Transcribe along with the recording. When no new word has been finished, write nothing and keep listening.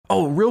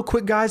Oh, real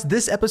quick, guys,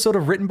 this episode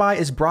of Written By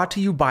is brought to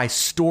you by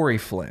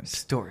StoryFlint.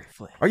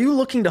 StoryFlint. Are you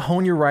looking to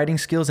hone your writing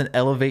skills and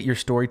elevate your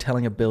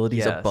storytelling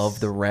abilities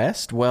above the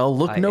rest? Well,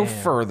 look no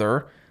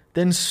further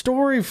than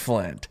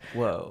StoryFlint.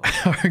 Whoa.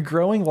 Our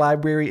growing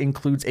library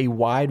includes a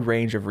wide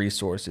range of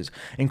resources,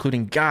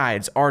 including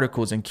guides,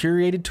 articles, and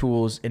curated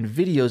tools and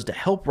videos to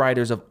help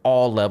writers of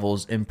all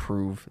levels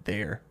improve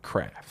their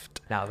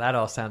craft. Now, that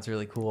all sounds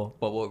really cool,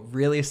 but what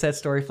really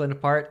sets StoryFlint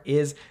apart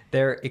is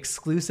their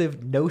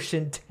exclusive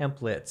Notion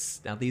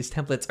templates. Now, these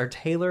templates are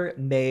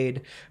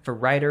tailor-made for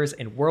writers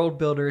and world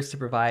builders to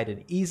provide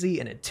an easy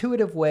and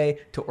intuitive way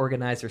to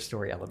organize their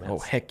story elements. Oh,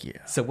 heck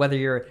yeah. So whether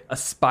you're an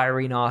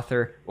aspiring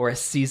author or a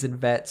seasoned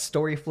vet,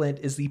 StoryFlint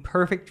is the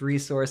perfect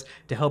resource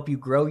to help you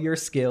grow your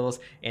skills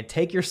and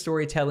take your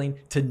storytelling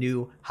to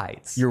new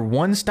heights. Your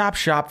one-stop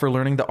shop for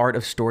learning the art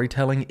of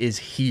storytelling is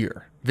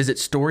here. Visit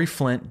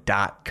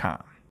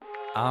storyflint.com.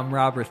 I'm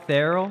Robert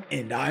Therrell.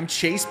 And I'm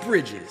Chase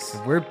Bridges.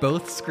 We're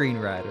both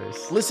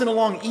screenwriters. Listen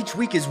along each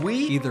week as we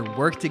either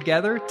work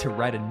together to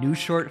write a new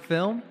short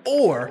film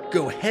or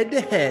go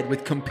head-to-head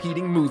with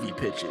competing movie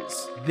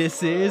pitches.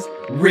 This is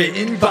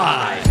Written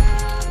By.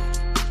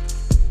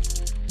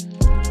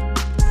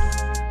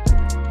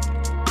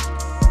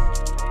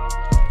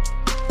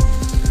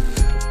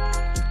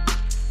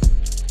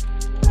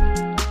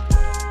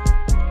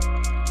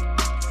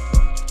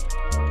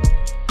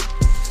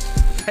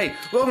 Hey,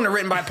 welcome to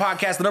Written By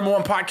Podcast, the number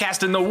one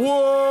podcast in the world.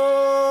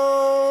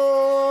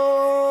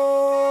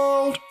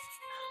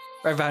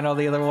 Right behind all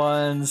the other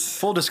ones.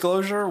 Full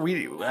disclosure,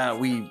 we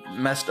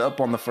messed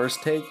up on the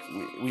first take.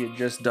 We had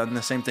just done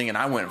the same thing, and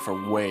I went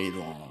for way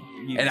long.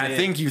 I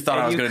think you thought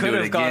I was going to do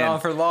it again. You could have gone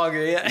on for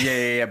longer, yeah.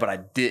 Yeah, but I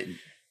didn't.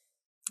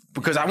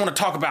 Because I want to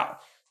talk about...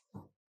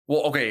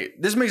 Well, okay,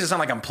 this makes it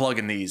sound like I'm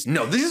plugging these.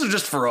 No, these are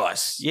just for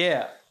us.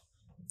 Yeah.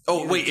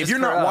 Oh, wait, if you're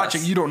not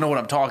watching, you don't know what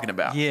I'm talking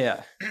about.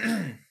 Yeah.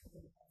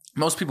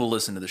 Most people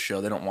listen to the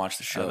show. They don't watch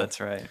the show. Oh, that's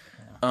right.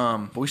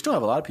 Yeah. But we still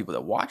have a lot of people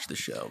that watch the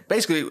show.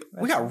 Basically,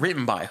 we got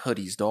Written By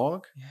hoodies,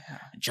 dog. Yeah.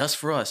 Just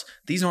for us.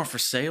 These aren't for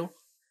sale.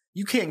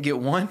 You can't get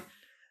one.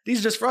 These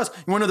are just for us.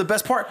 You want to know the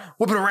best part?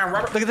 Whip it around,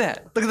 Robert. Look at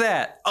that. Look at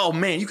that. Oh,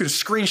 man. You can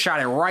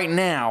screenshot it right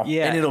now.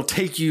 Yeah. And it'll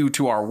take you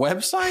to our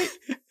website.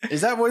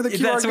 Is that where the QR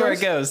goes? That's where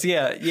it goes.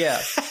 Yeah,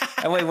 yeah.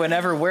 And wait,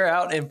 whenever we're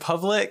out in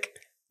public...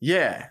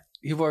 Yeah.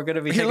 People are going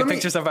to be taking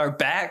pictures of our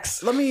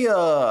backs. Let me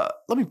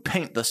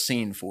paint the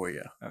scene for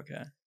you.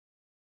 Okay.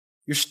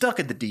 You're stuck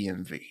at the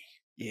DMV.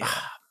 Yeah.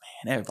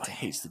 Man, everybody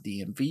hates the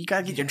DMV. You got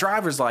to get your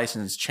driver's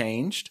license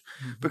changed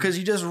because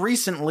you just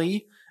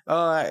recently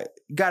got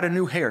a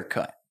new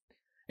haircut.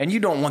 And you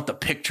don't want the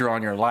picture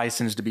on your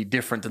license to be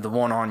different than the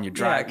one on your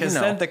drive. Yeah, because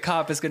then the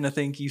cop is going to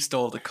think you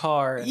stole the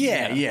car.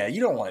 Yeah.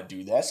 You don't want to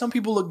do that. Some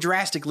people look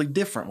drastically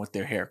different with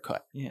their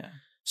haircut. Yeah.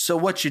 So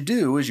what you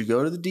do is you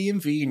go to the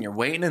DMV and you're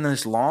waiting in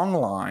this long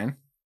line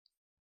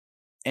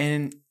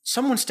and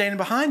someone's standing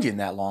behind you in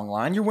that long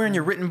line. You're wearing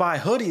your Written By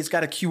hoodie. It's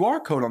got a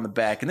QR code on the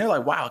back and they're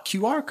like, wow,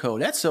 QR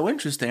code. That's so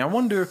interesting. I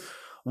wonder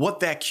what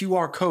that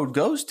QR code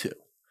goes to.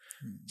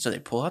 So they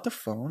pull out the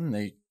phone and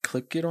they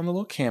click it on the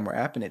little camera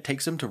app and it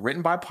takes them to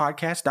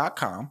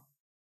writtenbypodcast.com.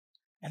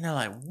 And they're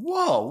like,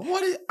 whoa,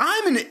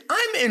 I'm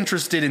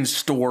interested in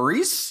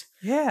stories.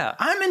 Yeah.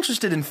 I'm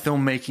interested in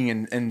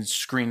filmmaking and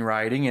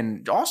screenwriting.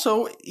 And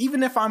also,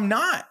 even if I'm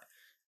not,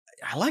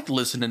 I like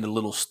listening to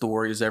little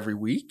stories every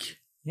week.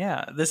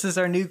 Yeah. This is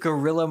our new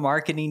guerrilla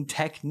marketing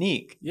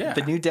technique. Yeah.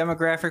 The new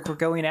demographic we're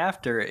going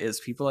after is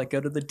people that go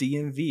to the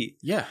DMV.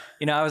 Yeah.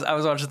 You know, I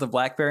was watching the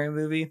BlackBerry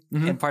movie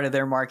and part of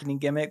their marketing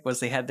gimmick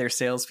was they had their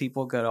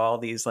salespeople go to all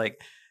these like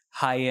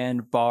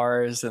high-end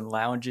bars and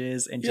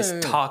lounges and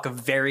just talk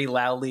very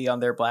loudly on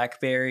their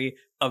BlackBerry,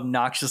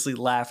 obnoxiously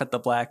laugh at the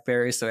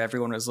BlackBerry, so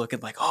everyone was looking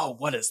like, "Oh,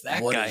 what does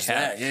that guy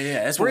have?"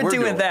 Yeah. That's we're what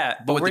doing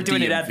that, but we're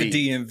doing it at the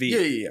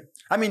DMV. Yeah.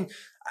 I mean,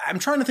 I'm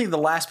trying to think of the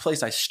last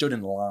place I stood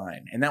in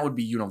line, and that would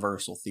be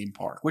Universal Theme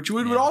Park, which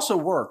would also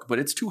work, but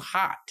it's too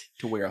hot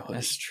to wear a hoodie.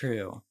 That's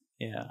true.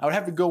 Yeah, I would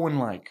have to go in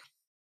like,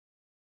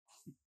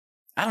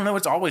 I don't know.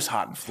 It's always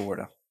hot in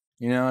Florida.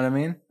 You know what I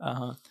mean?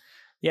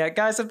 Yeah,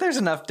 guys, if there's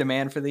enough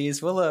demand for these,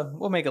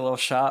 we'll make a little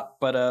shop.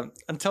 But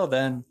until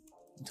then,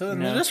 they're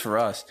just for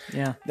us.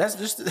 Yeah, that's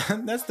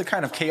the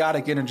kind of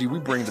chaotic energy we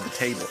bring to the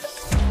table.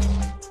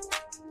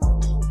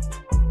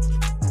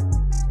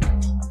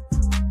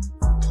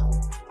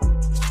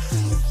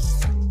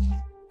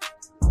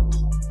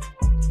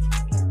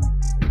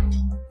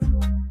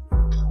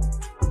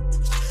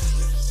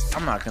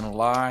 I'm not gonna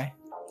lie.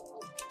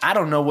 I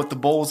don't know what the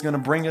bowl is gonna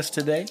bring us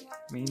today.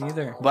 Me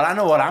neither. But I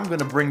know what I'm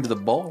gonna bring to the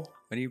bowl.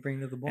 What do you bring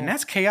to the bowl? And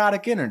that's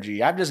chaotic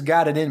energy. I've just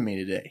got it in me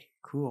today.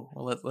 Cool.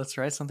 Well, let's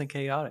write something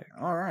chaotic.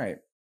 All right.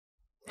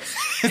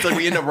 It's like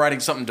we end up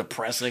writing something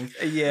depressing.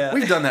 Yeah.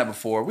 We've done that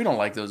before. We don't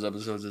like those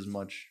episodes as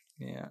much.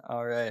 Yeah.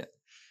 All right.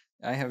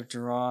 I have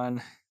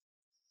drawn...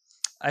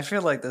 I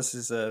feel like this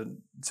is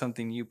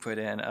something you put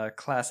in, a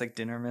classic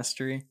dinner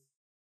mystery.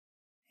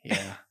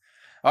 Yeah.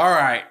 All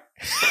right.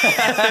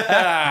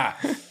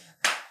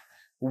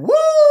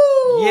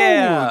 Woo!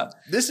 Yeah.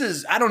 This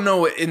is, I don't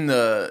know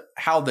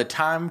how the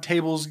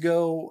timetables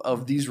go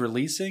of these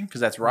releasing,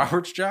 because that's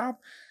Robert's job.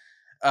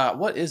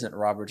 What isn't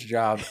Robert's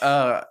job?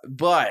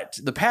 But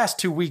the past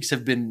 2 weeks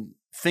have been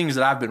things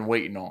that I've been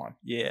waiting on.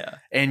 Yeah.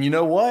 And you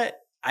know what?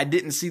 I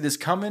didn't see this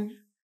coming.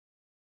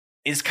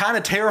 It's kind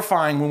of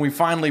terrifying when we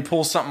finally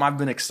pull something I've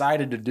been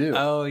excited to do.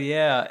 Oh,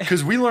 yeah.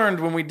 Because we learned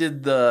when we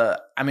did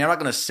I'm not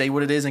going to say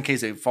what it is in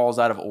case it falls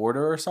out of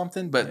order or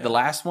something, but the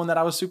last one that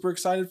I was super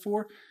excited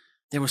for,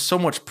 there was so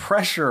much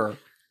pressure.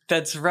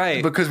 That's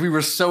right. Because we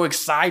were so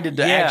excited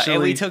to actually.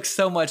 And we took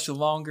so much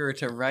longer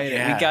to write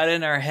it. We got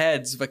in our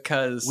heads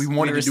because we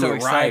wanted to do so it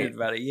excited right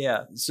about it.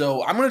 Yeah.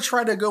 So I'm going to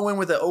try to go in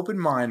with an open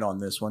mind on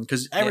this one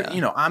because,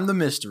 I'm the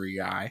mystery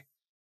guy.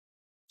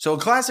 So a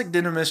classic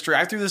dinner mystery.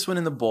 I threw this one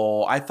in the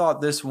bowl. I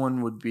thought this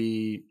one would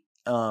be.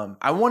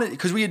 I wanted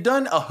because we had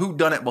done a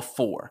whodunit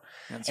before,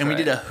 we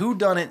did a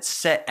whodunit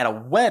set at a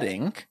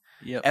wedding.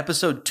 Yep.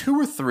 Episode 2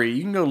 or 3.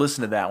 You can go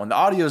listen to that one. The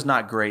audio is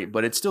not great,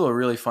 but it's still a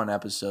really fun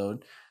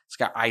episode. It's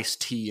got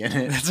iced tea in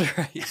it. That's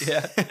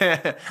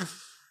right.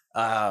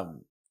 Yeah.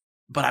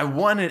 But I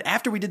wanted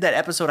after we did that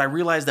episode, I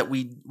realized that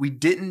we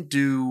didn't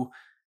do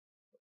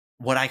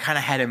what I kind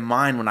of had in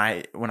mind when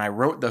I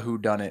wrote the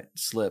whodunit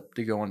slip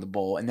to go in the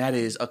bowl, and that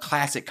is a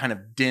classic kind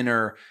of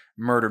dinner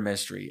murder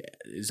mystery.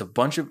 It's a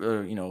bunch of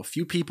a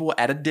few people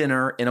at a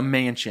dinner in a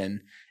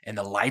mansion, and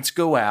the lights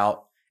go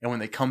out, and when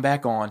they come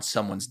back on,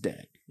 someone's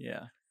dead.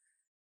 Yeah,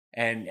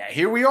 and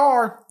here we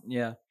are.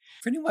 Yeah,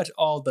 pretty much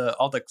all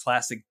the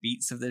classic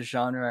beats of this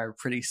genre are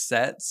pretty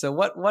set. So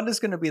what is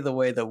going to be the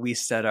way that we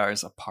set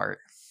ours apart?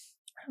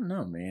 I don't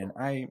know, man.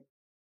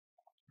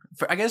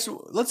 I guess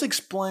let's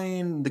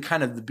explain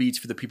the beats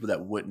for the people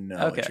that wouldn't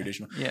know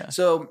traditional. Yeah.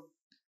 So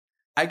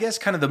I guess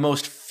kind of the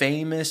most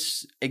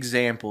famous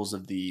examples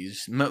of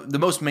these, the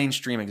most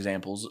mainstream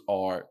examples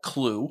are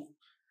Clue.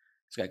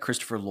 It's got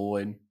Christopher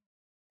Lloyd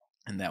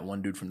and that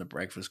one dude from The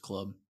Breakfast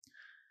Club.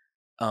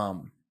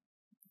 And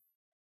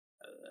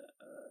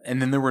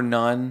then There Were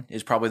None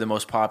is probably the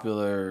most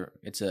popular.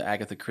 It's an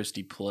Agatha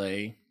Christie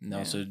play and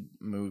also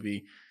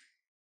movie.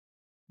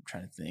 I'm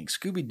trying to think.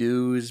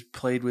 Scooby-Doo's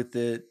played with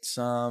it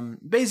some.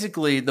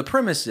 Basically, the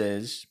premise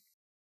is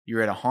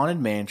you're at a haunted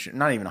mansion.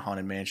 Not even a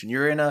haunted mansion.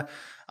 You're in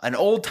an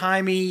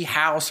old-timey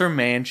house or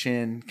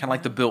mansion, kind of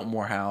like the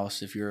Biltmore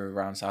House if you're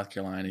around South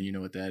Carolina. You know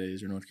what that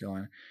is, or North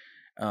Carolina.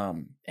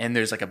 And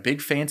there's like a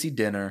big fancy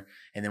dinner.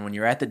 And then when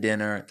you're at the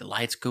dinner, the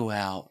lights go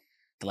out.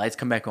 The lights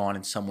come back on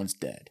and someone's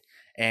dead.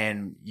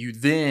 And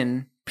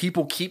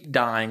people keep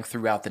dying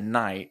throughout the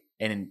night.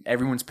 And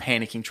everyone's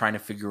panicking, trying to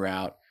figure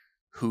out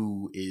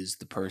who is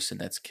the person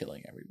that's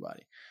killing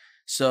everybody.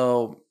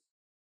 So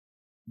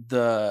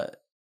the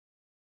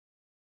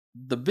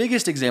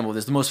biggest example of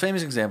this, the most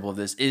famous example of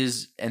this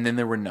is And Then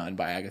There Were None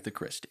by Agatha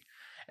Christie.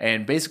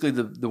 And basically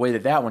the way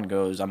that one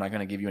goes, I'm not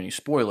going to give you any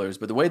spoilers,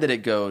 but the way that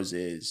it goes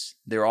is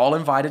they're all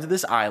invited to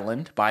this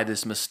island by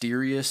this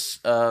mysterious,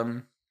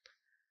 I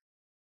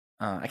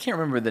can't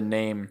remember the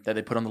name that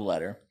they put on the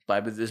letter,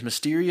 but this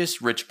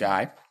mysterious rich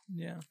guy.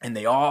 Yeah. And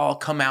they all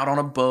come out on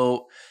a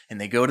boat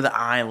and they go to the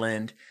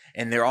island.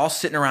 And they're all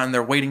sitting around and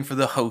they're waiting for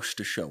the host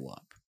to show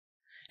up.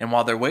 And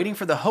while they're waiting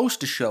for the host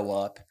to show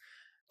up,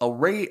 a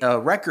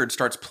record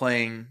starts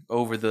playing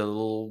over the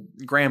little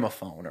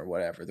gramophone or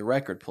whatever, the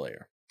record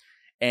player.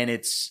 And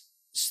it's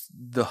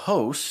the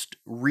host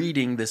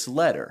reading this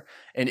letter.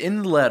 And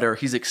in the letter,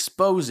 he's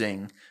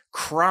exposing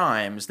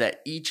crimes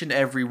that each and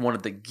every one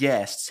of the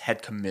guests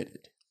had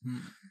committed.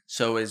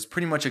 So it's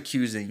pretty much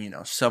accusing,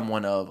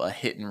 someone of a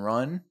hit and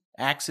run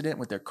accident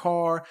with their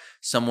car,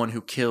 someone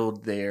who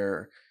killed they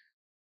were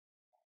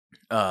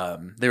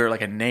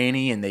like a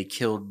nanny and they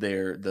killed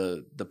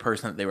the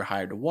person that they were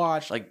hired to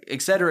watch, like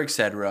et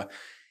cetera,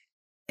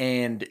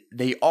 and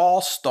they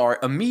all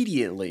start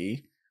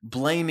immediately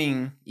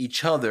blaming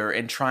each other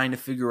and trying to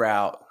figure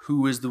out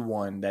who is the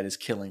one that is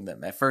killing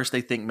them. At first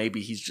they think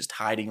maybe he's just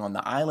hiding on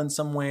the island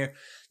somewhere.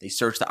 They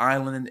search the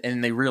island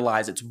and they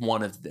realize it's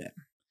one of them.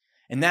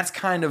 And that's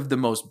kind of the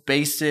most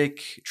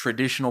basic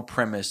traditional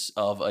premise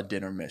of a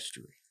dinner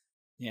mystery.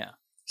 Yeah.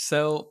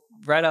 So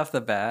right off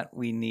the bat,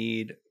 we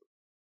need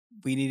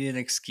an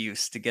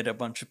excuse to get a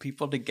bunch of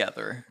people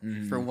together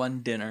for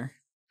one dinner.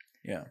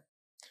 Yeah.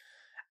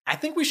 I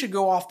think we should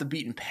go off the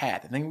beaten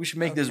path. I think we should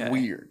make this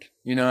weird.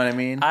 You know what I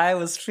mean? I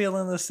was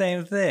feeling the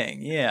same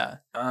thing. Yeah.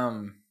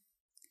 And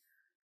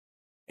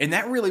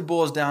that really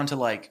boils down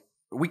to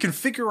we can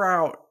figure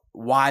out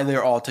why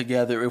they're all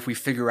together if we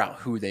figure out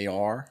who they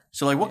are.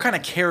 So what kind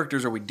of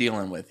characters are we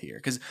dealing with here?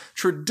 Because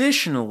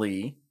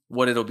traditionally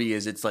what it'll be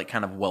is it's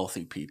kind of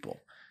wealthy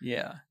people.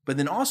 Yeah. But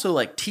then also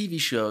TV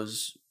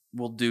shows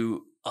will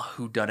do a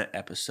whodunit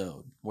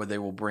episode where they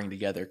will bring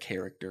together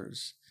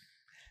characters.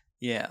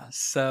 Yeah.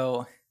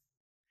 So,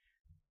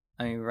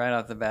 right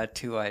off the bat,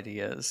 2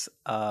 ideas.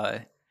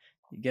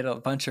 You get a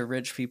bunch of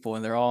rich people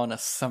and they're all in a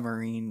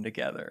submarine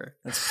together.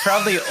 That's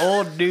probably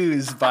old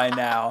news by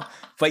now.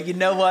 But you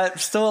know what?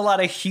 Still a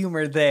lot of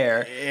humor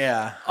there.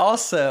 Yeah.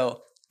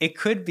 Also, it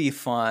could be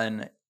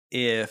fun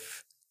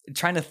if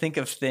trying to think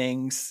of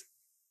things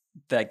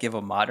that give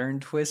a modern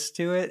twist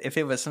to it. If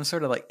it was some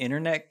sort of like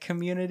internet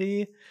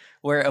community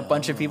where a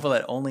bunch of people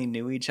that only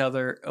knew each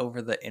other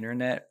over the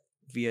internet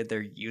via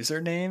their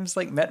usernames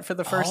like met for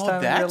the first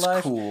time in real life.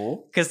 That's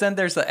cool. Because then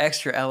there's the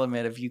extra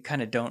element of you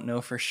kind of don't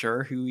know for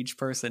sure who each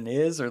person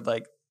is, or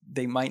like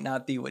they might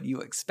not be what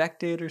you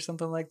expected or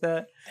something like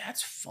that.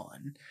 That's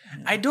fun.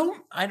 Yeah. I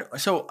don't.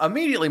 So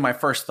immediately my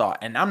first thought,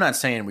 and I'm not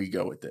saying we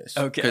go with this,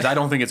 okay, because I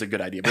don't think it's a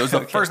good idea, but it was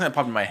the first thing that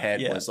popped in my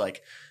head was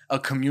like a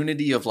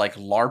community of like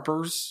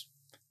LARPers.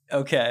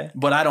 Okay.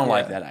 But I don't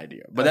like that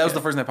idea. But that was the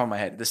first thing that popped in my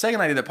head. The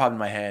second idea that popped in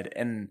my head,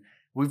 and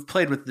we've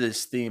played with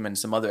this theme in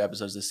some other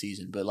episodes this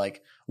season, but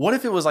like, what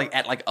if it was like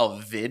at like a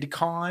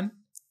VidCon?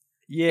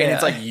 Yeah. And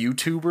it's like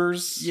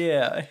YouTubers?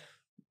 Yeah.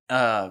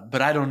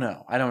 But I don't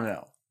know.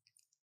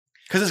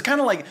 Because it's kind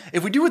of like,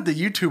 if we do with the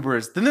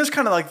YouTubers, then there's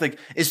kind of like,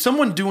 is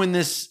someone doing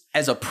this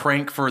as a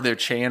prank for their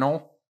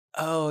channel?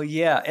 Oh,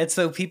 yeah. And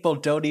so people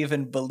don't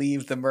even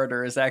believe the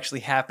murder is actually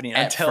happening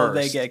until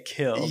they get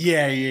killed.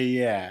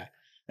 Yeah.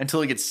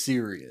 Until it gets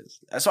serious.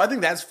 So I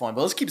think that's fun,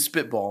 but let's keep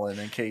spitballing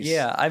in case.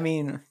 Yeah, I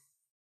mean,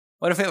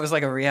 what if it was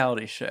like a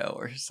reality show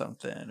or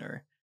something?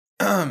 Or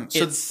so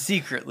it's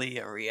secretly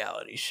a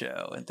reality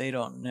show and they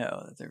don't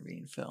know that they're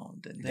being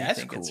filmed and they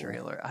think it's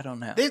real, or I don't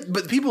know.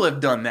 But people have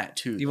done that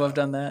too. You have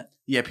done that?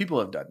 Yeah, people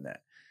have done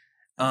that.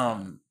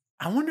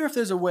 I wonder if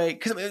there's a way,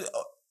 because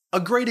a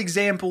great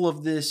example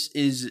of this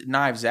is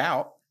Knives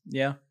Out.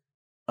 Yeah.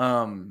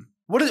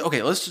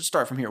 Okay, let's just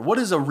start from here. What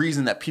is a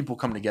reason that people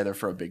come together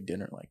for a big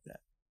dinner like that?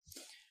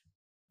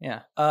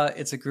 Yeah.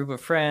 It's a group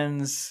of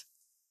friends.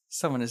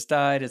 Someone has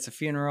died. It's a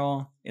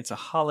funeral. It's a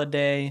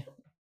holiday.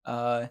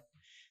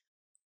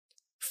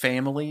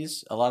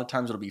 Families. A lot of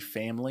times it'll be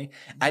family.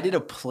 I did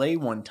a play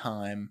one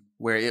time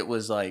where it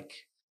was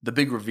like the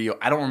big reveal.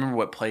 I don't remember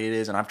what play it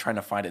is, and I'm trying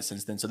to find it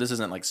since then. So this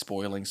isn't like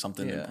spoiling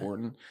something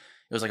important.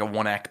 It was like a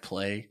 1-act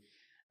play.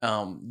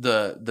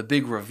 The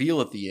big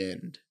reveal at the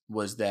end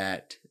was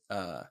that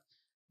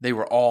they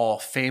were all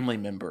family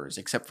members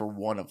except for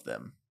one of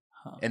them.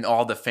 Huh. And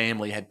all the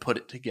family had put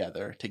it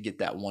together to get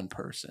that one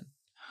person.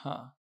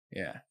 Huh.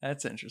 Yeah.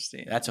 That's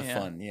interesting. That's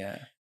fun, yeah.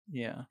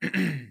 Yeah.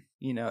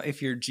 You know,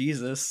 if you're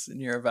Jesus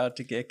and you're about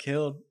to get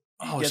killed.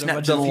 Oh,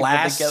 snap. The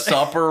Last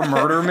Supper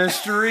murder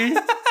mystery?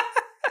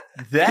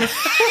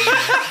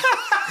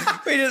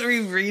 We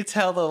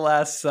retell the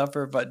Last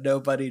Supper, but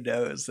nobody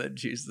knows that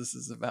Jesus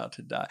is about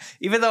to die.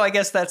 Even though I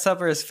guess that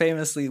supper is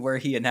famously where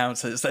he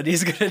announces that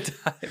he's going to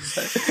die.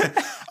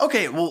 But.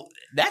 Okay, well,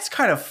 that's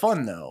kind of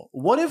fun, though.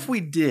 What if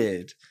we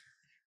did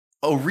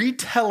a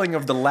retelling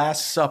of the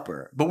Last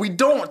Supper, but we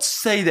don't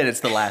say that it's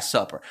the Last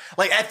Supper?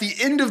 Like, at the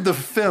end of the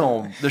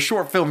film, the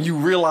short film, you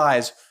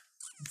realize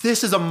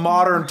this is a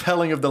modern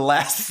telling of the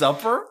Last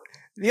Supper?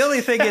 The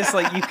only thing is,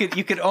 like,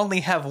 you could only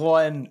have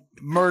one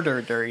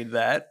murder during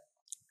that.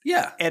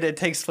 Yeah. And it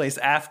takes place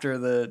after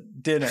the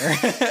dinner.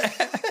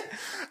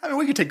 I mean,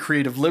 we could take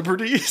creative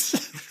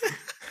liberties.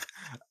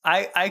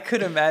 I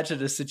could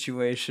imagine a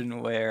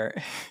situation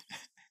where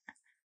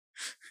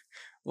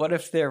what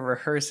if they're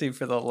rehearsing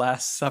for the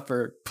Last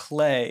Supper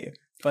play,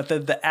 but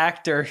then the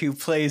actor who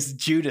plays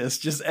Judas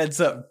just ends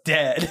up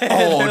dead?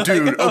 Oh,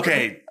 dude. Like,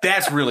 okay.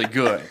 That's really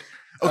good.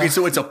 Okay.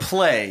 So it's a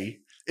play.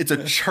 It's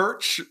a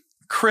church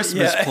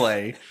Christmas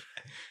play.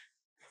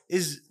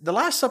 Is the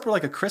Last Supper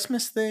like a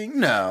Christmas thing?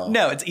 No.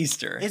 No, it's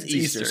Easter. It's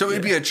Easter. So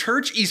it'd be a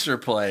church Easter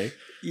play.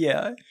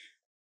 Yeah.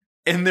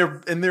 And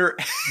they're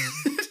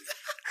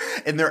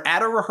and they're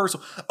at a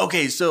rehearsal.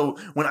 Okay, so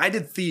when I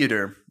did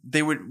theater,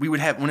 we would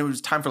have, when it was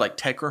time for like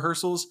tech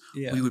rehearsals,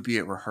 we would be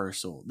at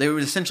rehearsal. They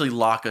would essentially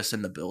lock us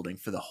in the building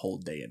for the whole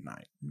day and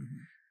night. Mm-hmm.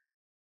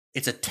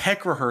 It's a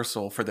tech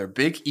rehearsal for their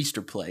big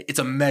Easter play. It's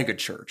a mega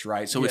church,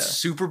 right? So it's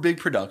super big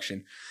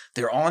production.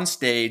 They're on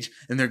stage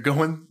and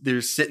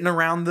they're sitting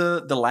around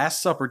the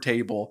Last Supper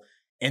table,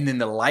 and then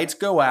the lights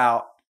go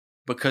out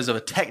because of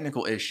a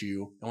technical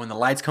issue. And when the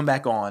lights come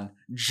back on,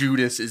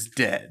 Judas is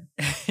dead.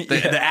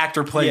 The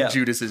actor playing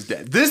Judas is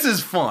dead. This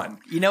is fun.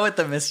 You know what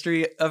the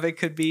mystery of it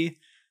could be?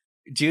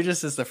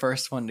 Judas is the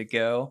first one to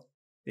go.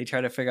 They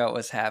try to figure out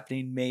what's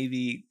happening.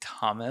 Maybe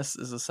Thomas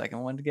is the second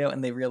one to go.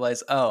 And they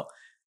realize, oh,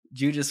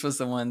 Judas was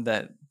the one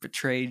that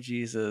betrayed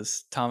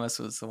Jesus. Thomas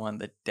was the one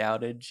that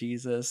doubted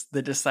Jesus.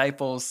 The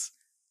disciples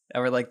that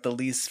were like the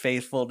least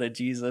faithful to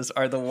Jesus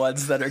are the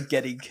ones that are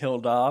getting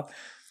killed off.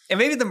 And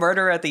maybe the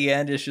murder at the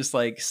end is just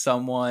like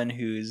someone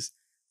who's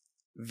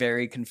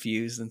very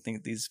confused and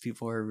think these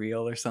people are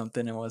real or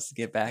something and wants to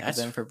get back at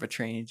them for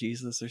betraying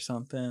Jesus or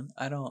something.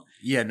 I don't.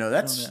 Yeah, no,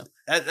 that's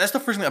the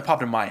first thing that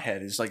popped in my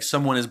head is like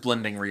someone is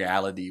blending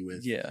reality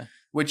with. Yeah.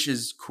 Which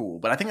is cool.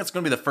 But I think that's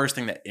going to be the first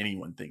thing that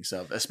anyone thinks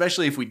of,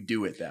 especially if we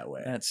do it that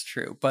way. That's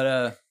true.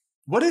 But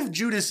what if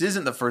Judas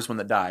isn't the first one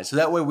that dies? So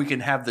that way we can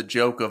have the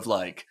joke of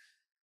like,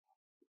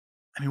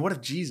 I mean, what if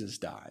Jesus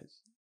dies?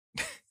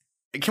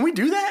 Can we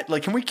do that?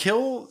 Like, can we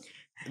kill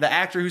the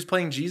actor who's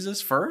playing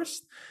Jesus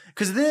first?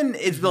 Because then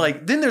it's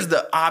like, then there's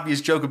the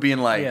obvious joke of being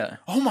like,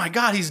 oh my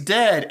God, he's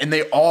dead. And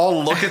they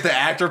all look at the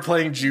actor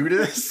playing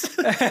Judas.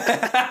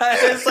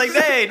 It's like,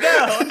 hey,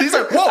 no. He's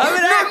like, whoa, I'm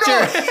an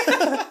actor.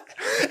 No.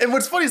 And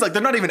what's funny is like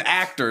they're not even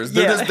actors.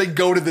 They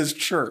go to this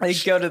church. They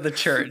go to the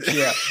church.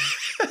 Yeah.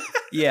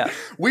 Yeah.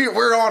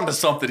 We're on to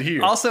something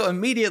here. Also,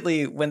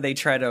 immediately when they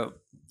try to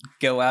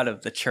go out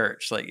of the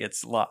church, like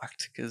it's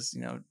locked because,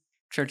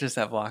 churches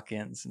have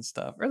lock-ins and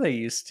stuff, or they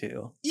used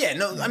to. Yeah,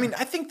 no, I mean,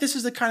 I think this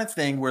is the kind of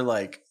thing where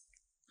like,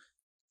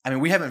 I mean,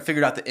 we haven't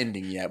figured out the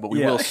ending yet, but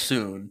we will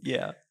soon.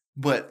 Yeah.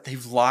 But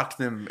they've locked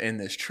them in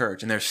this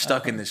church and they're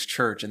stuck in this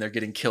church and they're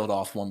getting killed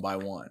off one by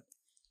one.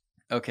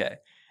 Okay.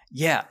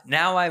 Yeah.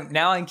 Now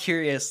I'm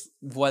curious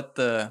what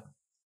the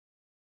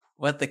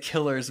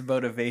killer's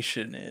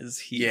motivation is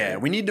here. Yeah,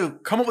 we need to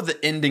come up with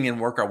the ending and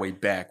work our way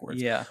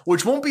backwards. Yeah.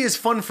 Which won't be as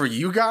fun for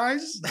you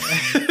guys.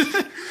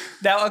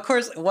 Now, of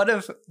course,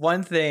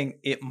 one thing,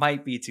 it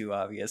might be too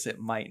obvious, it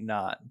might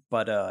not,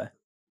 but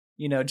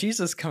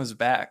Jesus comes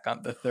back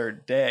on the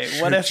third day.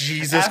 What if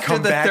Jesus after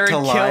come the back third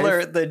to killer,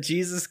 life? the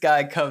Jesus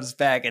guy comes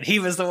back and he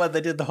was the one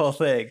that did the whole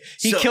thing?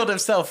 He killed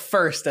himself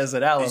first as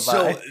an alibi.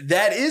 So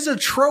that is a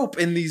trope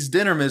in these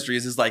dinner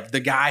mysteries, is like the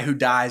guy who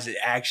dies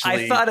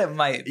actually. I thought it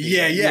might be.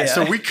 Yeah.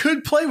 So we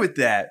could play with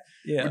that.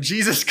 Yeah. Where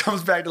Jesus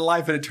comes back to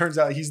life and it turns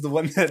out he's the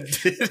one that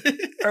did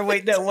it. Or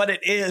wait, no, what it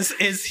is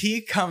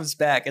he comes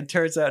back and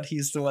turns out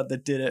he's the one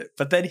that did it,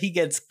 but then he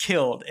gets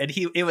killed and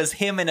it was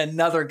him and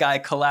another guy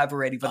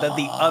collaborating, but then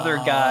the other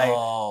guy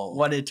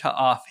wanted to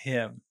off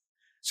him.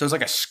 So it's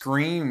like a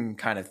Scream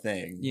kind of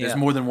thing. Yeah. There's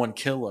more than one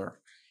killer.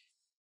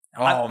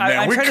 Oh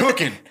man, we're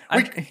cooking.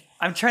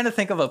 I'm trying to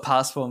think of a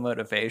possible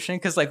motivation,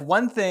 because like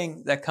one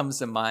thing that comes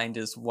to mind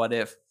is, what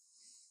if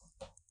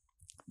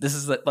this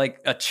is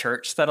like a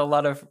church that a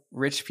lot of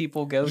rich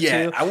people go to?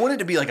 Yeah, I want it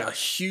to be like a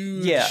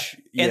huge... Yeah.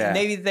 And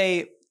maybe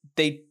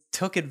they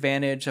took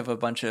advantage of a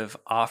bunch of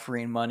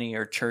offering money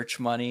or church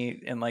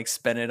money and like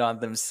spent it on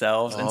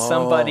themselves.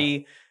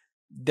 And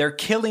they're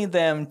killing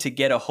them to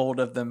get a hold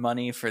of the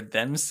money for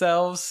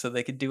themselves so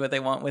they could do what they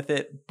want with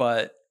it.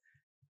 But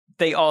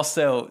they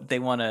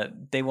want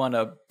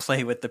to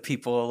play with the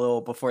people a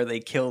little before they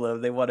kill them.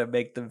 They want to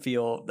make them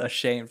feel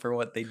ashamed for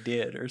what they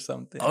did or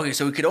something. Okay,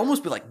 so it could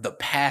almost be like the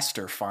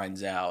pastor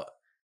finds out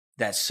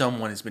that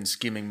someone has been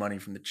skimming money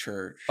from the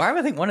church. Or I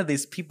would think one of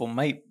these people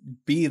might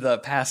be the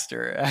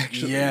pastor,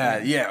 actually.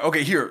 Yeah.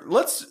 Okay, here,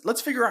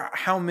 let's figure out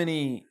how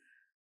many.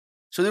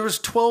 So there was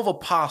 12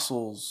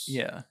 apostles.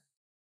 Yeah.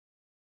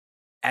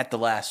 At the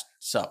Last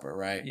Supper,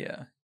 right?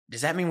 Yeah.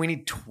 Does that mean we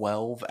need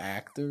 12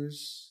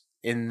 actors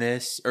in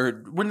this?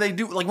 Or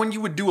when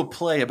you would do a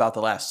play about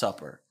the Last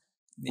Supper,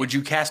 would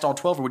you cast all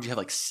 12 or would you have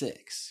like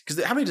 6?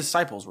 Because how many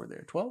disciples were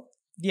there? 12?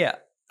 Yeah.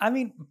 I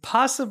mean,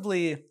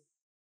 possibly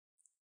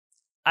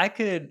I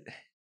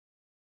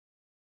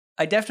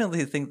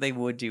definitely think they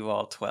would do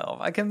all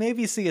 12. I can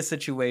maybe see a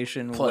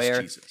situation plus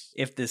where Jesus.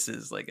 If this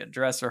is like a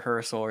dress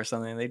rehearsal or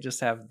something, they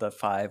just have the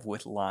 5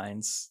 with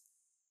lines.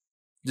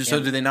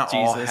 So do they not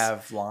all Jesus.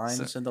 have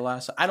lines in the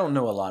Last? I don't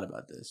know a lot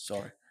about this.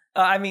 Sorry.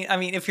 I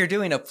mean, if you're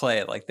doing a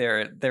play, like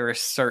there are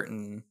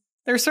certain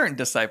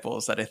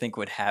disciples that I think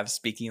would have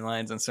speaking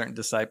lines, and certain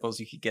disciples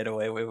you could get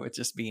away with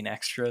just being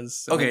extras.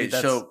 So okay,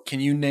 so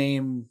can you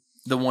name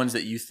the ones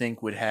that you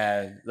think would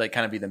have like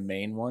kind of be the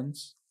main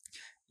ones?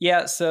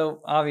 Yeah.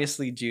 So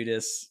obviously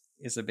Judas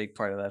is a big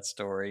part of that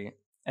story.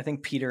 I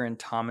think Peter and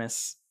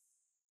Thomas.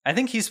 I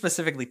think he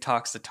specifically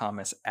talks to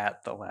Thomas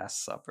at the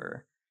Last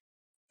Supper,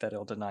 that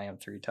he'll deny him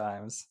 3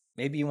 times.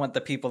 Maybe you want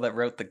the people that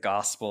wrote the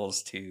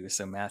Gospels too.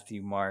 So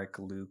Matthew, Mark,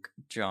 Luke,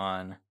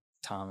 John,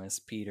 Thomas,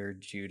 Peter,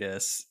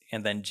 Judas,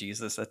 and then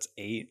Jesus. That's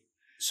 8.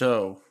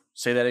 So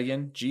say that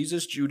again.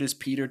 Jesus, Judas,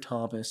 Peter,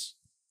 Thomas.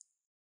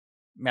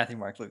 Matthew,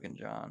 Mark, Luke, and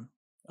John.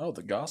 Oh,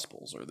 the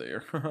Gospels are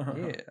there.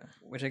 Yeah.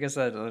 Which I guess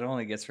that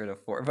only gets rid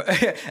of 4.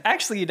 But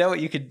actually, you know what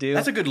you could do?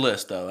 That's a good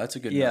list though. That's a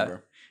good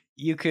number.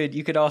 You could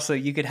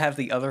have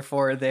the other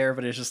 4 there,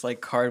 but it's just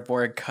like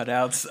cardboard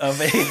cutouts of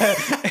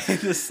a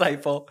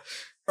disciple.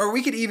 Or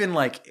we could even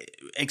like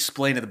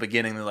explain at the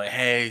beginning, they're like,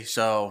 hey,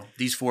 so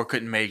these 4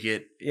 couldn't make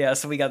it. Yeah,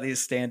 so we got these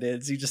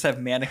stand-ins. You just have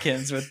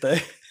mannequins with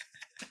the...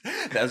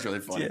 That was really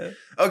funny. Yeah.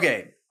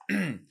 Okay.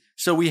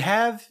 So we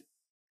have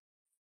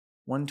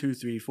 1, 2,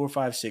 3, 4,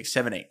 5, 6,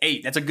 7, 8.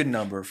 8. That's a good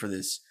number for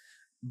this.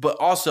 But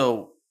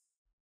also,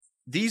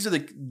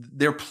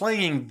 they're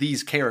playing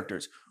these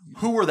characters.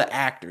 Who are the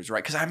actors,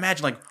 right? Because I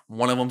imagine like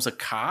one of them's a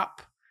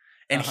cop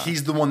and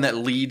he's the one that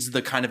leads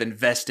the kind of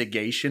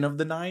investigation of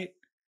the night.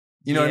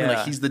 You know what I mean?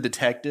 Like he's the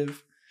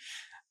detective.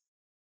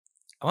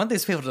 I want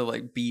these people to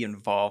like be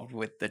involved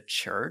with the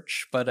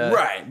church, but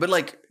right. But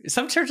like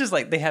some churches,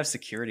 like they have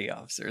security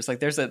officers.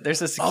 Like there's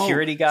a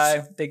security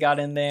guy they got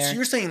in there. So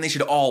you're saying they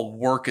should all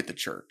work at the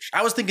church?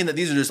 I was thinking that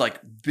these are just like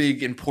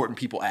big important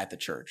people at the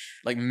church,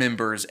 like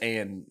members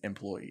and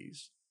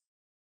employees.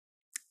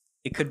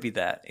 It could be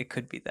that.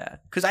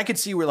 Because I could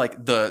see where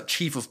like the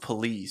chief of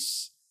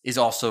police is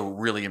also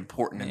really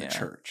important in the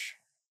church.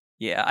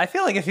 Yeah, I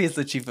feel like if he's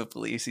the chief of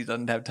police, he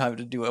doesn't have time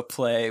to do a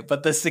play.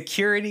 But the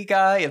security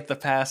guy, if the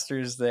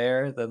pastor's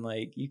there, then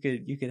like you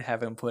could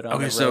have him put on.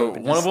 Okay, so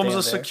one of them is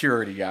a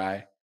security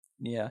guy.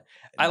 Yeah,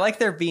 I like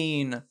there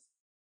being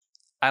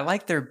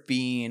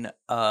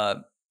a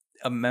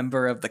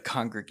member of the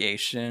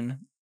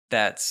congregation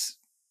that's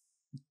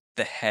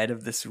the head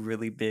of this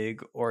really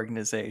big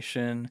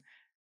organization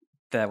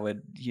that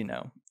would,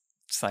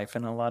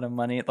 siphon a lot of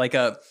money.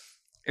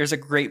 There's a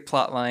great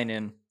plot line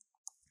in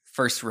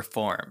First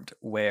Reformed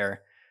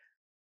where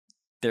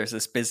there's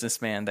this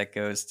businessman that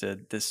goes to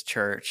this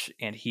church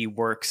and he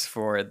works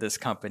for this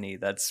company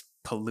that's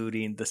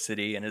polluting the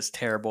city and is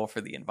terrible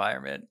for the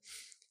environment.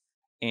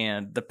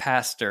 And the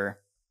pastor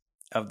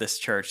of this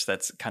church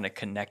that's kind of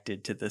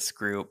connected to this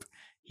group,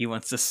 he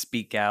wants to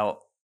speak out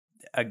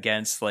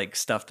against like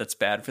stuff that's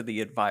bad for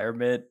the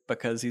environment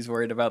because he's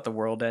worried about the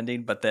world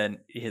ending. But then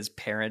his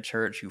parent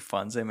church who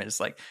funds him is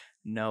like,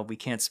 no, we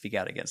can't speak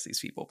out against these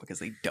people because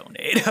they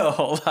donate a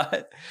whole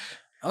lot.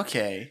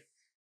 Okay.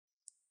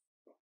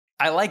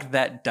 I like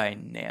that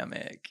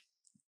dynamic.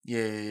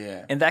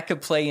 Yeah. And that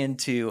could play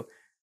into,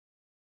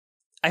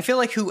 I feel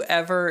like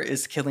whoever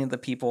is killing the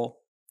people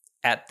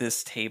at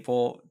this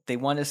table, they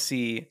want to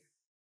see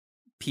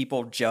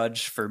people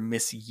judged for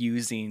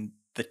misusing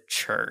the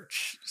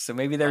church. So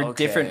maybe there are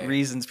different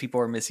reasons people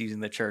are misusing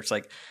the church.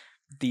 Like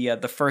the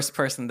first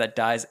person that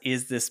dies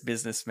is this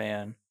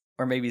businessman,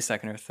 or maybe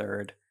second or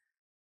third.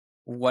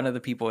 One of the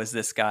people is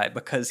this guy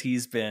because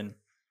he's been,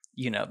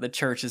 the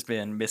church has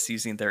been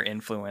misusing their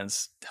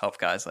influence to help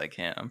guys like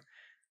him.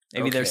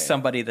 Maybe there's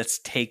somebody that's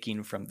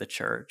taking from the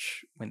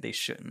church when they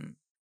shouldn't.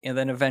 And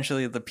then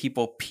eventually the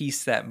people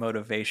piece that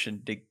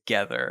motivation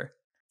together.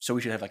 So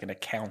we should have like an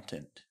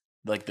accountant,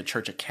 like the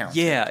church accountant.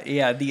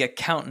 Yeah. The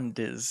accountant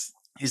is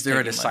there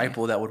a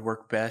disciple that would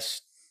work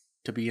best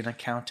to be an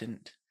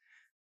accountant?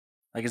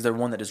 Like, is there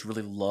one that just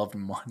really loved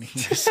money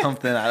or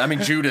something? I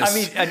mean, Judas. I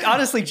mean,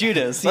 honestly,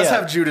 Judas. Let's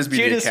have Judas be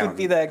the accountant. Judas would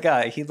be that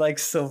guy. He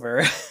likes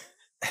silver.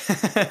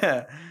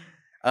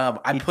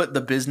 I put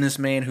the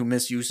businessman who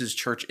misuses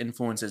church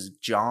influence as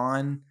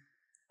John.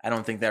 I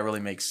don't think that really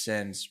makes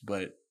sense,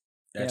 but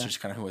that's just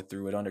kind of who I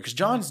threw it under. Because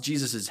John's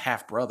Jesus'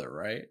 half brother,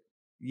 right?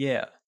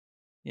 Yeah.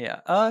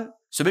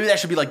 So maybe that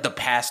should be like the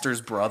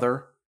pastor's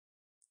brother.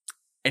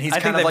 And he's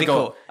kind of like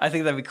cool. I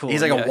think that'd be cool.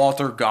 He's like a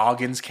Walter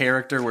Goggins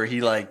character where he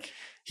wants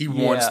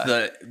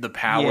the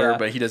power,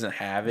 but he doesn't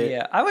have it.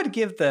 Yeah, I would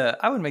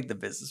make the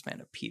businessman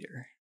a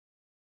Peter.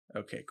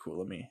 Okay,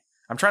 cool.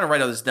 I'm trying to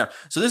write all this down.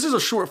 So this is a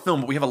short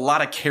film, but we have a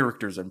lot of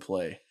characters in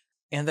play.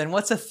 And then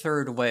what's a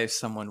third way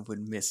someone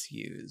would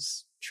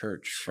misuse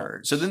church?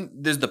 So then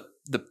there's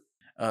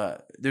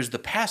the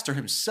pastor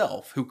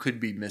himself who could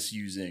be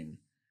misusing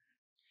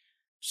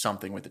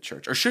something with the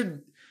church. Or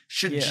should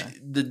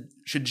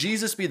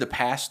Jesus be the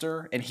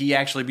pastor and he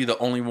actually be the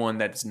only one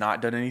that's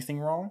not done anything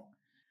wrong?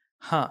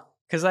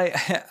 Because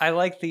I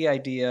like the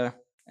idea.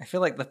 I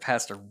feel like the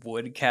pastor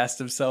would cast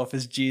himself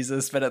as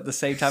Jesus, but at the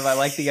same time, I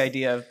like the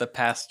idea of the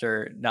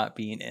pastor not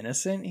being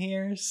innocent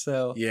here.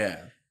 So yeah.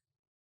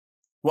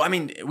 Well, I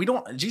mean,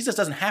 Jesus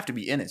doesn't have to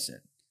be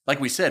innocent. Like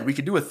we said, we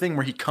could do a thing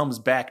where he comes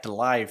back to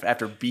life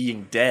after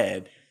being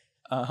dead.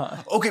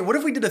 Okay, what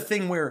if we did a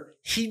thing where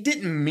he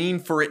didn't mean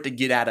for it to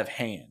get out of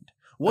hand?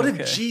 What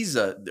if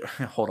Jesus...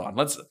 Hold on.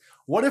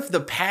 What if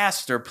the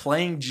pastor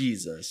playing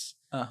Jesus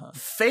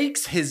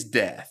fakes his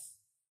death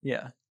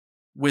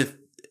with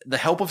the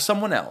help of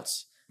someone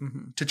else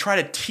to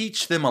try to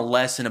teach them a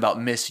lesson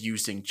about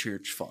misusing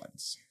church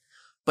funds?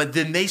 But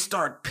then they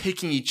start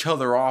picking each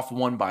other off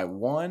one by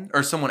one,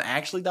 or someone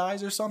actually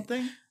dies or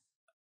something?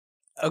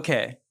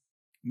 Okay.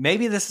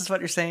 Maybe this is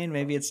what you're saying.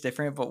 Maybe it's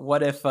different. But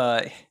what if...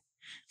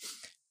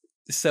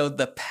 So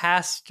the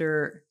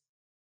pastor...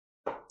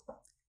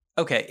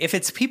 Okay, if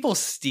it's people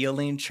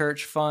stealing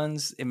church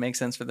funds, it makes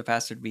sense for the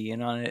pastor to be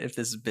in on it. If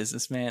this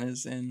businessman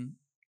is in,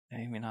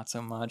 maybe not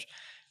so much.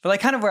 But like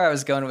kind of where I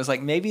was going was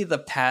like maybe the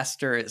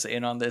pastor is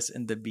in on this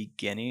in the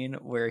beginning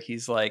where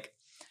he's like,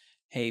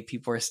 hey,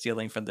 people are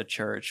stealing from the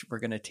church. We're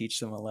going to teach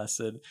them a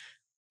lesson.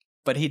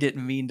 But he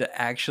didn't mean to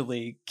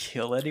actually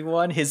kill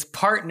anyone. His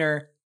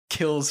partner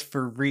kills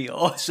for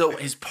real. So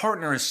his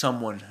partner is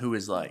someone who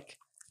is like,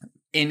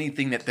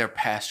 anything that their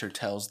pastor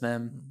tells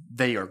them,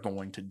 they are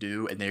going to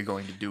do, and they're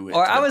going to do it.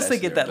 Or I was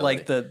thinking that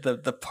like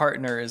the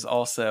partner is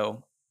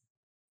also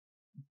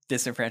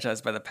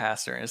disenfranchised by the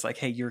pastor, and it's like,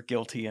 hey, you're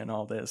guilty in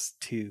all this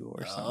too,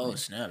 or something. Oh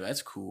snap,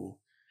 that's cool.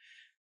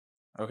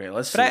 Okay,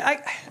 let's see.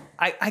 But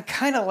I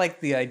kind of like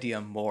the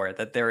idea more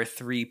that there are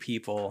three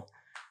people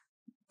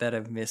that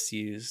have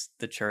misused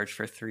the church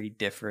for three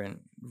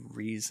different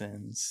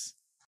reasons.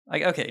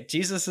 Like, okay,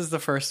 Jesus is the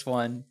first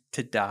one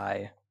to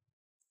die.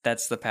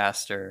 That's the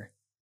pastor.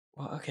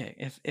 Well,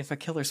 okay, if a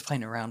killer's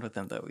playing around with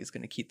him, though, he's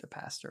going to keep the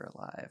pastor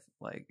alive.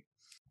 Like,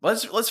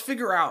 let's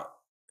figure out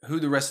who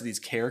the rest of these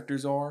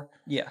characters are.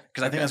 Yeah,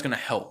 because I think that's going to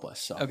help us.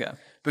 So. Okay,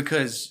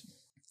 because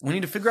we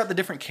need to figure out the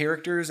different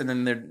characters, and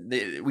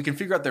then we can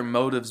figure out their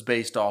motives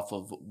based off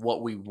of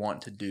what we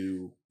want to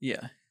do.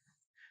 Yeah.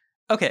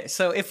 Okay,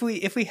 so if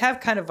we have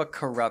kind of a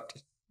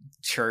corrupt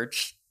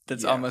church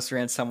that's almost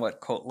ran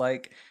somewhat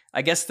cult-like,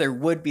 I guess there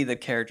would be the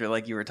character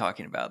like you were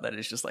talking about that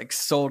is just like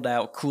sold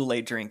out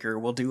Kool-Aid drinker,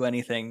 will do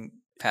anything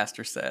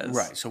pastor says.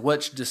 Right. So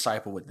which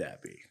disciple would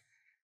that be?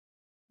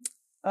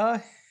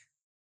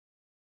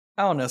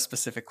 I don't know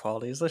specific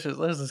qualities. Let's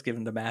just give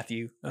him to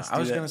Matthew. I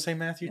was going to say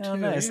Matthew too. Oh,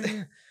 nice.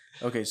 Yeah.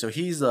 Okay, so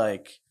he's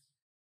like,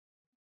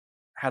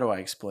 how do I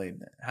explain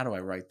that? How do I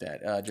write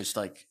that? Just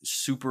like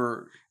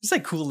super. It's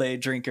like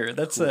Kool-Aid drinker.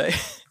 That's Cool.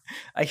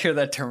 I hear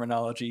that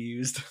terminology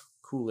used.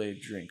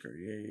 Kool-Aid drinker.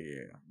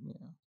 Yeah.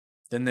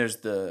 Then there's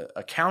the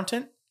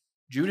accountant.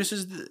 Judas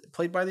is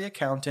played by the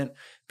accountant.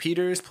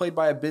 Peter is played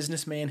by a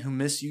businessman who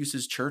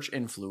misuses church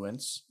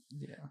influence.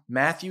 Yeah.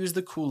 Matthew is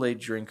the Kool-Aid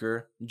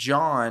drinker.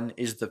 John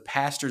is the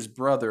pastor's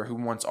brother who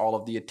wants all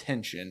of the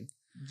attention.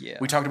 Yeah.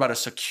 We talked about a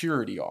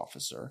security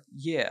officer.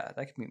 Yeah,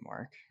 that could be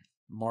Mark.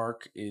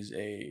 Mark is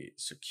a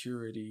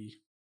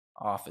security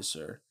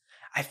officer.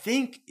 I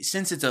think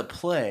since it's a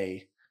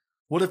play,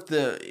 what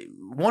if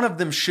one of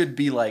them should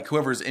be like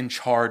whoever's in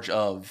charge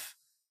of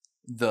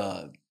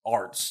the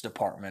arts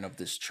department of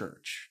this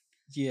church?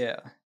 Yeah.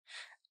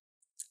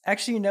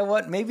 Actually, you know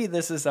what? Maybe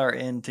this is our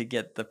end to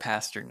get the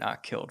pastor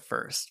not killed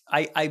first.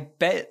 I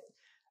bet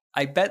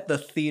the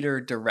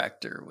theater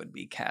director would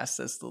be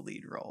cast as the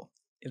lead role.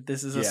 If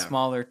this is a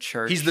smaller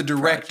church. He's the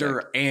director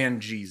project.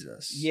 and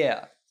Jesus.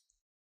 Yeah.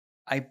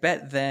 I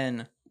bet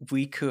then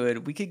we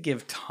could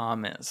give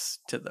Thomas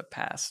to the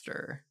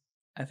pastor.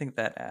 I think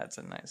that adds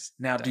a nice.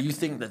 Now, do you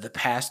think that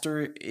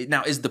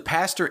is the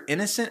pastor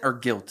innocent or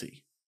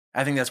guilty?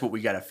 I think that's what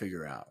we got to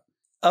figure out.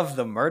 Of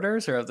the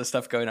murders or of the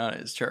stuff going on in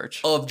his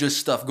church? Of just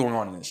stuff going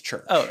on in his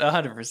church. Oh,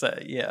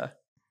 100%. Yeah.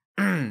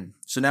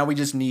 So now we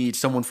just need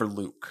someone for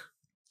Luke.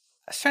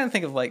 I was trying to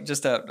think of like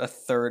just a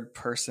third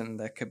person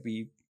that could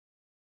be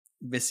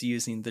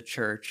misusing the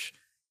church.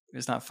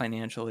 It's not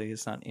financially,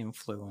 it's not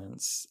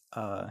influence.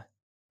 I'm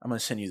going to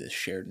send you this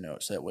shared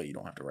note so that way you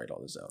don't have to write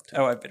all this out.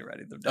 Oh, I've been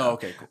writing them down. Oh,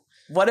 okay, cool.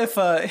 What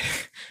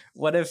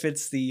if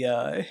it's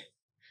the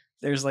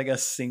there's like a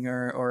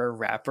singer or a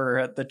rapper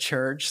at the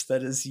church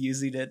that is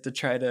using it to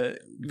try to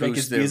make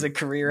his music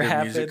career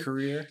happen? Music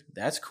career?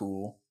 That's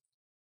cool.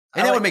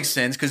 And that would make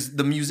sense because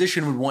the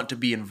musician would want to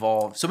be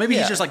involved. So maybe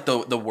he's just like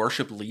the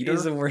worship leader.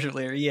 He's a worship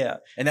leader, yeah.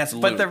 And that's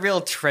Luke. But the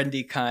real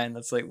trendy kind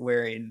that's like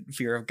wearing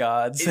fear of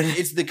gods.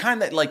 It's the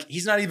kind that like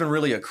he's not even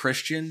really a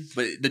Christian,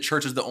 but the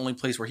church is the only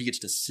place where he gets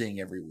to sing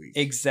every week.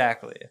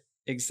 Exactly.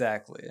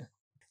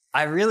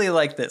 I really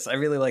like this.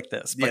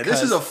 Yeah,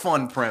 this is a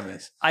fun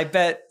premise. I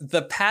bet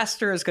the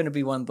pastor is going to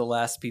be one of the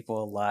last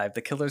people alive.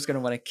 The killer's going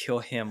to want to kill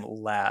him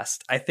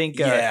last. I think.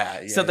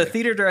 So the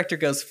theater director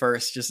goes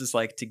first, just as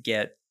like to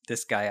get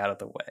this guy out of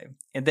the way.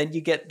 And then you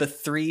get the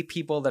three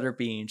people that are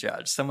being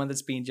judged. Someone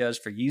that's being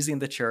judged for using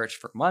the church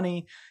for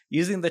money,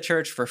 using the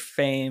church for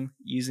fame,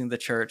 using the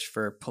church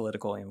for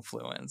political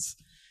influence.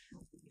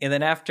 And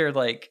then after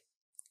like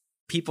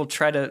people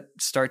try to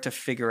start to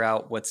figure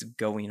out what's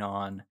going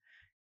on,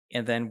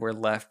 and then we're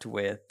left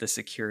with the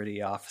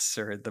security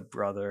officer, the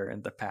brother,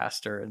 and the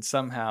pastor, and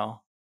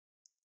somehow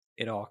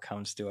it all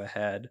comes to a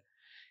head.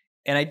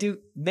 And I do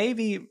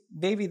maybe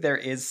there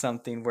is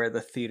something where the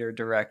theater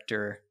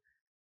director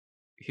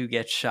who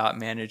gets shot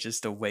manages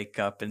to wake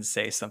up and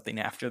say something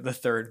after the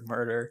third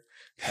murder.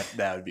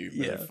 That would be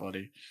really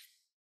funny.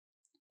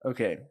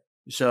 Okay.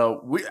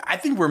 So I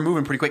think we're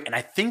moving pretty quick, and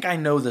I think I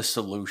know the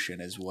solution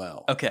as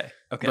well. Okay.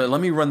 But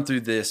let me run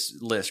through this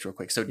list real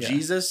quick. So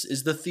Jesus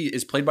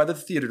is played by the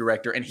theater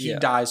director, and he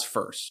dies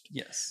first.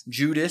 Yes.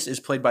 Judas is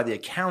played by the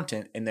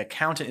accountant, and the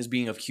accountant is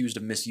being accused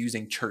of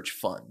misusing church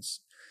funds.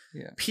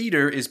 Yeah.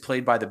 Peter is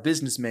played by the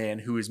businessman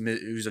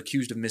who's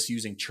accused of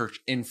misusing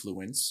church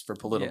influence for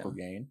political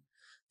gain.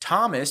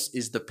 Thomas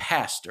is the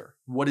pastor.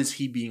 What is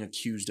he being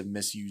accused of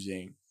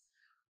misusing?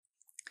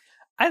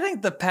 I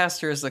think the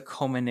pastor is a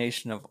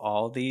culmination of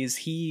all these.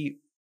 He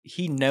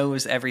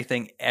knows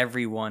everything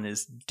everyone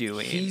is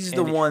doing. He's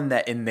the one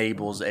that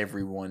enables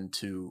everyone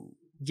to.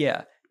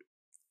 Yeah.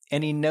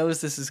 And he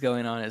knows this is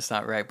going on. It's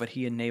not right, but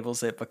he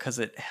enables it because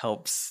it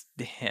helps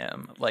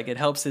him. Like it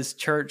helps his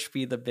church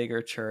be the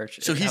bigger church.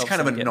 So he's kind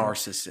of a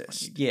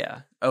narcissist.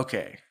 Yeah.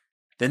 Okay.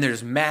 Then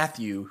there's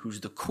Matthew, who's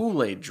the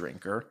Kool-Aid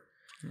drinker.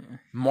 Yeah.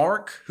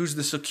 Mark, who's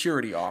the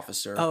security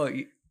officer. Oh,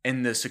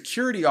 and the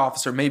security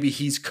officer, maybe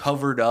he's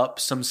covered up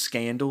some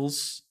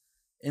scandals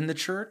in the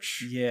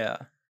church. Yeah,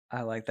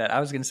 I like that. I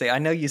was going to say, I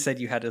know you said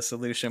you had a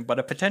solution, but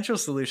a potential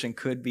solution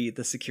could be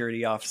the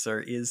security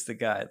officer is the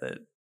guy that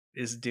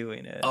is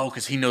doing it. Oh,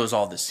 because he knows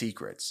all the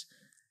secrets.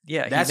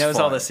 Yeah, he knows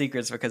all the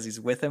secrets because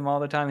he's with him all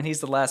the time, and he's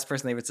the last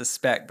person they would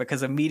suspect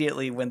because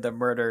immediately when the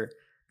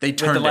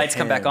lights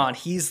come back on,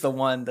 he's the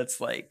one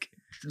that's like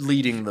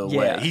leading the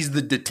way. He's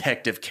the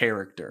detective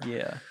character.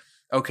 Yeah.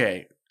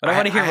 Okay. But I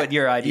want to hear what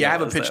your idea is. Yeah, I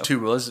have a pitch too,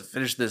 but let's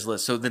finish this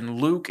list. So then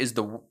Luke is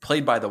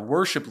played by the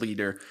worship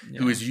leader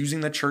who is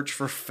using the church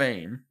for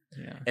fame.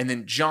 Yeah. And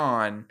then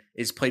John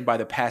is played by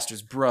the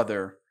pastor's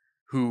brother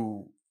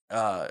who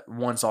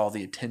wants all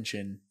the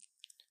attention.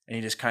 And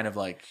he just kind of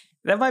like...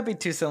 That might be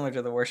too similar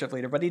to the worship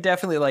leader, but he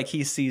definitely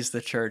he sees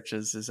the church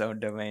as his own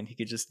domain. He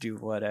could just do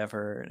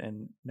whatever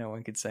and no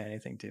one could say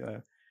anything to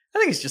him. I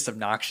think he's just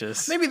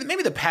obnoxious. Maybe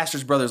the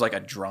pastor's brother is like a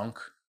drunk.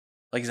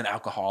 Like he's an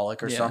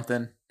alcoholic or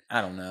something. I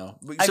don't know.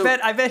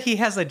 I bet he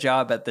has a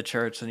job at the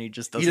church and he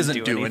just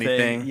doesn't do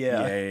anything.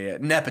 Yeah.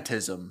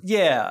 Nepotism.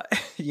 Yeah.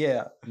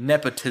 Yeah.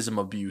 Nepotism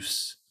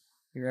abuse.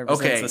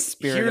 Okay,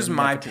 here's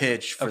my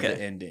pitch for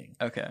the ending.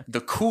 Okay.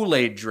 The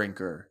Kool-Aid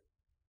drinker,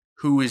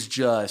 who is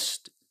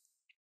just,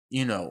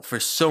 for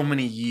so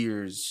many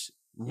years,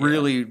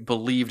 really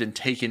believed and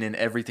taken in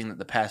everything that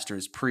the pastor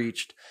has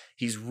preached.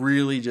 He's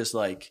really just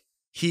like,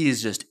 he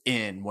is just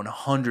in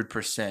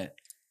 100%.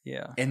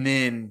 Yeah. And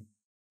then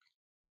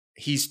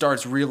he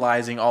starts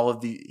realizing all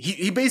of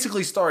he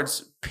basically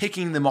starts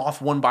picking them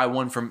off one by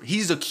one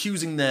he's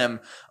accusing them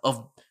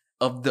of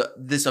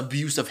this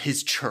abuse of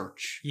his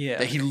church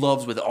that he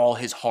loves with all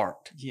his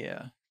heart.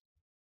 Yeah.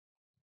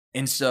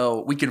 And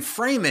so we can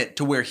frame it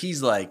to where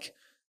he's like,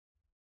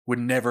 would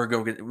never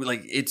go get,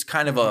 like, it's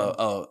kind of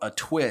a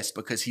twist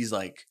because he's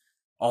like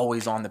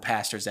always on the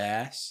pastor's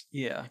ass.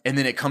 Yeah. And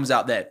then it comes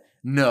out that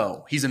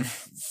no, he's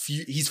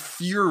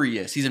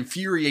furious. He's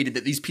infuriated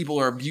that these people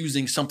are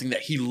abusing something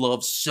that he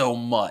loves so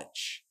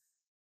much.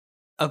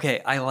 Okay.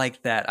 I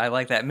like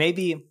that.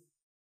 Maybe,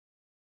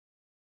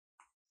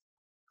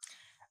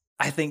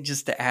 I think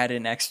just to add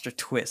an extra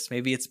twist,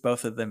 maybe it's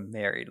both of them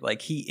married.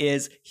 Like he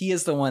is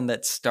the one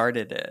that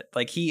started it.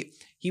 Like he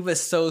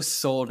was so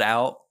sold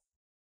out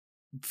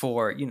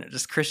for,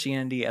 just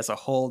Christianity as a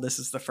whole. This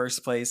is the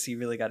first place he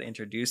really got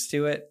introduced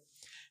to it.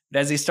 But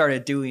as he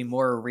started doing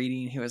more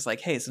reading, he was like,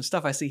 hey, some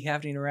stuff I see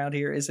happening around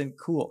here isn't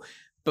cool.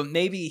 But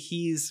maybe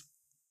he's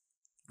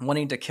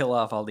wanting to kill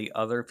off all the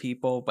other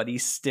people, but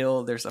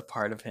there's a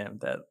part of him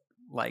that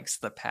likes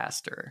the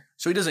pastor.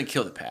 So he doesn't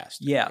kill the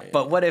pastor. Yeah,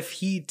 but what if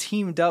he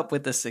teamed up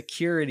with the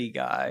security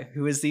guy,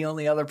 who is the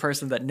only other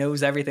person that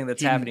knows everything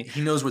that's happening?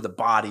 He knows where the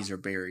bodies are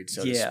buried,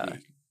 so to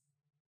speak.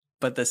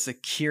 But the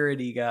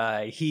security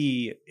guy,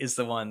 he is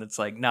the one that's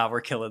like, nah, we're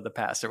killing the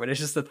pastor. But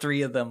it's just the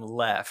three of them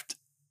left.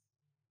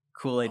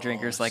 Kool-Aid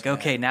drinker's like,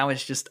 okay, now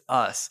it's just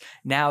us.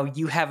 Now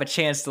you have a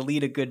chance to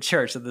lead a good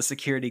church. And the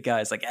security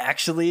guy's like,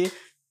 actually,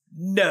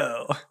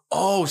 no.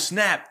 Oh,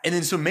 snap. And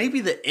then so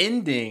maybe the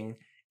ending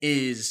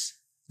is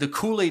the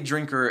Kool-Aid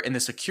drinker and the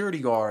security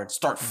guard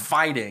start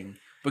fighting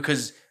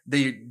because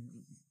the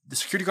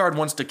security guard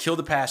wants to kill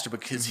the pastor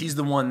because he's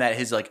the one that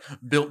has like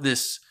built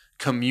this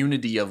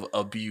community of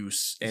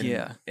abuse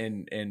and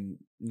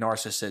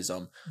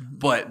narcissism.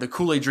 But the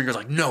Kool-Aid drinker's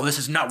like, no, this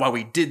is not why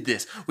we did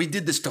this. We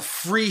did this to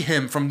free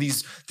him from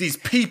these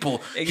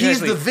people. Exactly. He's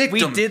the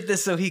victim. We did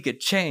this so he could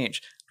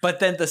change. But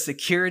then the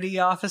security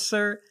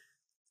officer,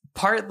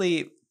 part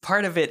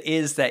of it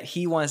is that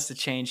he wants to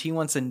change. He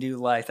wants a new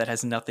life that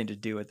has nothing to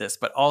do with this.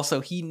 But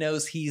also he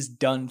knows he's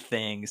done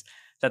things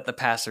that the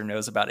pastor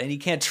knows about. And he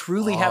can't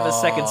truly have a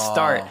second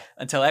start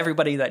until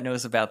everybody that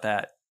knows about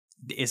that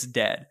is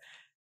dead.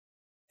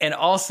 And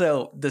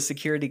also the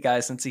security guy,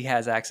 since he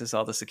has access to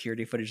all the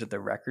security footage of the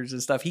records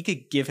and stuff, he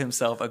could give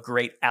himself a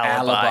great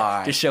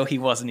alibi to show he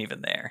wasn't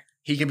even there.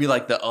 He can be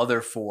like the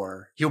other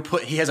four.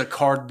 He has a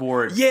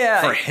cardboard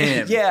for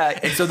him. Yeah.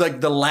 And so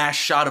like the last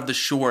shot of the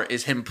short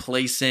is him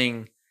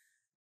placing,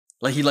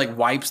 like he like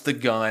wipes the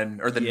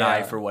gun or the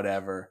knife or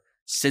whatever,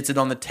 sits it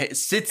in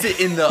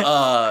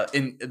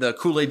the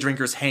Kool-Aid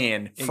drinker's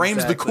hand,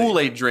 frames the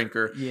Kool-Aid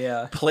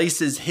drinker,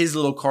 places his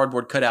little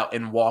cardboard cutout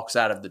and walks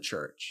out of the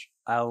church.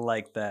 I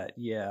like that.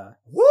 Yeah.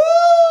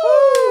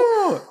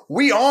 Woo!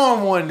 We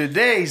on one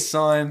today,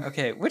 son.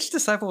 Okay. Which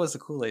disciple was the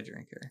Kool-Aid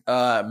drinker?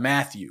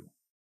 Matthew.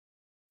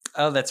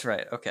 Oh, that's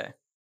right. Okay.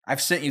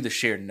 I've sent you the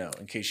shared note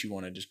in case you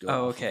want to just go.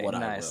 Oh, okay. What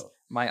nice. I wrote.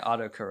 My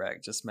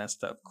autocorrect just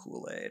messed up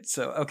Kool-Aid.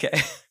 So, okay.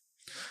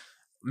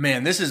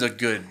 Man, this is a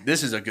good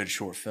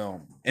short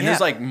film. And there's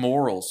like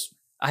morals.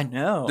 I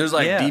know. There's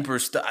like deeper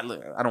stuff. I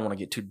don't want to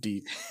get too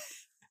deep.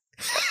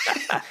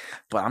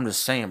 But I'm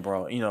just saying,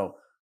 bro,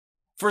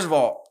 first of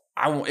all,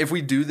 if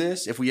we do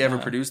this, if we ever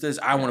produce this,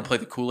 I want to play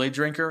the Kool-Aid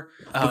drinker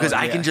because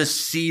I can just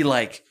see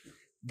like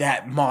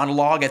that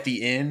monologue at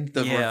the end,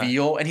 the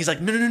reveal, and he's like,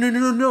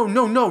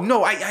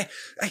 no, I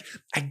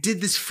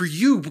did this for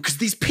you because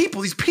these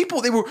people,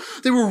 they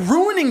were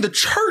ruining the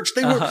church.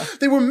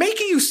 They were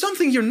making you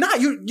something you're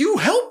not. You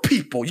help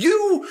people.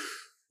 You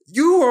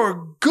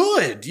are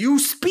good. You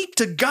speak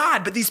to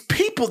God, but these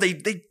people, they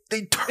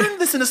turned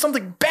this into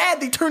something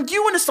bad. They turned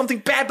you into something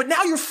bad, but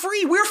now you're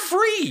free. We're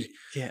free.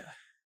 Yeah.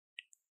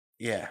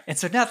 Yeah. And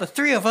so now the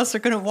three of us are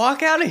going to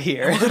walk out of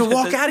here. We're going to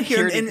walk out of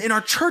here and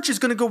our church is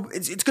going to go,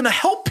 it's going to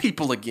help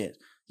people again.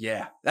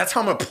 Yeah. That's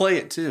how I'm going to play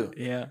it too.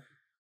 Yeah.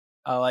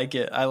 I like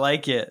it.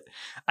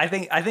 I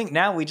think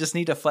now we just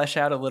need to flesh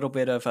out a little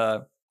bit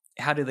of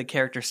how do the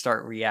characters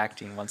start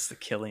reacting once the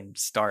killing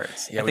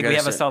starts. Yeah, I think we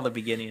have a solid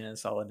beginning and a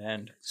solid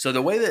end. So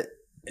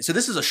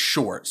this is a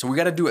short, so we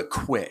got to do it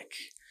quick.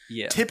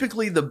 Yeah.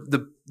 Typically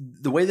the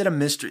way that a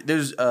mystery,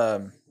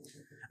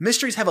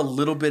 mysteries have a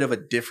little bit of a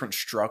different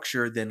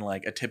structure than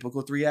like a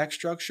typical 3-act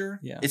structure.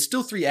 Yeah. It's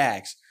still 3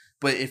 acts,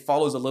 but it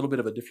follows a little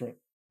bit of a different.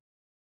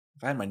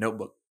 If I had my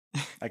notebook,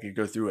 I could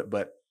go through it,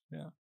 but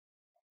yeah.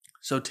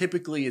 So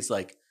typically it's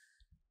like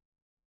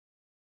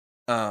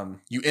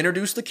you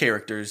introduce the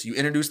characters, you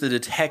introduce the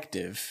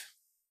detective,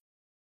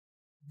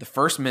 the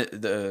first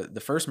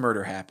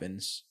murder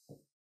happens.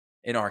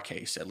 In our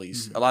case, at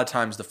least, a lot of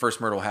times the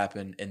first murder will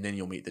happen, and then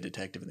you'll meet the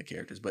detective and the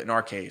characters. But in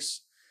our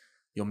case,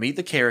 you'll meet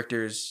the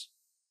characters,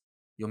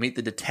 you'll meet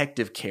the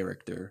detective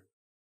character,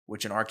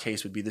 which in our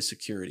case would be the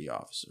security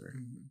officer,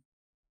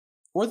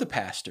 or the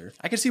pastor.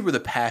 I can see where the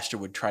pastor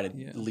would try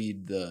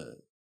to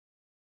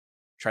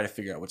try to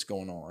figure out what's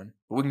going on,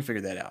 but we can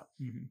figure that out.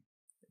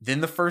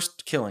 Then the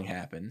first killing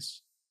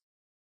happens.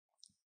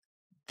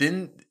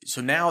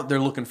 So now they're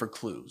looking for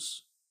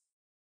clues.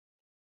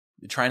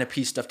 They're trying to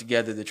piece stuff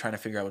together. They're trying to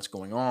figure out what's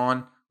going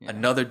on. Yeah.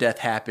 Another death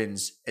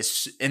happens.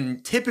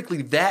 And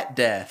typically that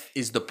death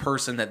is the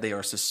person that they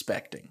are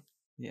suspecting.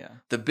 Yeah.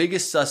 The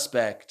biggest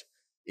suspect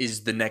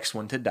is the next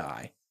one to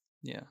die.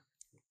 Yeah.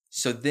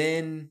 So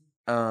then,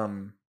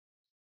 again,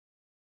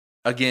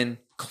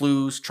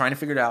 clues, trying to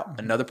figure it out.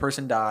 Another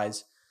person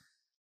dies.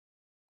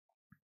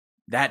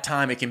 That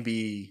time it can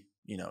be,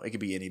 it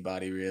could be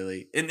anybody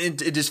really. And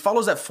it just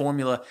follows that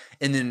formula.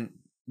 And then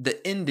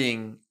the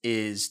ending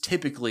is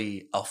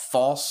typically a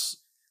false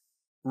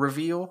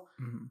reveal.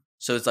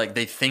 So it's like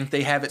they think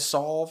they have it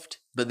solved,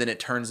 but then it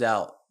turns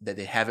out that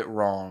they have it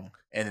wrong,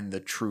 and then the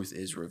truth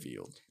is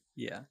revealed.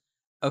 Yeah.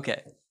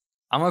 Okay.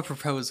 I'm going to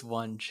propose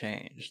one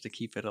change to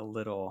keep it a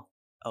little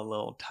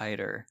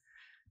tighter.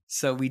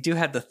 So we do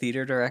have the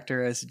theater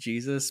director as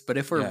Jesus, but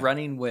if we're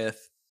running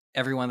with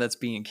everyone that's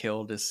being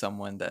killed is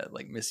someone that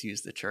like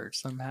misused the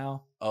church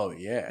somehow. Oh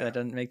yeah. That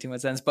doesn't make too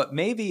much sense, but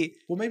maybe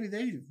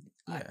they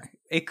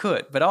it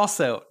could, but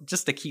also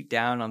just to keep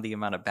down on the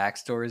amount of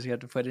backstories you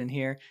have to put in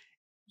here,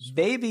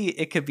 maybe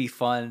it could be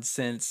fun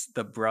since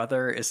the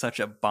brother is such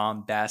a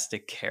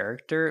bombastic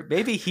character.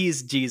 Maybe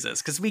he's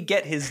Jesus because we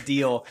get his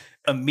deal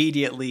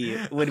immediately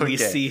when we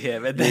see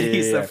him, and then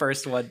he's the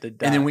first one to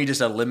die. And then we just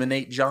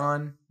eliminate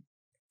John,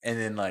 and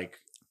then like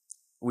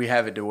we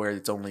have it to where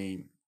it's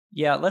only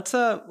let's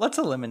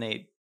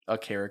eliminate a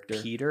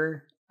character,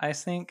 Peter, I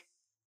think.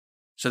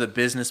 So the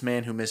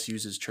businessman who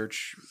misuses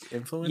church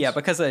influence? Yeah,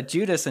 because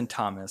Judas and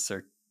Thomas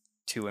are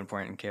two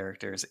important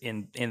characters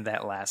in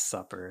that Last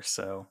Supper.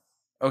 So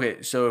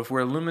okay, so if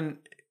we're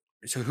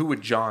so who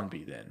would John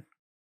be then?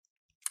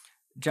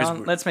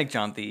 John, let's make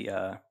John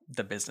the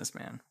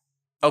businessman.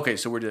 Okay,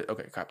 so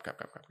cop.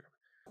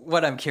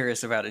 What I'm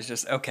curious about is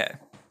just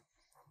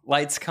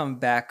lights come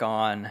back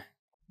on.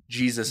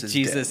 Jesus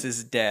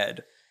is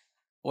dead.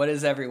 What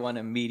is everyone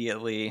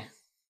immediately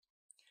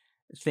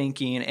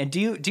thinking? And do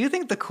you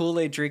think the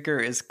Kool-Aid drinker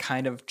is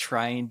kind of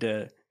trying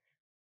to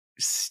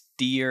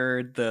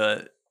steer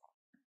the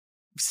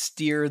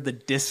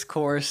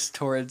discourse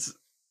towards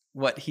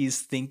what he's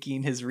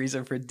thinking, his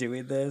reason for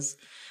doing this?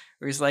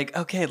 Where he's like,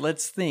 okay,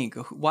 let's think.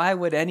 Why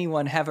would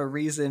anyone have a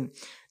reason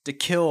to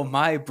kill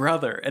my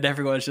brother? And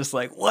everyone's just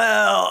like,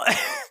 well,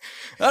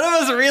 none of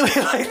us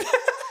really like that.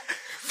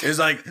 It's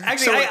like,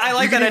 actually, I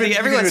like that idea.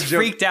 Everyone's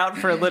freaked out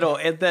for a little,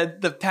 and then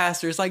the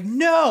pastor's like,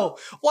 "No,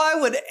 why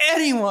would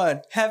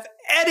anyone have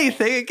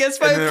anything against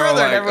my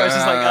brother?" And everyone's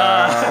just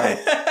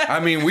like,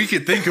 I mean, we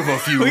could think of a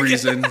few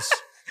reasons.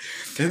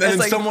 And then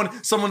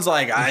someone's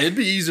like, it'd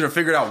be easier to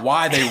figure out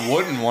why they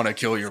wouldn't want to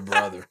kill your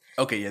brother.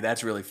 Okay, yeah,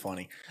 that's really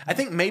funny. I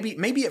think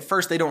maybe at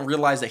first they don't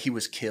realize that he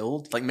was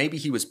killed. Like maybe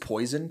he was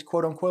poisoned,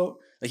 quote unquote.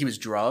 Like he was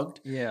drugged.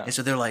 Yeah. And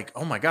so they're like,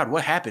 oh my God,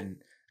 what happened?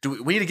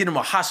 We need to get him to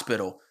a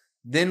hospital.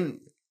 Then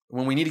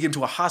when we need to get him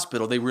to a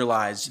hospital, they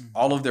realize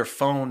all of their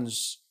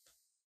phones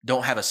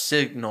don't have a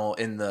signal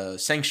in the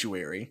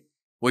sanctuary,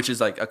 which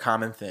is like a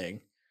common thing.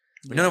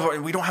 Yeah.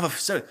 We don't have a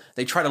facility.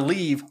 They try to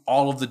leave.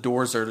 All of the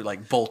doors are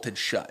like bolted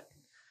shut.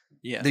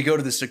 Yeah. They go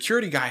to the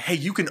security guy. Hey,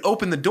 you can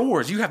open the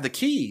doors. You have the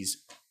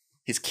keys.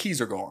 His keys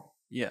are gone.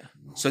 Yeah.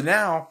 So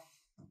now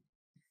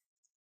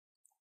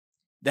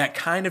that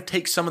kind of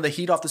takes some of the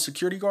heat off the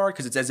security guard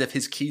because it's as if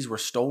his keys were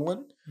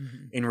stolen.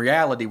 Mm-hmm. In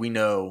reality, we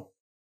know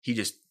he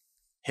just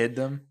hid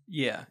them.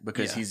 Yeah.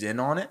 Because he's in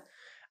on it.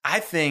 I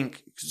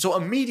think so.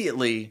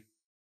 Immediately,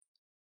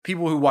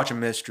 people who watch a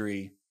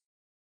mystery,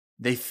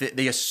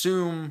 they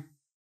assume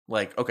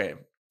like, okay,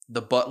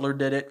 the butler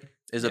did it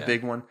is a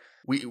big one.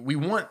 We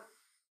want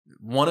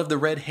one of the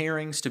red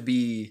herrings to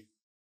be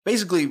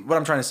basically what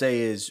I'm trying to say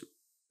is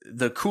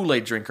the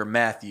Kool-Aid drinker,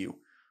 Matthew.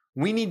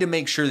 We need to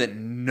make sure that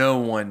no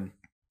one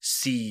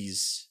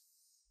sees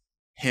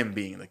him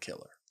being the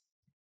killer.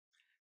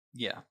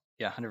 Yeah.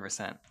 Yeah.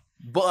 100%.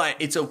 But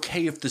it's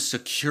okay if the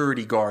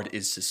security guard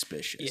is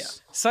suspicious. Yeah.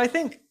 So I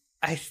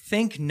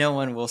think no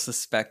one will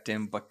suspect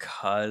him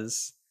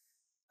because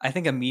I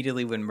think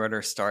immediately when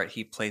murders start,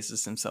 he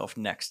places himself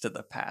next to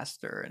the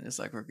pastor and is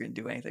like, we're going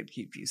to do anything to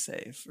keep you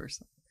safe or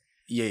something.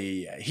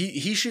 Yeah.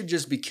 He should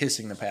just be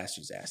kissing the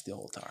pastor's ass the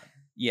whole time.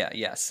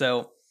 Yeah.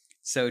 So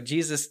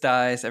Jesus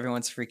dies.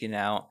 Everyone's freaking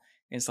out.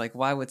 And it's like,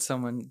 why would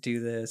someone do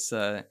this?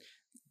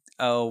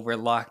 We're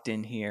locked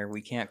in here.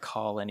 We can't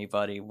call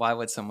anybody. Why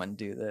would someone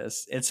do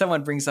this? And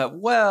someone brings up,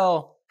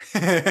 well,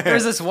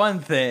 there's this one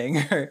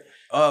thing.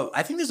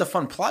 I think there's a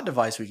fun plot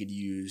device we could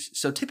use.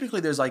 So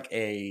typically there's like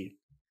a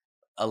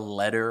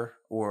letter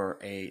or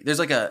there's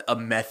like a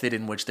method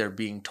in which they're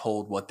being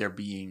told what they're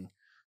being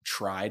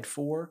tried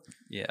for.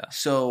 Yeah.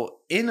 So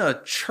in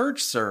a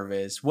church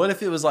service, what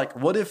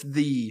if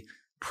the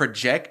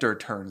projector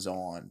turns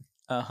on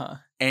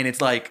and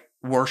it's like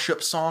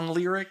worship song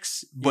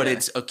lyrics, but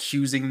it's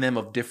accusing them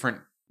of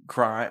different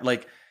crime,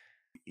 like,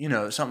 you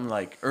know, something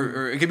like,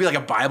 or it could be like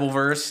a Bible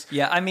verse.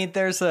 Yeah, I mean,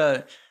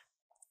 I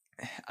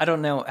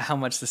don't know how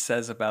much this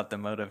says about the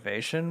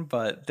motivation,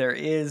 but there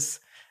is,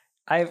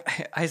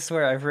 I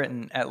swear I've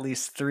written at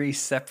least 3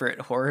 separate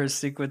horror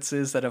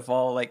sequences that have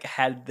all like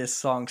had this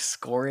song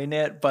scoring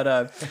it.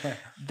 But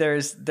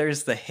there's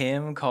the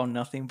hymn called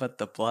 "Nothing But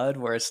the Blood,"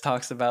 where it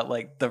talks about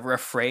like the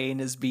refrain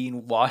is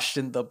being washed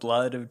in the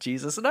blood of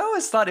Jesus. And I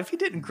always thought if you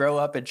didn't grow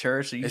up in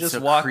church, you just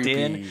walked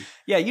in,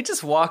 you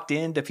just walked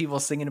into people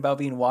singing about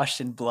being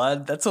washed in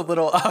blood. That's a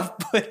little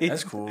off-putting.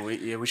 That's cool.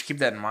 We should keep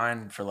that in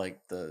mind for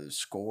like the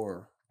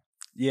score.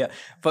 Yeah,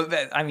 but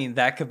I mean,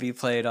 that could be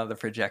played on the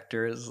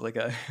projector as like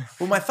a...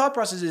 Well, my thought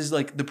process is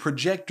like the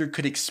projector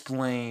could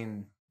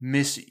explain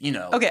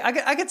Okay,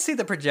 I could see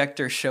the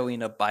projector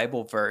showing a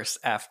Bible verse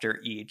after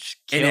each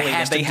killing, and it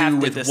has to do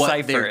with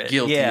what they're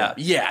guilty of.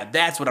 Yeah,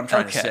 that's what I'm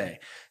trying to say.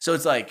 So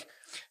it's like,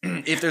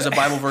 if there's a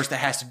Bible verse that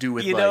has to do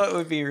with... You know, it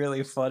would be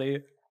really funny.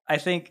 I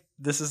think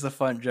this is a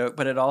fun joke,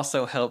 but it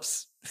also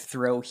helps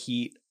throw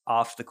heat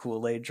off the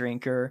Kool-Aid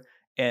drinker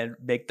and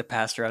make the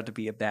pastor out to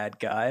be a bad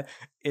guy,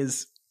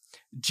 is...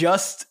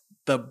 just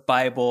the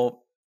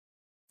Bible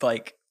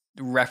like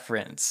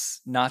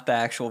reference, not the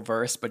actual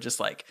verse, but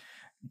just like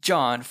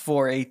John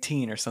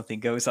 4:18 or something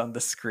goes on the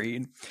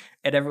screen,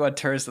 and everyone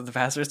turns to the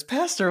pastor.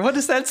 Pastor, what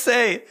does that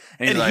say?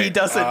 And like, he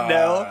doesn't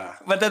know,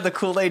 but then the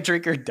Kool-Aid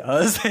drinker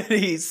does, and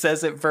he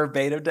says it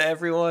verbatim to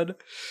everyone.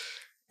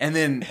 And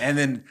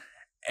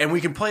we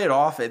can play it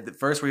off at the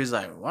first where he's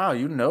like, "Wow,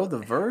 you know the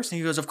verse?" And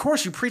he goes, "Of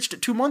course, you preached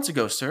it 2 months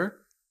ago, sir."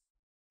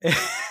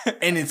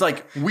 And it's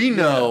like, we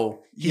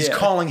know he's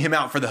calling him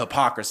out for the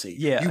hypocrisy.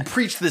 Yeah. You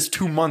preached this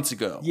 2 months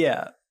ago.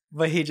 Yeah.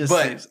 But he just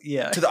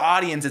to the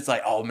audience, it's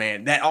like, oh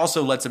man, that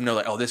also lets them know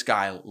like, oh, this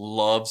guy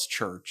loves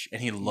church and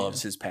he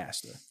loves his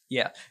pastor.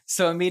 Yeah.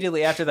 So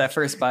immediately after that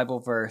first Bible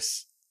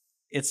verse,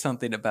 it's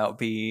something about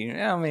being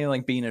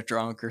a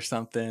drunk or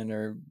something,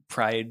 or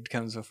pride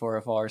comes before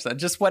a fall or something.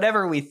 Just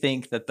whatever we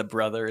think that the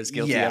brother is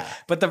guilty of.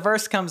 But the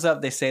verse comes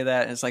up, they say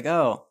that, and it's like,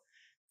 oh,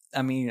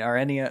 I mean, are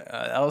any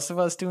else of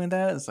us doing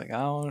that? It's like, I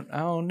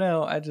don't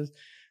know.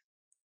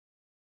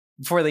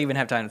 Before they even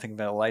have time to think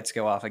about it, lights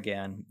go off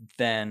again.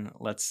 Then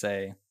let's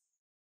say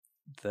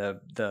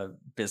the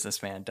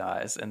businessman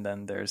dies, and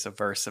then there's a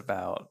verse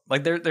about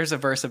there's a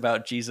verse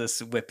about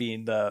Jesus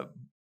whipping the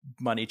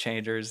money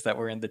changers that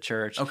were in the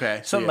church.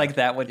 Okay, something like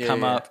that would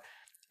come up,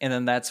 and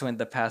then that's when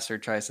the pastor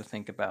tries to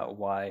think about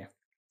why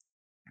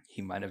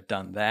he might have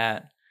done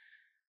that.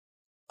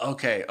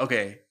 Okay,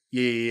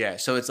 yeah.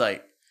 So it's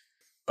like,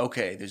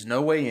 okay, there's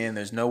no way in,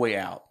 there's no way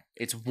out.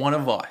 It's one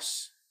of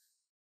us.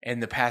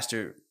 And the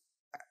pastor,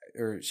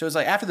 so it's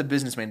like after the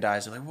businessman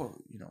dies, they're like, well,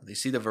 you know, they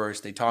see the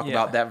verse, they talk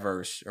about that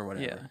verse or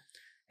whatever. Yeah.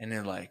 And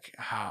they're like,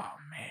 oh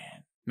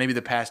man, maybe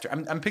the pastor,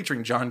 I'm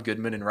picturing John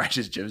Goodman in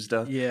Righteous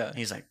Gemstones. Yeah. And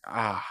he's like,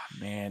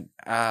 man,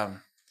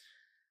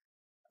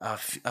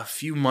 a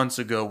few months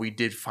ago, we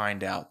did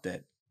find out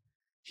that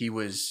he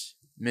was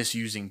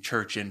misusing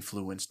church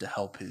influence to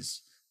help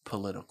his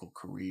political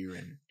career.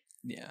 And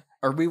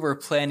or we were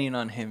planning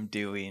on him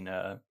doing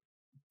a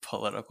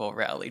political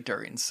rally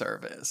during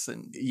service,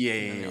 and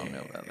we don't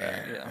know about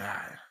that.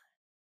 Yeah.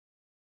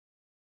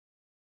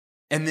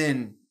 And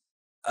then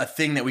a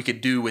thing that we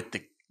could do with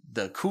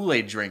the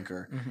Kool-Aid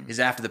drinker is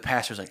after the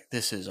pastor's like,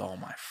 this is all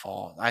my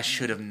fault. I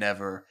should have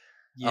never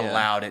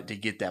allowed it to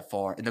get that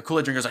far. And the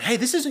Kool-Aid drinker's like, hey,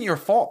 this isn't your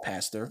fault,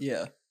 pastor.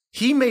 Yeah.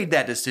 He made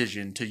that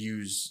decision to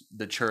use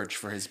the church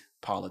for his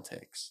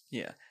politics.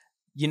 Yeah.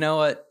 You know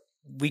what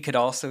we could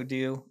also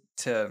do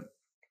to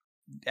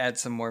add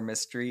some more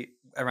mystery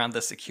around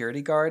the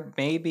security guard?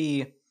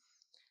 Maybe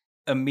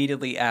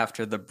immediately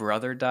after the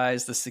brother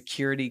dies, the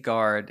security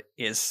guard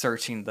is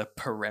searching the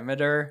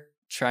perimeter,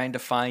 trying to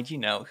find,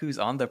 who's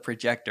on the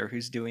projector,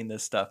 who's doing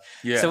this stuff.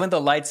 Yeah. So when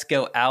the lights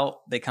go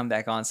out, they come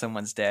back on,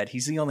 someone's dead.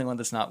 He's the only one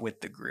that's not with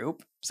the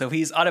group. So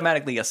he's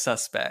automatically a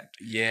suspect.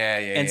 Yeah.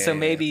 And so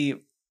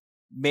maybe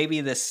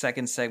this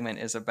second segment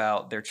is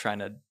about they're trying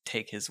to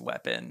take his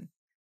weapon.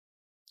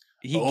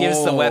 He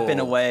gives the weapon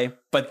away,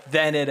 but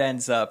then it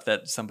ends up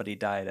that somebody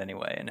died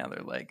anyway, and now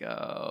they're like,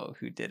 oh,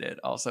 who did it?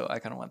 Also, I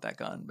kind of want that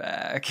gun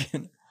back.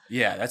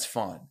 Yeah, that's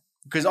fun.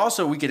 Because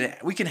also we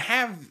can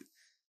have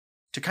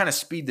to kind of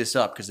speed this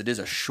up because it is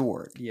a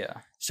short. Yeah.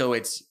 So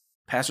it's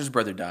pastor's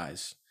brother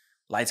dies,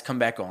 lights come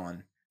back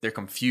on, they're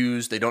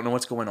confused, they don't know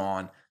what's going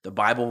on. The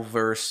Bible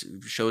verse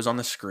shows on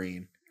the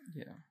screen.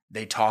 Yeah.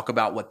 They talk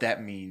about what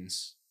that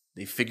means.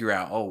 They figure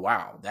out, oh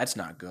wow, that's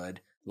not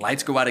good.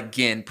 Lights go out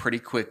again pretty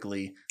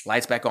quickly.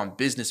 Lights back on,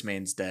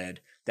 businessman's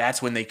dead.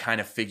 That's when they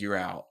kind of figure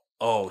out,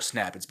 oh,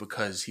 snap, it's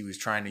because he was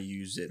trying to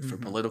use it for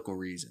political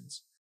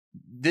reasons.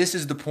 This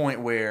is the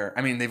point where,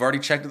 they've already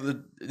checked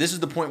this is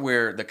the point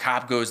where the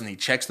cop goes and he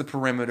checks the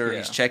perimeter. Yeah.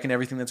 He's checking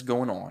everything that's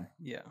going on.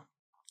 Yeah.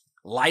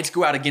 Lights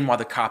go out again while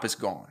the cop is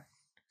gone.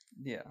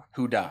 Yeah.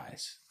 Who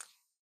dies?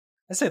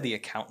 I say the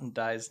accountant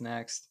dies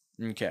next.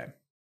 Okay.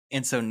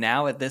 And so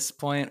now at this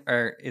point,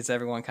 or is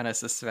everyone kind of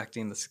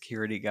suspecting the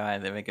security guy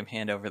and they make him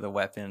hand over the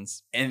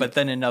weapons? But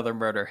then another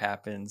murder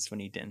happens when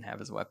he didn't have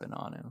his weapon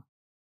on him.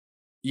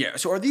 Yeah.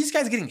 So are these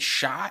guys getting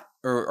shot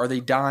or are they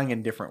dying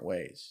in different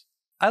ways?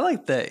 I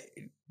like the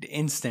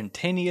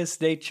instantaneous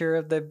nature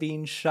of them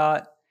being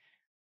shot.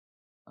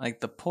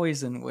 Like the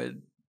poison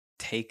would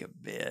take a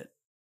bit,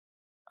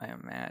 I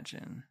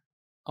imagine.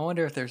 I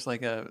wonder if there's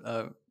like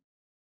a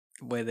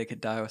way they could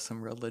die with some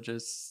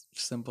religious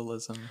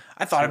symbolism.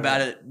 I thought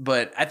about it,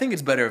 but I think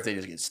it's better if they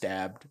just get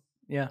stabbed.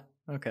 Yeah.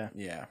 Okay.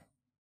 Yeah.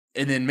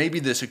 And then maybe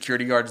the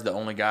security guard's the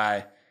only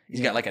guy. He's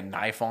got like a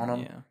knife on him.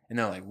 Yeah. And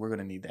they're like, we're going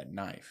to need that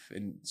knife.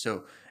 And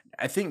so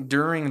I think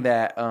during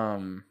that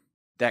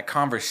that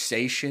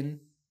conversation,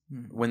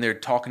 when they're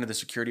talking to the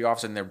security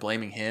officer and they're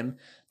blaming him,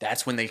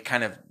 that's when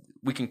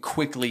we can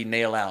quickly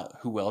nail out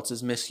who else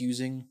is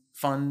misusing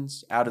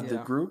funds out of the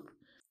group.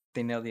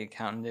 They know the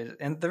accountant is.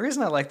 And the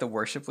reason I like the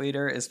worship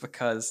leader is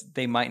because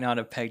they might not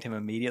have pegged him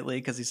immediately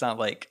because he's not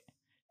like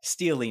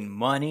stealing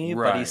money,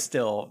 but he's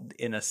still,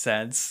 in a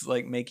sense,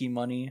 like making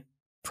money,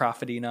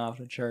 profiting off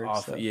the church.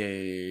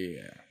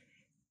 Yeah.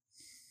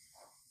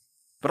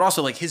 But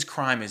also, like, his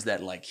crime is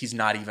that, like, he's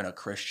not even a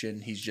Christian.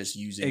 He's just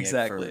using it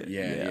for...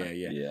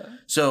 Yeah.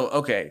 So,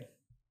 okay.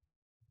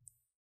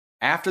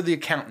 After the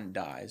accountant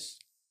dies,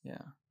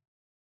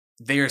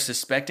 they are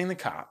suspecting the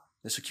cop,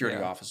 the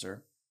security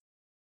officer.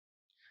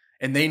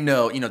 And they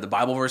know, the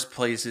Bible verse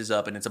places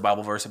up, and it's a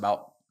Bible verse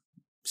about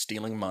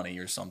stealing money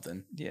or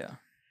something. Yeah.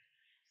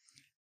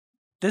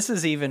 This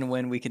is even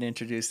when we can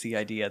introduce the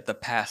idea the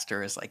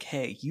pastor is like,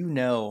 hey,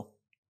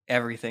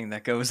 everything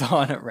that goes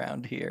on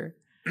around here.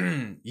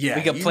 Yeah.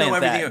 We can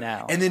plant that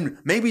now. And then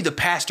maybe the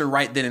pastor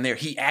right then and there,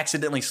 he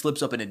accidentally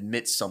slips up and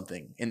admits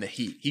something in the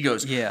heat. He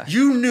goes,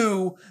 you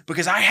knew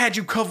because I had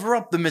you cover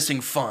up the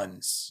missing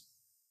funds.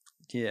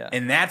 Yeah.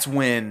 And that's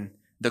when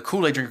the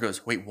Kool-Aid drinker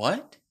goes, wait,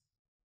 what?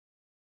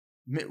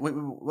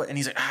 What? And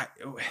he's like,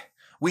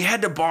 we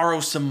had to borrow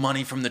some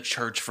money from the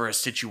church for a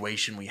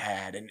situation we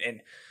had.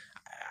 And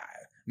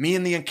me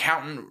and the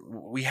accountant,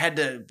 we had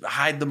to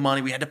hide the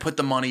money. We had to put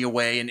the money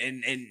away.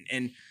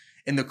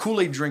 And the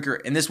Kool-Aid drinker,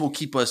 and this will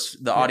keep us,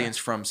 the audience,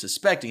 from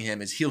suspecting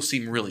him, is he'll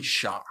seem really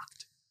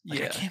shocked.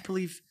 Like, I can't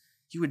believe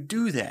you would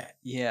do that.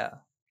 Yeah,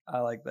 I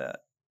like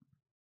that.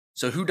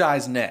 So who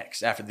dies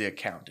next after the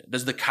accountant?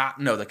 Does the cop?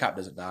 No, the cop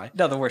doesn't die.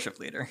 No, the worship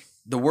leader.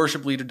 The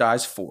worship leader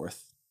dies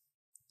fourth.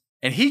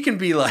 And he can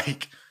be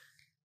like,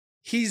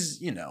 he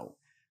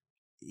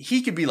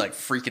could be like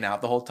freaking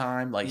out the whole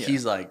time. Like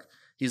he's like,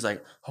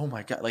 oh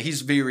my God. Like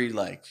he's very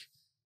like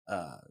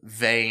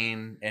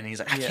vain and he's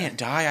like, I can't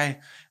die.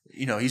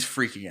 He's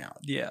freaking out.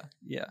 Yeah.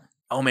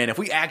 Oh man, if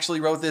we actually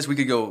wrote this, we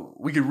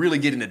could really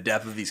get into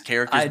depth of these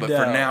characters. But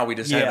for now, we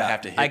just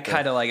have to hit I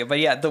kind of like it. But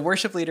yeah, the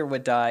worship leader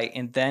would die,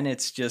 and then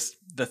it's just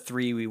the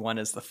three we want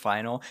as the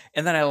final.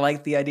 And then I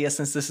like the idea,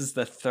 since this is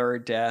the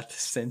third death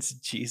since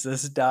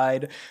Jesus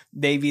died,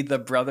 maybe the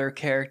brother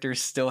character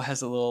still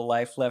has a little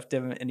life left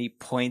in him, and he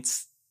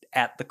points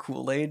at the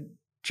Kool-Aid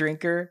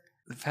drinker.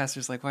 The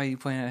pastor's like, why are you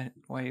pointing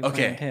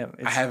at him?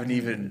 I have an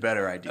even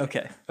better idea.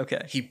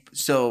 Okay.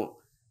 So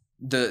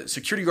the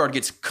security guard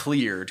gets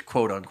cleared,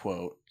 quote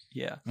unquote.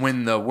 Yeah.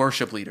 When the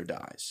worship leader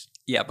dies.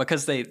 Yeah,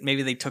 because they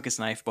took his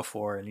knife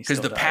before, and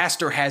because the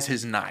pastor has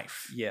his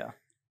knife. Yeah.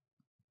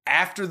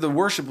 After the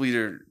worship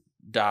leader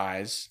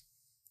dies,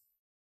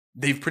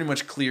 they've pretty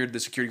much cleared the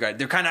security guard.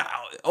 They're kind of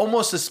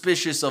almost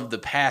suspicious of the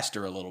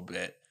pastor a little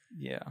bit.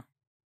 Yeah.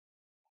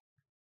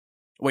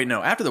 Wait,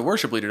 no. After the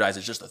worship leader dies,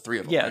 it's just the three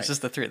of them. Yeah, right? It's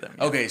just the three of them.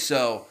 Yeah. Okay,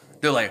 so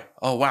they're like,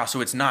 oh wow,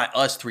 so it's not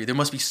us three. There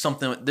must be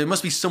something. There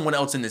must be someone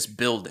else in this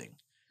building.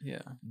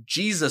 Yeah.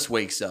 Jesus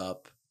wakes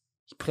up.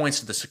 He points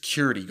to the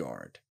security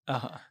guard.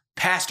 Uh-huh.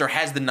 Pastor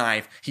has the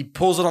knife. He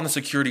pulls it on the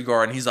security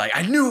guard, and he's like,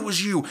 I knew it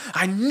was you.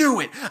 I knew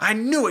it.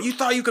 You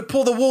thought you could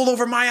pull the wool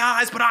over my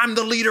eyes, but I'm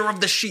the leader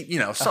of the sheep.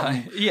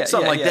 Something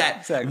like that.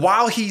 Exactly.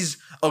 While he's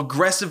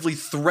aggressively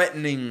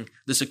threatening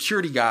the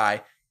security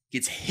guy,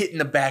 gets hit in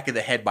the back of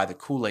the head by the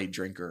Kool-Aid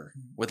drinker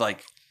with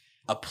like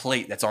a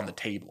plate that's on the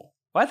table.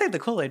 Well, I think the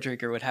Kool-Aid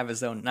drinker would have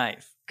his own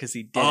knife because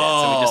he did it,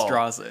 so he just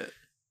draws it.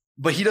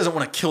 But he doesn't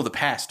want to kill the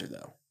pastor,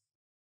 though.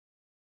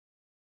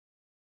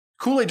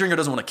 Kool-Aid drinker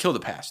doesn't want to kill the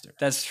pastor.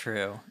 That's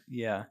true.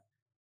 Yeah.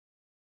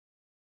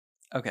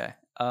 Okay.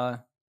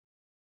 But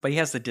he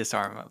has the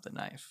disarm of the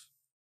knife,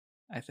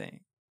 I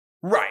think.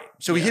 Right.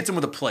 So he hits him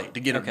with a plate to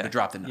get him to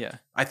drop the knife. Yeah.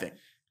 I think.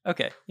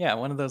 Okay. Yeah.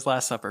 One of those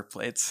Last Supper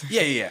plates.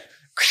 Yeah.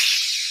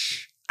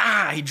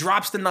 He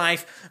drops the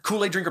knife.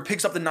 Kool-Aid drinker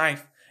picks up the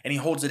knife and he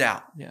holds it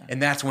out. Yeah. And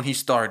that's when he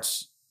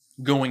starts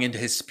going into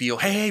his spiel.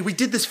 Hey, we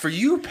did this for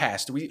you,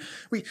 pastor.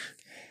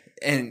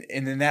 And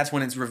then that's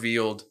when it's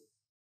revealed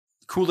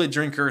Kool-Aid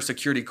drinker,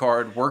 security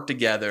guard work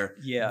together.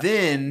 Yeah.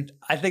 Then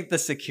I think the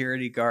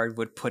security guard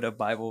would put a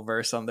Bible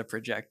verse on the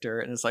projector,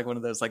 and it's like one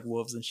of those like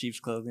wolves in sheep's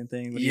clothing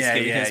thing. When he's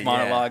giving his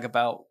monologue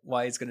about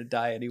why he's going to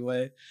die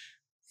anyway.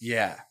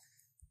 Yeah.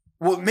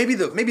 Well, maybe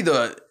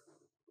the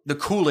the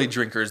Kool-Aid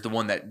drinker is the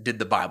one that did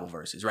the Bible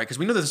verses, right? Because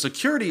we know that the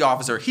security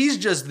officer, he's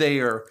just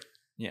there.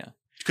 Yeah.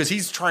 Because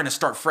he's trying to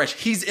start fresh.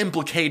 He's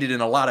implicated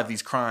in a lot of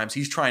these crimes.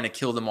 He's trying to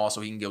kill them all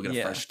so he can go get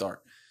a fresh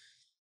start.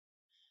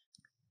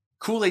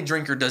 Kool-Aid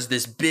drinker does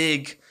this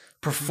big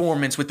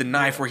performance with the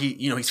knife where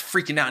he's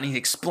freaking out and he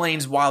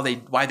explains why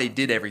they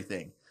did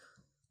everything.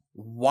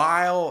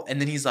 And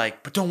then he's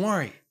like, but don't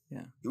worry.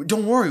 Yeah.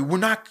 Don't worry. We're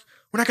not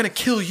going to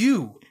kill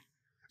you.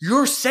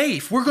 You're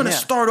safe. We're going to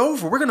start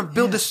over. We're going to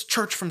build this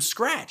church from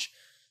scratch.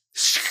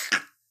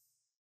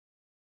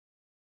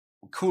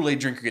 Kool-Aid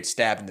drinker gets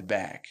stabbed in the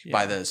back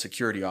by the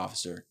security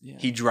officer. Yeah.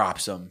 He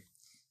drops him.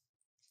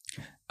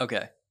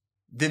 Okay.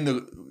 Then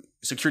the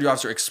security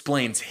officer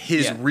explains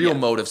his real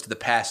motives to the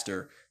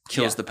pastor,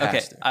 kills the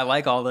pastor. Okay. I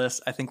like all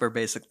this. I think we're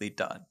basically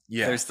done.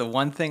 Yeah. There's the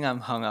one thing I'm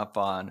hung up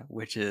on,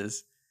 which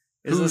is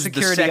a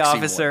security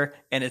officer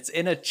and it's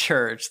in a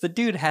church. The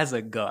dude has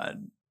a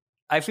gun.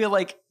 I feel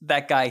like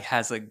that guy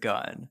has a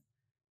gun.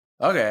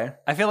 Okay.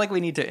 I feel like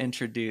we need to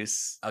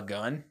introduce a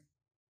gun.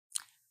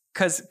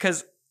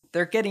 Because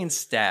they're getting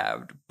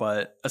stabbed,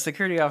 but a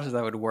security officer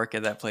that would work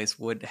at that place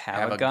would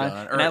have a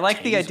gun. And I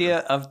like the idea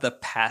of the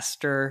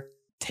pastor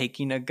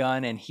taking a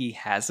gun and he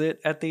has it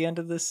at the end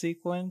of this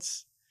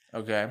sequence.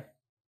 Okay.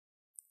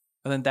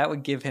 But then that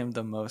would give him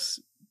the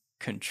most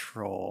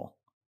control.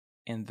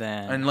 And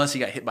then... Unless he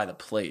got hit by the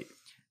plate.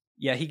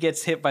 Yeah, he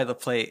gets hit by the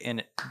plate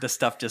and the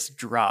stuff just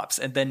drops.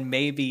 And then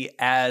maybe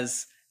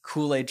as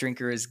Kool-Aid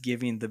drinker is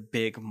giving the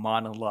big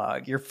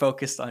monologue, you're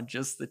focused on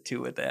just the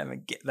two of them,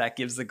 and that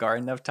gives the guard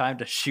enough time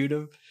to shoot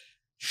him.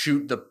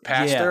 Shoot the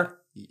pastor?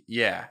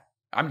 Yeah.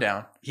 I'm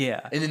down.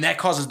 Yeah. And then that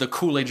causes the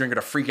Kool-Aid drinker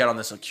to freak out on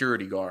the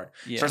security guard.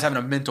 Yeah. Starts having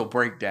a mental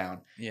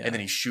breakdown. Yeah. And then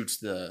he shoots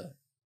the...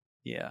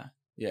 Yeah.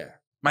 Yeah.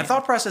 My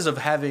thought process of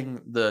having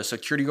the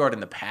security guard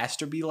and the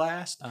pastor be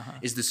last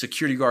is the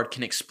security guard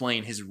can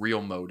explain his real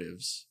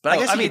motives. But I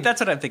guess that's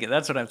what I'm thinking.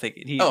 That's what I'm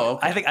thinking.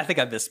 Okay. I think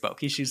I misspoke.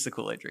 He shoots the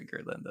Kool-Aid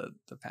drinker, then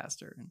the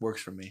pastor.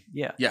 Works for me.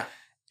 Yeah. Yeah.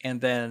 And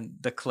then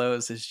the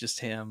close is just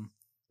him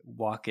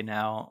walking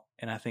out.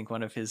 And I think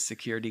one of his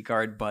security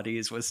guard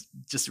buddies was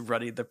just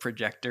running the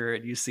projector,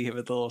 and you see him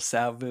with the little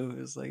sound move.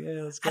 It was like,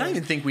 hey, let's go. I don't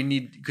even think we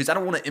need, because I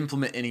don't want to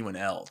implement anyone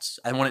else.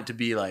 I want it to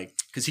be like,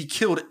 because he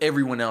killed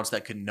everyone else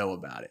that could know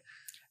about it.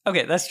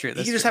 Okay, that's true.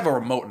 He can just have a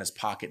remote in his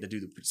pocket to do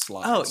the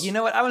slides. Oh, you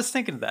know what? I was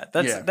thinking of that.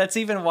 That's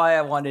even why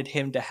I wanted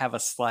him to have a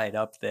slide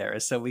up there,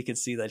 so we could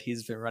see that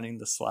he's been running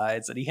the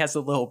slides, and he has a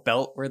little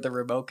belt where the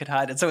remote could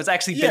hide, and so it's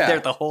actually been there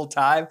the whole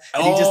time,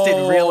 and he just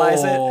didn't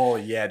realize it. Oh,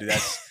 yeah, dude,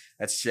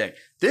 that's sick.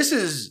 This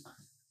is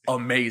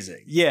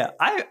amazing. Yeah,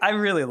 I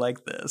really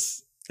like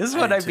this. This is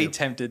what I'd be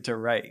tempted to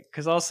write,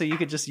 because also you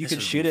could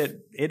shoot it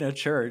in a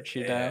church,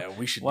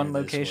 we should one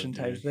location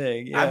type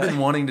thing. Yeah. I've been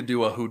wanting to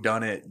do a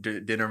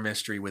whodunit dinner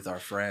mystery with our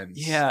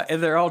friends. Yeah,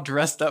 and they're all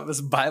dressed up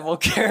as Bible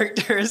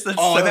characters. That's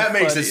that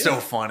makes it so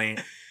funny.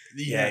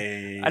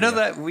 Yeah. I know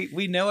that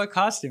we know a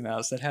costume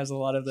house that has a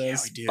lot of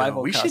those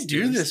Bible costumes. We should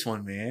do this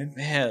one, man.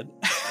 Man,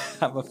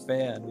 I'm a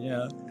fan.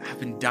 Yeah, I've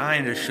been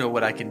dying to show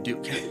what I can do.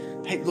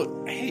 Hey,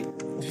 look. Hey,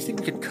 do you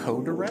think we could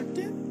co-direct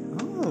it?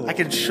 Oh. I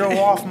can show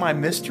off my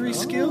mystery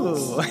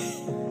skills.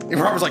 And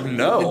Robert's like,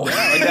 no.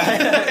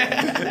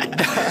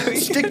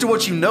 Stick to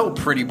what you know,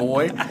 pretty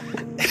boy.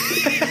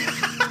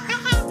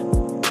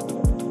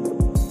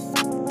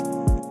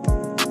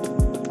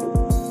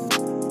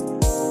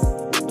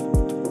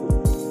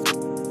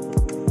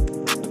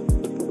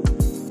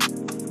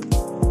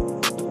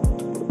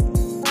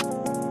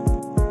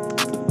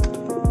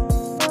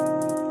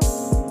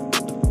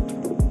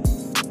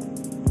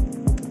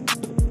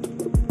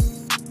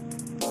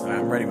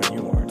 I'm ready when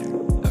you are,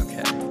 dude.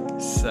 Okay,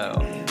 so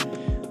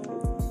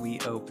we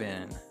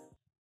open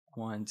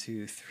 1,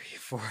 2, 3,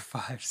 4,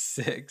 5,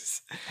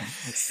 6.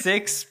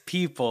 6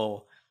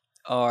 people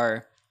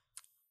are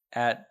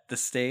at the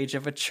stage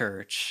of a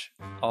church,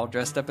 all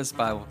dressed up as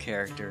Bible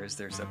characters.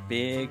 There's a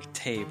big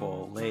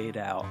table laid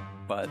out,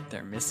 but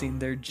they're missing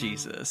their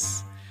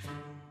Jesus.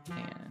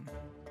 And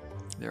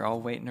they're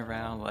all waiting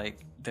around,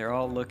 like, they're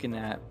all looking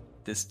at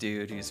this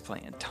dude who's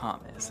playing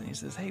Thomas. And he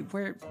says, hey,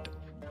 where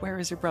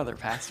is your brother,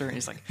 Pastor? And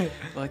he's like,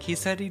 look, he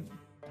said he'd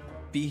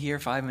be here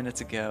 5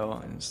 minutes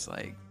ago. And it's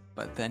like,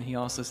 but then he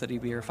also said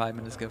he'd be here 5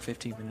 minutes ago,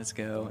 15 minutes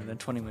ago, and then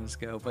 20 minutes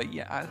ago. But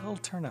yeah, it'll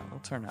turn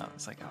out.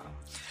 It's like,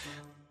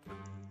 oh.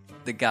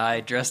 The guy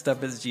dressed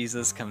up as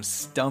Jesus comes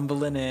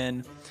stumbling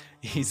in.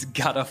 He's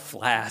got a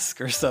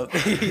flask or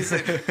something. He's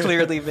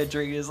clearly been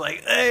drinking. He's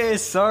like, hey,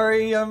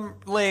 sorry, I'm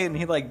late. And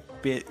he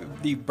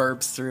he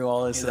burps through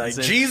all his sentences.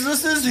 Like,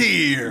 Jesus is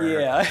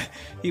here. Yeah.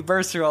 He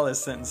bursts through all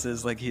his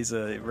sentences like he's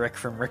a Rick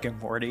from Rick and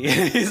Morty.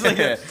 He's like,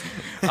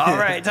 all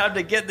right, time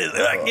to get this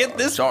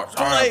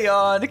play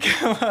on.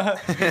 Come on.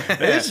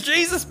 It's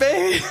Jesus,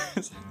 baby.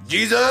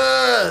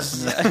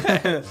 Jesus.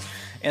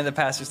 And the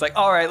pastor's like,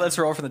 all right, let's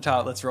roll for the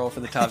top.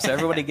 So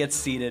everybody gets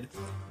seated.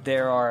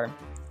 There are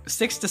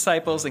 6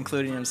 disciples,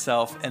 including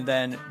himself, and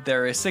then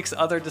there are 6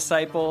 other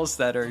disciples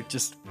that are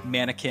just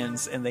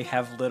mannequins, and they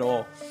have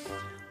little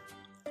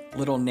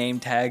little name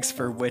tags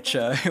for which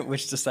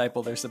which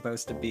disciple they're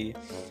supposed to be.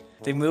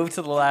 They move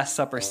to the Last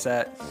Supper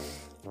set.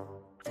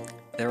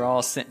 They're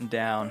all sitting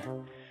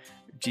down.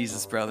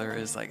 Jesus' brother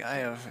is like, I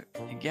have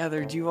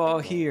gathered you all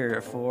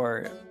here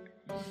for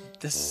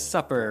this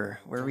supper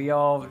where we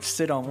all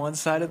sit on one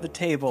side of the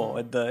table.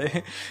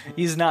 And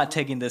he's not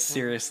taking this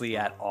seriously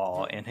at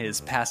all, and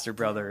his pastor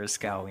brother is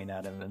scowling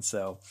at him. And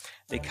so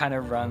they kind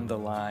of run the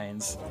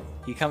lines.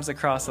 He comes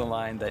across a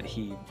line that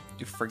he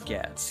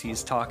forgets.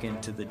 He's talking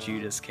to the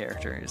Judas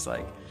character. He's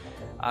like,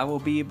 I will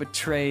be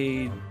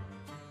betrayed,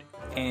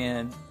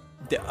 and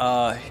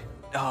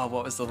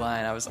what was the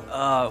line?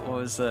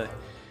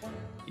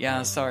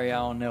 Yeah, sorry, I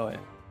don't know it.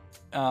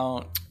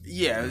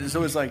 Yeah,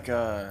 so it's like,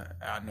 no,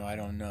 I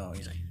don't know.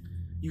 He's like,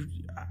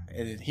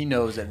 and he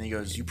knows that, and he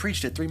goes, you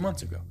preached it 3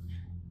 months ago.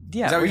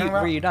 Yeah,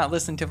 were you not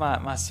listening to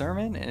my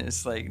sermon? And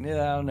it's like, no,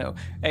 I don't know.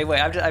 Anyway,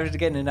 I'm just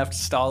getting enough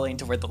stalling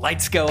to where the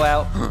lights go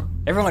out.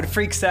 Everyone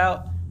freaks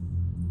out.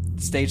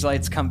 The stage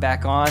lights come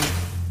back on.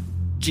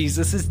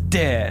 Jesus is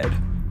dead.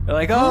 They're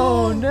like,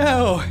 oh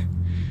no.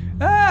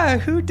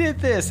 Who did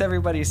this?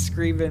 Everybody's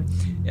screaming.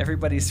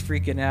 Everybody's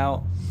freaking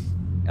out.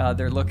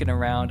 They're looking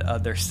around.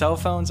 Their cell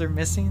phones are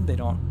missing. They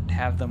don't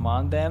have them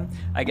on them.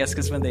 I guess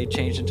because when they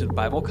changed into the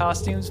Bible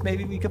costumes,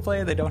 maybe we could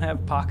play. They don't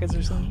have pockets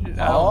or something.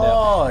 I don't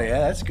know. Yeah,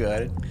 that's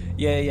good.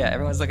 Yeah.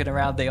 Everyone's looking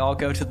around. They all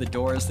go to the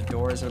doors. The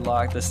doors are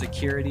locked. The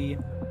security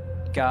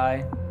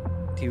guy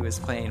who is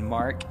playing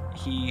Mark,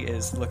 he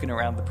is looking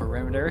around the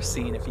perimeter,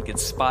 seeing if he could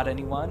spot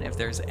anyone, if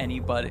there's any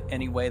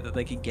way that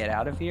they could get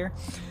out of here.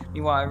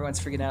 Meanwhile, everyone's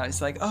freaking out.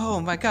 It's like, oh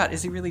my God,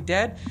 is he really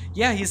dead?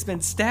 Yeah, he's been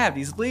stabbed.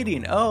 He's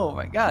bleeding. Oh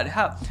my God,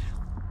 how?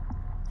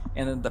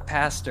 And then the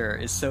pastor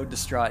is so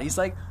distraught. He's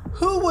like,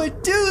 who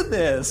would do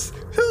this?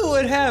 Who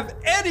would have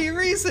any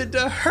reason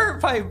to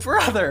hurt my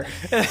brother?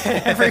 And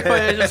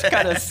everyone is just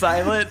kind of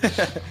silent.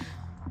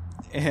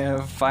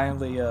 And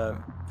finally,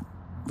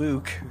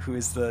 Luke, who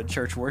is the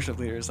church worship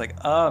leader, is like,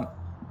 I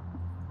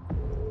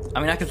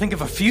can think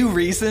of a few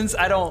reasons.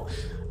 Look,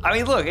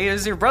 he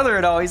was your brother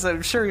and all.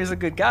 I'm sure he's a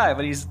good guy,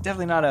 but he's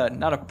definitely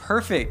not a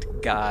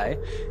perfect guy.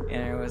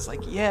 And it was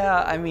like,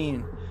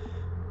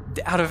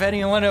 out of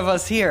any one of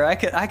us here, I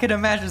could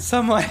imagine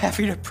someone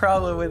having a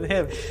problem with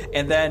him.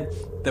 And then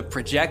the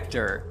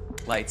projector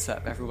lights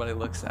up. Everybody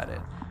looks at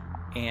it,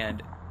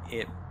 and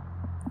it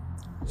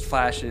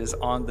flashes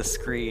on the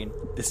screen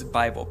this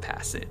Bible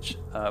passage.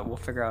 We'll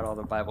figure out all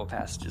the Bible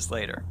passages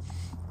later.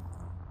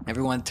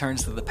 Everyone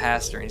turns to the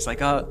pastor, and he's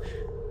like,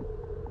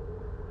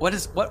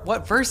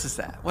 what verse is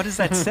that? What does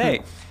that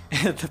say?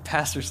 And the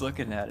pastor's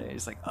looking at it.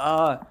 He's like,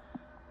 I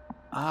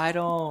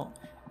don't.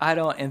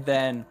 And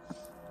then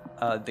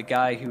the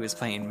guy who is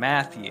playing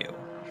Matthew,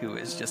 who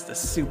is just a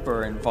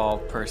super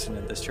involved person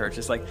in this church,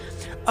 is like,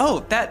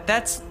 oh,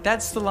 that's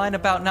the line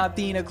about not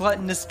being a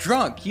gluttonous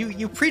drunk.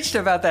 You preached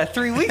about that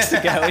 3 weeks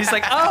ago. He's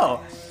like,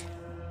 oh.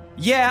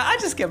 Yeah, I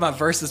just get my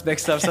verses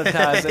mixed up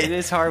sometimes. It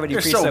is hard when you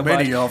preach so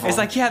many of them. It's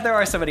like, yeah, there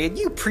are so many, and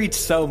you preach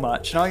so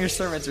much, and all your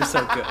sermons are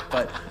so good.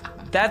 But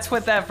that's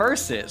what that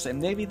verse is,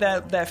 and maybe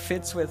that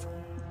fits with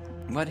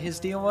what his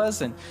deal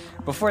was. And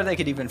before they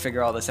could even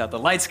figure all this out, the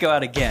lights go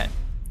out again.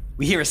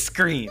 We hear a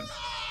scream.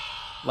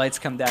 Lights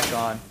come back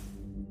on.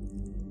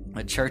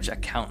 A church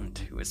accountant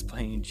who is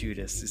playing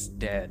Judas is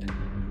dead.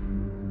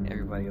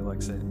 Everybody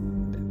looks at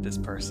this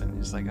person.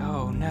 He's like,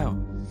 oh no,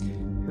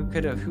 who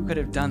could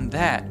have done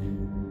that?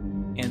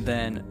 And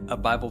then a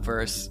Bible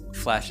verse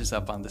flashes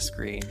up on the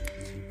screen.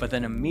 But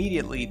then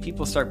immediately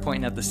people start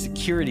pointing at the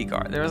security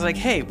guard. They was like,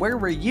 hey, where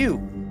were you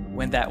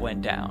when that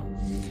went down?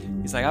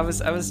 He's like, I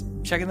was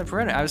checking the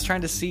perimeter. I was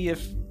trying to see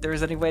if there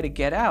was any way to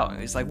get out.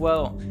 And he's like,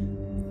 well,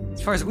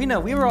 as far as we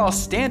know, we were all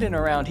standing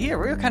around here.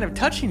 We were kind of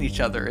touching each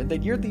other, and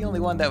then you're the only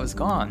one that was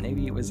gone.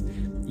 Maybe it was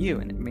you.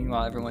 And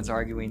meanwhile, everyone's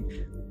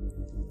arguing.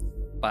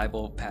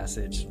 Bible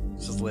passage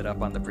just lit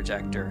up on the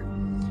projector.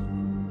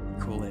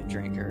 Kool-Aid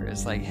drinker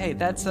is like, hey,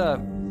 that's the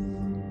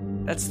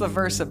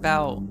verse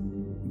about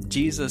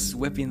Jesus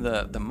whipping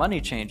the money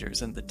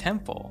changers in the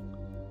temple.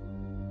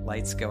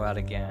 Lights go out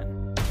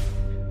again.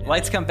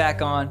 Lights come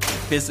back on.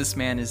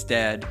 Businessman is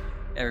dead.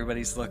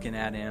 Everybody's looking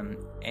at him,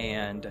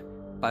 and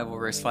Bible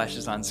verse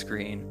flashes on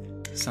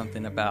screen.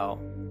 Something about,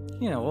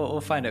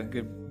 we'll find a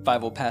good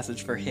Bible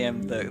passage for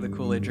him. The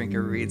Kool-Aid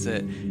drinker reads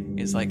it.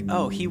 Is like,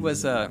 oh, he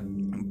was a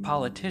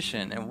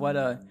politician, and what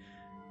are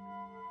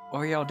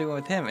y'all doing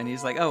with him? And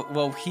he's like, oh,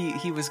 well,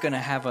 he was going to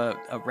have a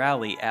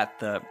rally at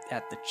the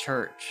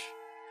church.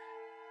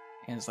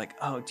 And it's like,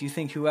 oh, do you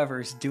think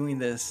whoever's doing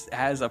this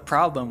has a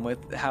problem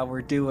with how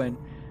we're doing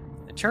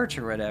the church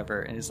or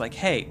whatever? And it's like,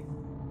 hey,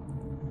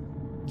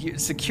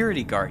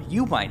 security guard,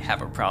 you might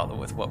have a problem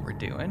with what we're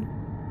doing.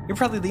 You're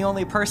probably the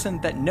only person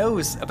that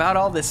knows about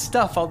all this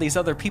stuff all these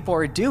other people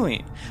are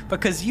doing,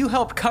 because you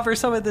helped cover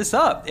some of this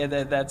up. And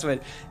then that's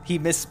when he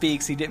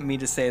misspeaks. He didn't mean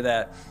to say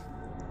that.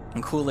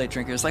 And Kool-Aid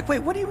drinker is like, wait,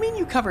 what do you mean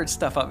you covered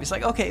stuff up? He's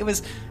like, okay, it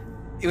was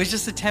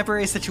just a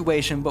temporary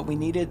situation, but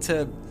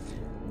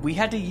we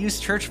had to use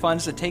church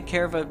funds to take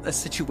care of a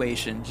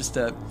situation, just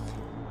to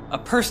a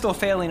personal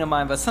failing of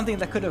mine, but something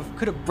that could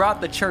have brought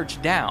the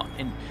church down.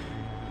 And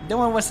no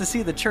one wants to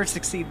see the church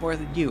succeed more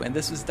than you. And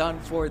this was done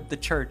for the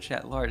church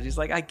at large. He's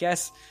like, I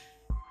guess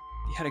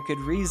you had a good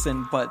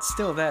reason, but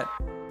still that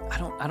I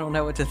don't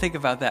know what to think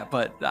about that,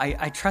 but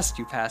I trust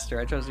you, Pastor.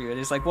 I trust you. And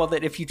he's like, well,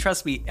 that if you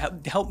trust me,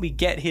 help me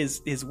get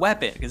his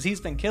weapon, because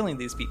he's been killing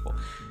these people.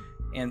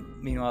 And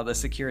meanwhile, the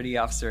security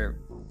officer,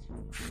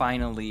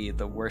 finally,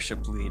 the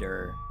worship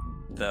leader,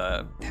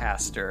 the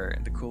pastor,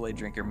 and the Kool-Aid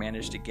drinker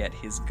managed to get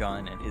his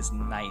gun and his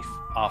knife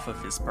off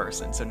of his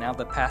person. So now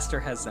the pastor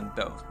has them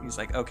both. He's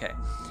like, okay,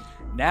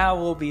 now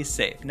we'll be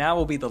safe. Now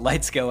will be the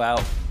lights go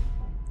out.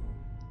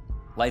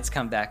 Lights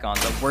come back on.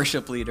 The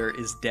worship leader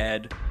is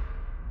dead.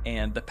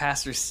 And the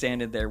pastor's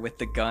standing there with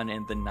the gun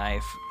and the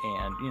knife.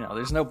 And,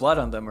 there's no blood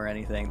on them or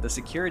anything. The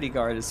security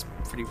guard is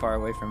pretty far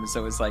away from him.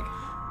 So it's like,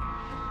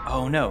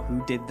 oh no,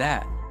 who did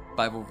that?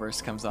 Bible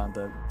verse comes on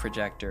the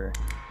projector.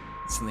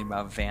 Something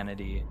about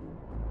vanity.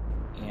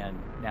 And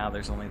now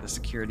there's only the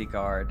security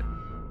guard,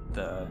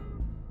 the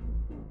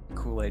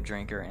Kool-Aid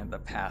drinker, and the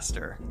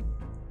pastor.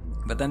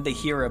 But then they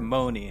hear a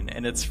moaning,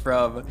 and it's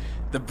from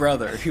the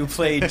brother who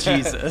played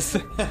Jesus.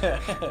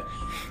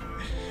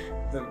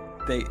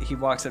 He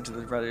walks up to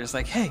the brother. He's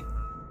like, hey,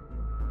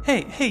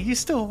 you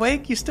still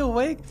awake? You still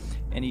awake?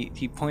 And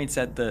he points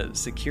at the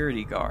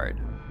security guard.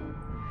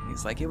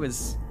 He's like,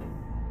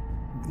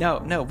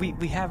 no,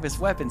 we have his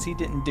weapons. He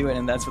didn't do it.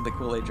 And that's what the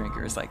Kool-Aid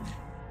drinker is like.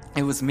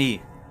 It was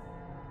me.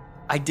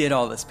 I did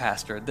all this,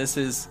 Pastor.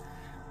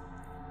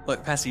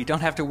 Look, Pastor, you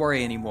don't have to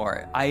worry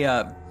anymore. I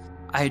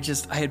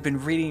had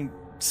been reading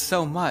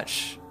so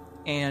much,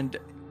 and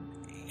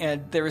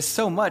there is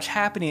so much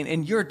happening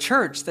in your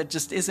church that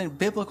just isn't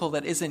biblical,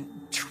 that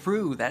isn't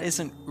true, that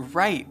isn't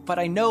right. But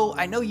I know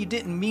you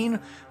didn't mean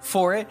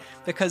for it,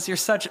 because you're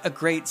such a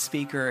great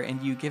speaker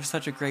and you give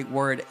such a great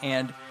word.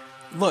 And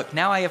look,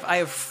 now I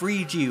have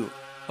freed you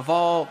of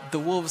all the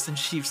wolves in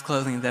sheep's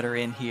clothing that are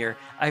in here.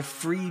 I've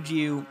freed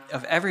you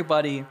of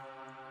everybody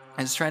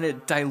that's trying to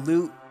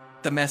dilute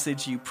the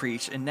message you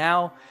preach. And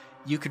now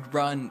you could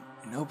run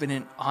an open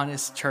and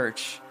honest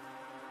church.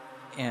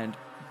 And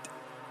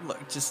look,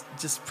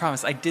 just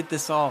promise, I did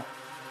this all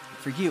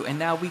for you. And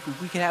now we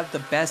could have the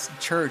best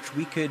church.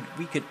 We could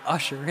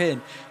usher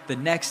in the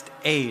next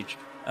age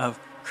of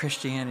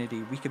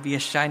Christianity. We could be a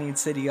shining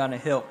city on a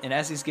hill. And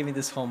as he's giving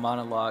this whole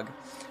monologue,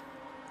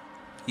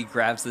 he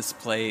grabs this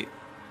plate.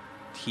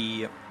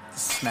 He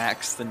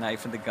smacks the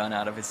knife and the gun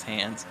out of his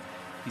hands.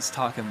 He's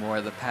talking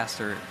more. The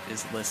pastor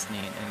is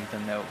listening, and he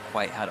doesn't know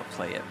quite how to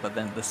play it. But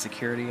then the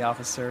security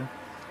officer,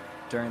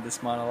 during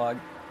this monologue,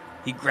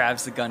 he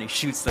grabs the gun. He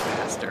shoots the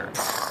pastor.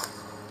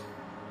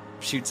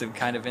 Shoots him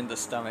kind of in the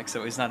stomach,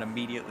 so he's not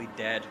immediately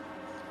dead.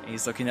 And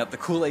he's looking up. The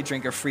Kool-Aid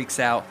drinker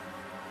freaks out.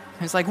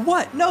 He's like,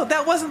 what? No,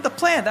 that wasn't the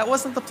plan. That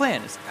wasn't the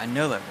plan. It's like, I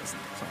know that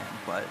wasn't the plan,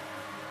 but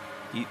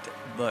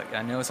look,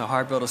 I know it's a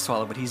hard pill to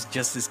swallow, but he's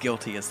just as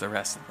guilty as the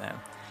rest of them.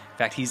 In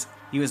fact,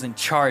 he was in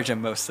charge of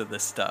most of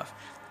this stuff.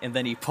 And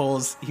then he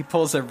pulls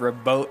a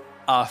remote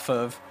off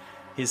of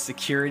his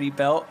security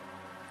belt,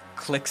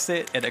 clicks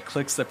it, and it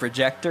clicks the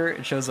projector.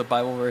 It shows a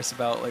Bible verse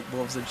about like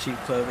wolves in sheep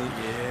clothing.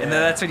 Yeah. And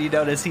then that's when you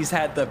notice he's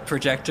had the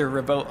projector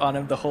remote on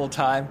him the whole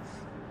time.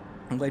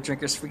 And the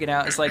drinker's freaking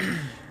out. It's like,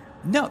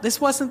 no,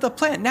 this wasn't the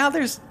plan. Now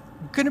there's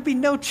gonna be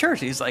no church.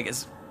 He's like,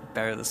 it's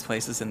better this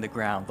place is in the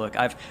ground. Look,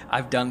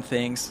 I've done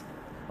things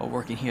while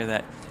working here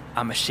that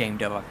I'm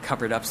ashamed of. I've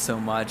covered up so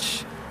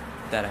much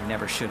that I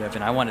never should have,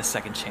 and I want a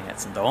second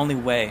chance. And the only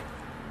way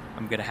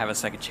I'm gonna have a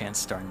second chance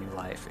to start a new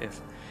life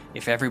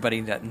if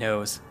everybody that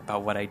knows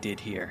about what I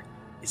did here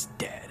is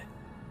dead.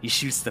 He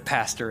shoots the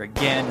pastor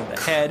again in the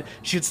head,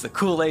 shoots the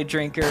Kool-Aid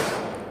drinker,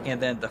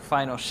 and then the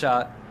final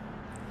shot,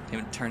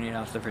 him turning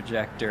off the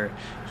projector,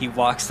 he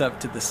walks up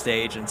to the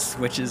stage and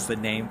switches the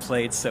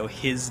nameplate so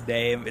his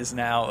name is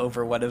now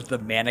over one of the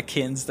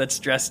mannequins that's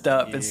dressed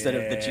up instead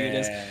of the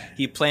Judas.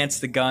 He plants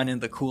the gun in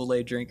the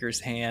Kool-Aid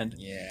drinker's hand.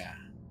 Yeah.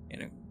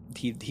 And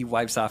he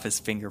wipes off his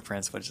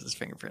fingerprints, puts his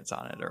fingerprints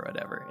on it or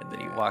whatever, and then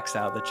he walks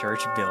out of the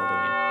church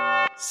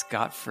building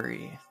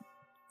scot-free.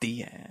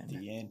 The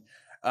end.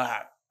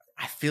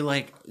 I feel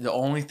like the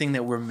only thing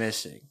that we're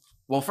missing,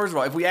 well, first of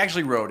all, if we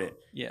actually wrote it,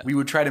 we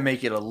would try to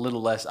make it a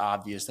little less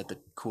obvious that the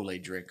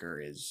Kool-Aid drinker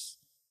is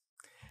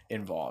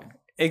involved.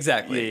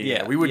 Exactly.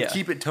 Yeah. We would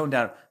keep it toned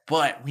down,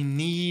 but we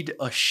need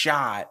a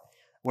shot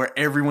where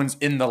everyone's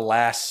in the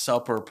Last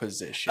Supper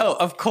position. Oh,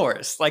 of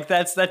course. Like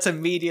that's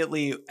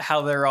immediately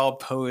how they're all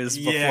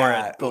posed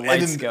before the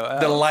lights go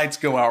out. The lights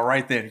go out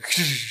right then.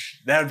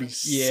 That would be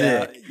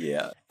sick.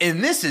 Yeah.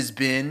 And this has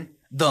been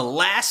The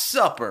Last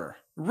Supper,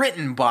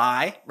 written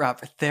by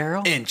Robert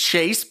Therrell and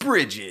Chase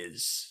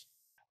Bridges.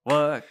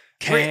 What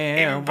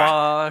can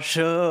wash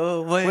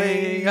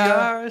away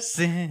our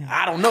sin?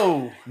 I don't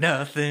know.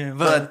 Nothing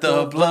but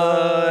the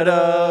blood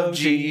of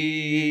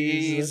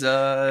Jesus.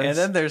 And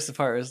then there's the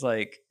part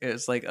where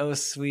it's like, oh,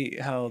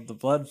 sweet how the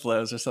blood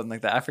flows or something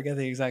like that. I forget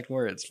the exact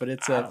words, but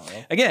it's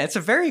it's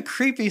a very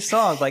creepy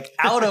song, like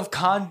out of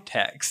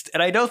context.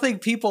 And I don't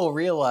think people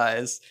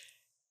realize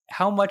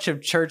how much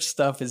of church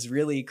stuff is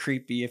really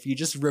creepy if you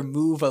just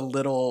remove a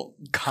little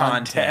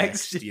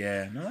context.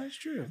 Yeah, no, that's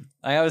true.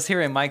 I was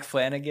hearing Mike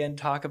Flanagan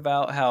talk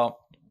about how,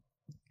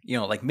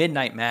 like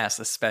midnight mass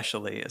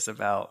especially is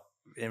about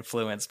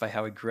influenced by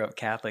how he grew up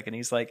Catholic. And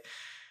he's like,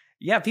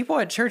 yeah, people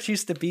at church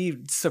used to be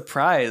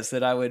surprised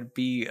that I would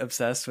be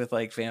obsessed with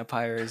like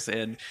vampires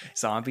and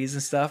zombies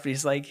and stuff. But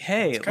he's like,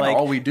 hey, like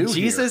all we do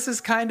Jesus here is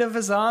kind of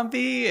a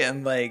zombie,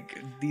 and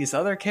like these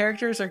other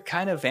characters are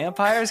kind of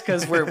vampires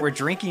because we're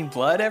drinking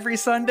blood every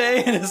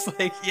Sunday. And it's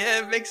like,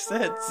 yeah, it makes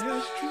sense. Yeah,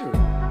 that's true.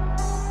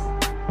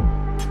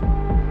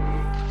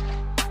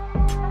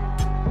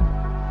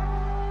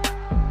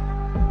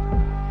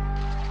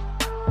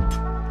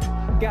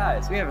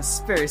 Guys, we have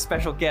a very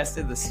special guest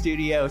in the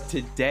studio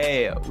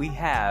today. We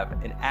have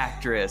an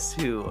actress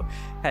who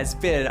has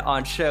been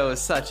on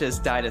shows such as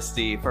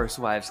Dynasty, First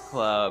Wives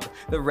Club,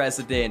 The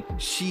Resident,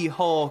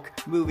 She-Hulk,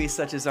 movies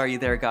such as Are You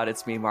There, God,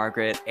 It's Me,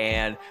 Margaret,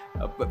 and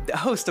a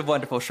host of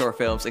wonderful short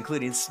films,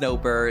 including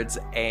Snowbirds,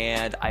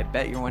 and I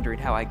bet you're wondering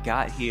how I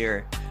got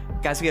here.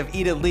 Guys, we have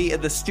Ida Lee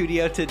in the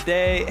studio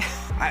today.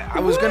 I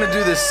was gonna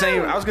do the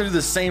same. I was gonna do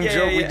the same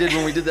joke we did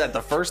when we did that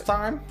the first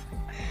time.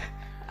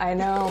 I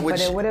know,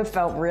 but it would have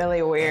felt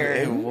really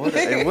weird.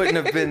 It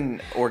wouldn't have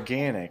been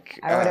organic.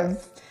 I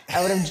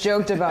would have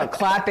joked about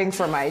clapping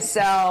for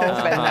myself,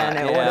 and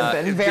then it would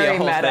have been very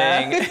meta.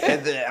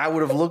 And then I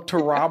would have looked to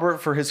Robert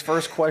for his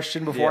first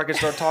question before I could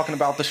start talking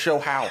about the show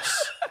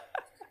House.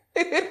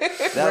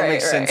 That'll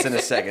make sense in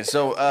a second.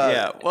 So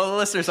well, the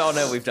listeners all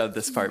know we've done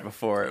this part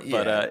before,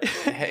 but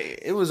hey,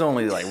 it was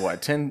only like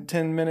what 10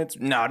 minutes?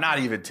 No, not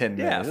even 10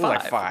 minutes. It was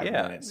like 5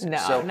 minutes.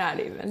 No, not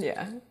even.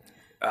 Yeah.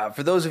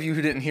 For those of you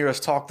who didn't hear us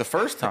talk the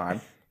first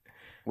time,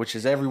 which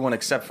is everyone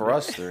except for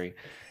us three,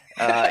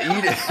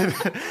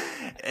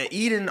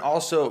 Eden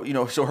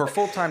also, so her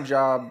full-time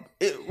job.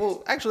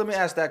 Actually, let me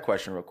ask that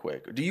question real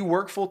quick. Do you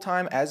work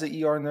full-time as an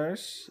ER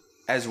nurse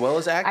as well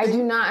as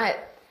acting?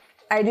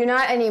 I do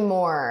not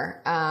anymore,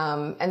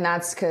 and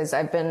that's because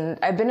I've been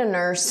a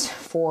nurse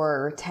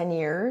for 10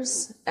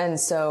 years, and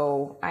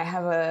so I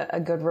have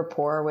a good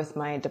rapport with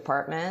my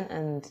department.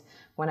 And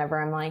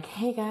whenever I'm like,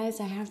 "Hey guys,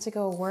 I have to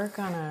go work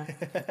on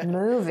a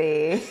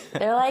movie,"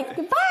 they're like,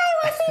 "Bye,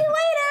 we'll see you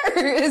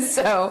later."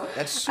 So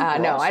that's super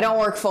no, awesome. I don't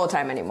work full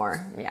time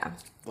anymore. Yeah.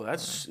 Well,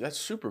 that's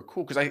super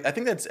cool because I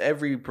think that's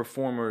every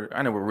performer.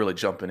 I know we're really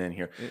jumping in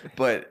here,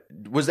 but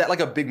was that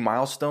like a big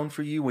milestone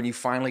for you when you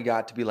finally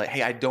got to be like,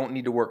 hey, I don't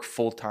need to work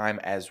full time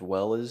as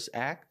well as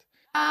act?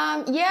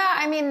 Yeah,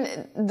 I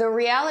mean, the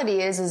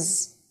reality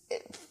is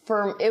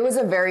it was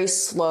a very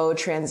slow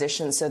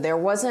transition. So there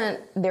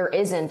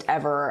isn't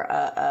ever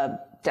a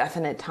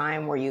definite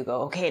time where you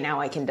go, okay,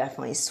 now I can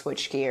definitely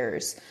switch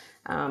gears.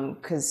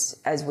 Because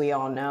as we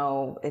all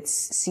know, it's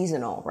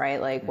seasonal,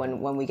 right? Like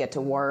when we get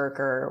to work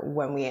or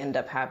when we end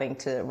up having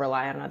to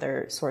rely on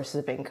other sources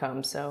of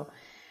income. So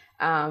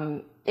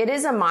it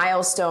is a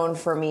milestone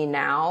for me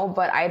now,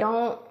 but I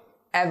don't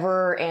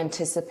ever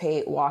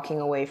anticipate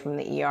walking away from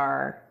the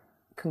ER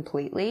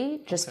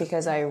completely just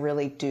because I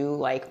really do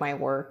like my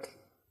work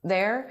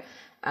there.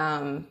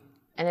 And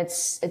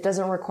it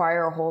doesn't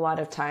require a whole lot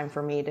of time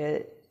for me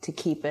to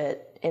keep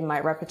it in my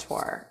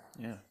repertoire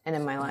and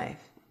in my life.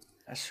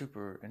 That's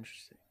super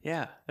interesting.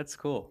 Yeah, that's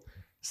cool.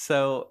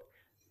 So,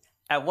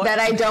 at what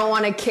I don't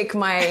want to kick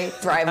my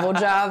survival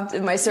job to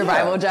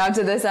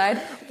the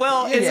side.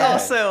 Well,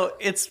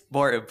 it's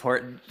more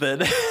important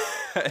than.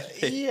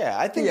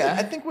 I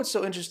think what's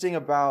so interesting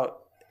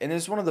about, and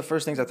it's one of the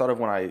first things I thought of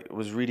when I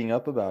was reading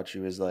up about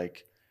you, is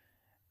like,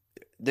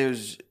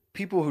 there's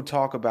people who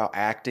talk about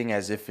acting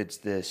as if it's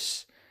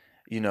this.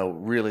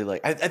 Really like,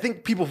 I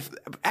think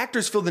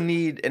actors feel the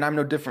need, and I'm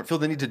no different, feel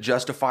the need to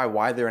justify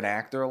why they're an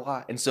actor a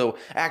lot. And so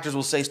actors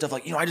will say stuff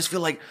like, I just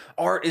feel like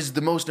art is the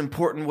most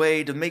important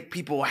way to make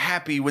people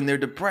happy when they're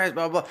depressed,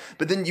 blah, blah.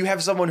 But then you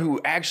have someone who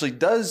actually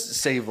does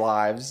save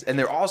lives, and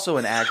they're also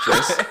an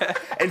actress.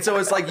 And so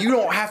it's like, you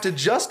don't have to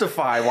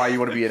justify why you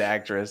want to be an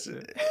actress.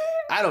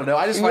 I don't know.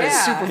 I just find it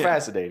super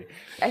fascinating.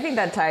 I think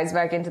that ties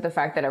back into the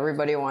fact that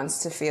everybody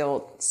wants to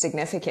feel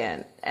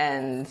significant.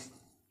 And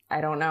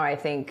I don't know. I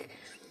think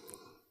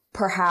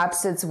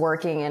perhaps it's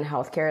working in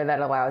healthcare that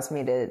allows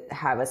me to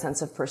have a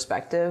sense of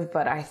perspective,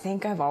 but I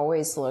think I've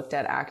always looked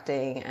at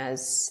acting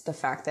as the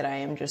fact that I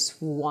am just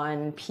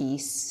one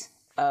piece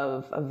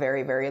of a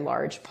very, very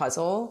large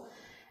puzzle.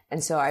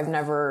 And so I've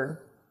never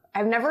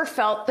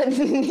felt the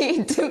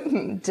need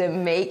to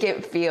make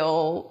it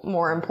feel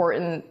more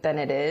important than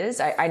it is.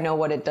 I know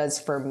what it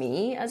does for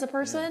me as a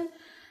person.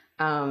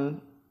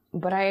 But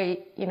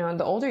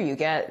the older you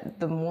get,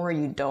 the more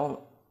you don't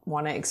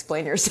want to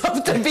explain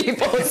yourself to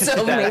people,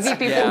 so maybe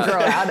people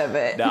grow out of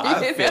it. No,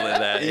 I'm feeling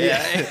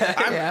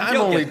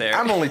that.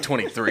 I'm only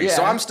 23,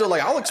 so I'm still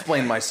like, I'll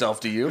explain myself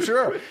to you.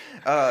 Sure.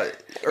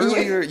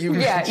 Earlier, you'll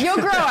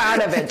grow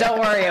out of it. Don't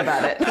worry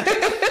about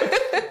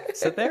it.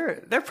 So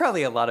there are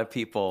probably a lot of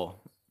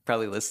people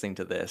probably listening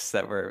to this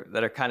that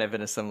are kind of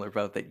in a similar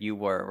boat that you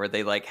were, where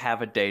they like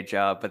have a day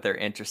job, but they're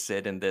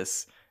interested in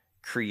this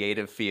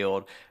creative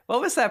field.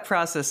 What was that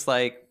process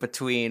like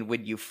between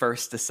when you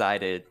first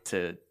decided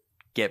to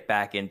get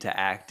back into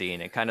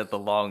acting and kind of the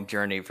long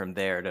journey from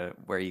there to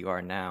where you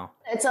are now?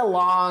 It's a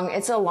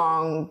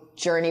long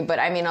journey, but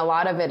I mean, a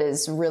lot of it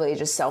is really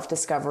just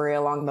self-discovery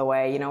along the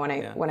way. You know,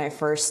 when I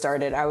first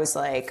started, I was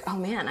like, oh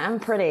man, I'm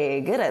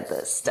pretty good at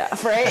this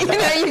stuff, right? You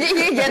know,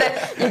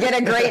 you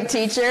get a great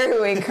teacher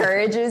who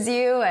encourages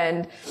you.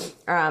 And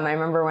I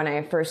remember when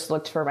I first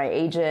looked for my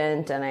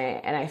agent, and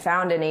I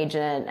found an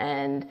agent,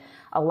 and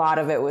a lot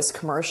of it was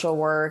commercial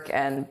work.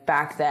 And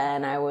back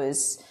then I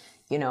was,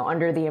 you know,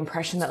 under the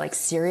impression that like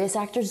serious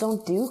actors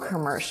don't do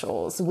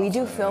commercials. We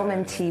do film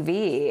and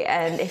TV.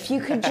 And if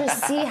you could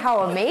just see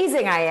how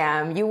amazing I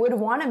am, you would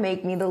want to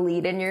make me the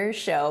lead in your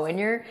show and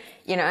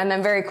and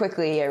then very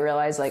quickly I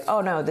realized like, oh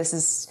no,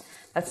 that's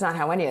not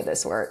how any of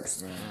this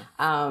works.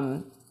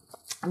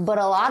 But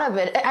a lot of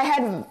it, I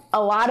had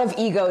a lot of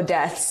ego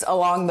deaths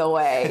along the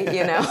way,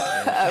 you know,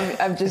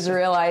 of just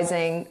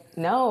realizing,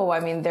 no, I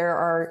mean, there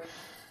are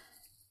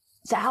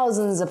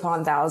thousands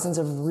upon thousands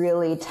of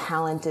really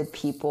talented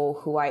people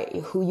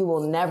who you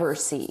will never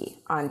see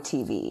on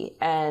TV.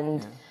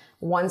 And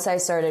once I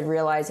started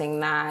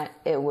realizing that,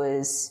 it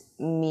was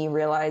me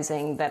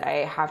realizing that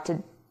I have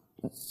to,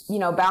 you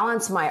know,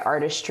 balance my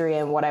artistry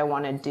and what I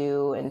want to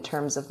do in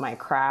terms of my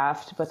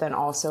craft, but then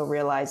also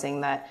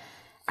realizing that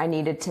I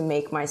needed to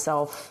make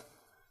myself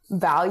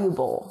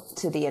valuable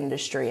to the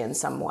industry in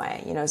some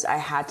way. You know, I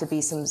had to be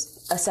a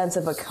sense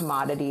of a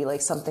commodity,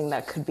 like something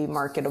that could be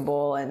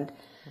marketable. And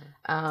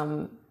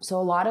so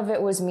a lot of it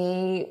was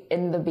me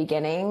in the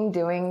beginning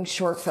doing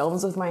short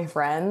films with my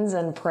friends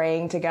and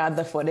praying to God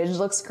the footage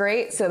looks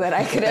great so that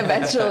I could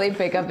eventually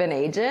pick up an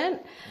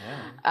agent.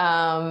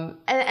 Yeah.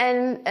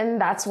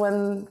 And that's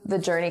when the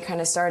journey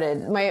kind of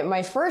started.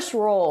 My first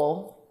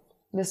role,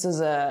 this is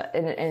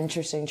an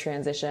interesting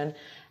transition.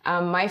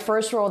 My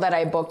first role that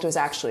I booked was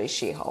actually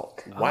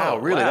She-Hulk. Wow,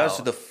 really? Wow. That's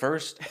the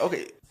first.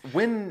 Okay.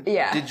 When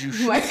did you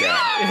shoot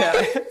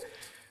that? Yeah.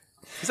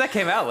 Because that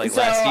came out like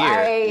last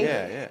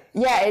year.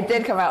 Yeah, it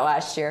did come out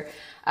last year.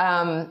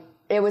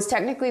 It was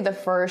technically the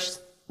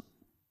first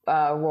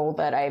role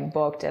that I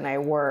booked and I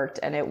worked,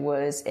 and it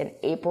was in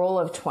April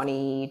of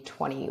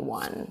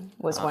 2021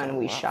 was when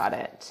we shot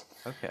it.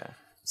 Okay.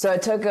 So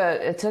it took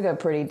a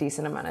pretty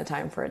decent amount of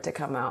time for it to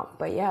come out.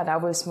 But yeah,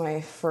 that was my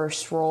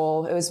first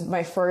role. It was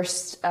my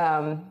first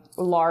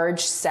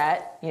large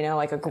set, you know,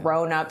 like a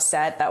grown-up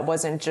set that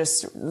wasn't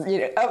just,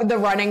 you know, the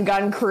run and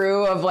gun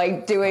crew of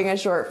like doing a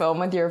short film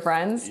with your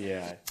friends.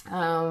 Yeah.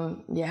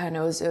 And it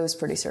was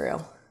pretty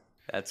surreal.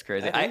 That's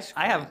crazy.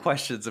 I have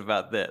questions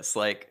about this.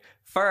 Like,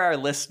 for our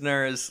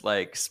listeners,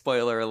 like,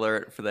 spoiler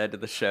alert for the end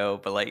of the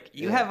show, but like,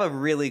 you have a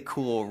really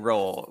cool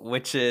role,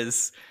 which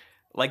is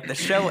like the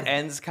show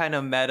ends kind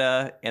of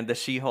meta, and the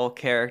She-Hulk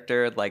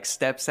character like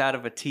steps out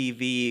of a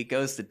TV,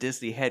 goes to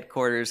Disney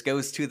headquarters,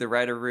 goes to the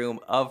writer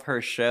room of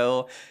her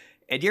show,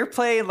 and you're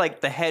playing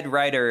like the head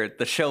writer,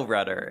 the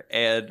showrunner.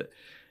 And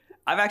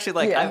I've actually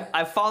like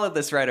I've followed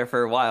this writer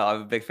for a while.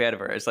 I'm a big fan of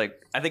her. It's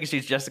like, I think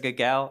she's Jessica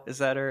Gao. Is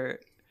that her?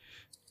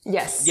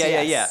 Yes.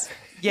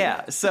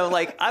 Yeah. So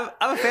like I'm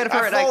a fan of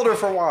her. I followed her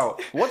for a while.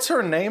 What's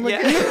her name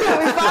again? You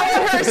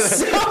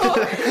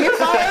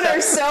followed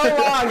her so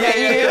long that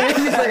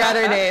you forgot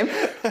her name.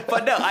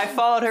 But no, I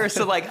followed her,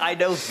 so like I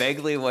know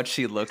vaguely what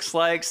she looks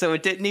like. So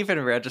it didn't even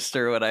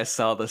register when I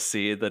saw the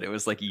scene that it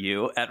was like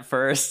you at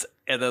first,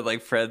 and then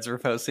like friends were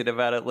posting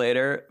about it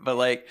later. But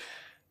like,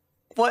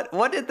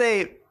 what did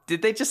they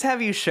just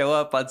have you show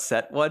up on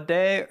set one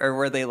day, or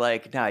were they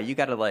like, nah, you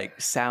got to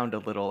like sound a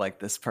little like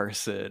this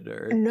person,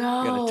 or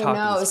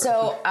no.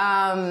 So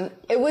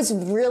it was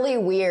really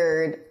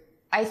weird.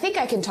 I think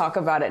I can talk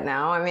about it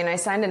now. I mean, I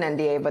signed an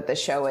NDA, but the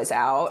show is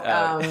out.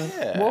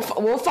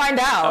 We'll find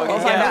out. We'll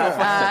find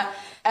out.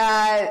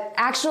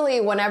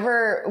 Actually,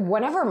 whenever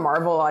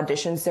Marvel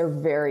auditions, they're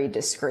very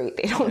discreet.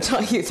 They don't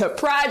tell you the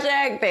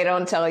project. They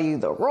don't tell you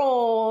the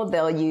role.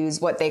 They'll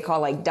use what they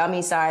call like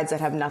dummy sides that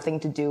have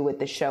nothing to do with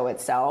the show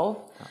itself.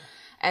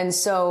 And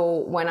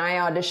so when I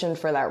auditioned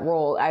for that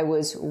role, I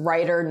was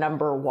writer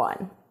number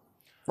 1,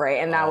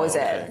 right? And that was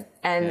it.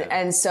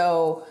 And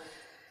so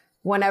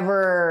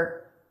whenever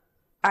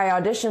I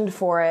auditioned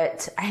for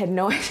it, I had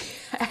no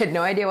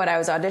idea what I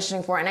was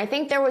auditioning for. And I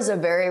think there was a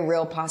very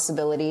real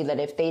possibility that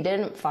if they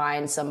didn't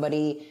find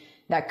somebody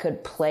that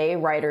could play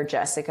writer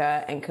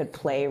Jessica and could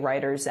play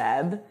writer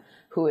Zeb,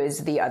 who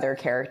is the other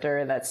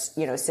character that's,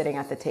 you know, sitting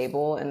at the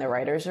table in the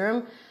writer's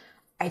room,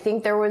 I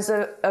think there was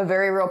a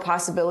very real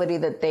possibility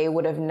that they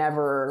would have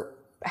never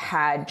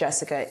had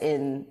Jessica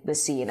in the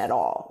scene at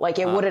all. Like,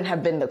 it wouldn't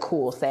have been the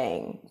cool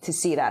thing to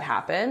see that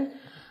happen.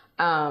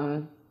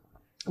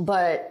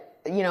 But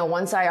you know,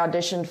 once I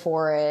auditioned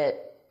for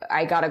it,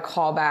 I got a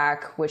call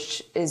back,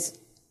 which is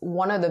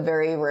one of the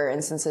very rare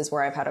instances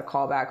where I've had a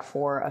call back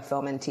for a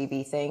film and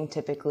TV thing.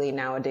 Typically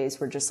nowadays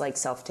we're just like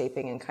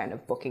self-taping and kind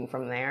of booking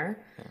from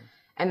there. Yeah.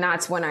 And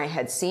that's when I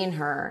had seen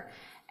her,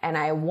 and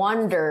I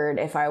wondered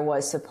if I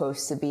was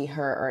supposed to be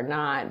her or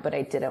not, but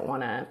I didn't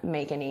want to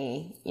make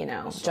any, you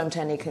know, jump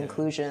to any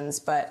conclusions.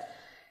 But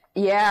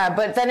Yeah,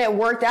 but then it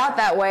worked out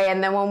that way.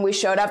 And then when we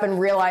showed up and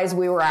realized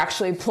we were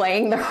actually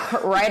playing the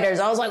writers,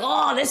 I was like,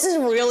 oh, this is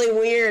really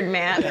weird,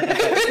 man.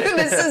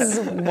 This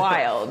is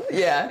wild.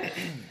 Yeah.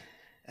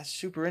 That's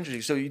super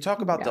interesting. So you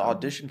talk about the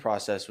audition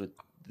process with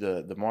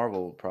the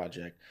Marvel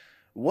project.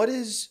 What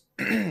is,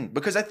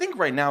 because I think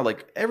right now,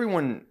 like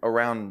everyone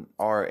around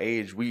our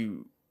age, we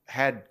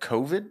had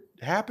COVID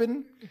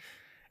happen.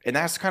 And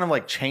that's kind of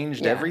like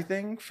changed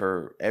everything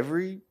for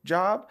every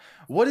job.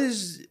 What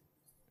is...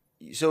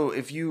 So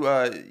if you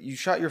you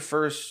shot your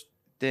first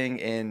thing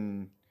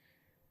in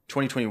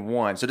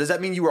 2021, so does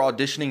that mean you were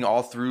auditioning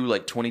all through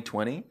like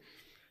 2020,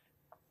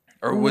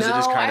 or was it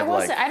just kind of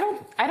like? I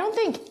don't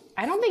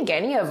think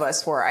any of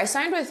us were. I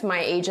signed with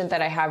my agent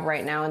that I have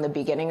right now in the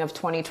beginning of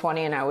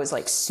 2020, and I was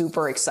like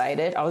super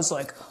excited. I was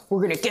like,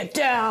 "We're gonna get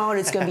down.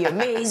 It's gonna be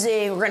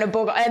amazing. We're gonna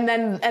book." And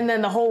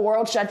then the whole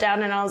world shut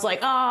down, and I was like,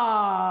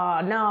 "Oh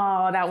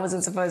no, that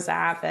wasn't supposed to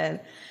happen."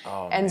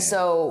 Oh, and man.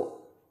 So.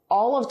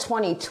 All of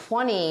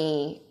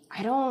 2020,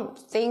 I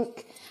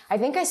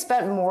think I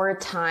spent more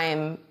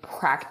time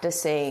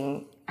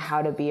practicing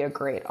how to be a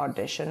great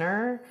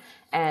auditioner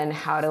and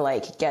how to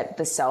like get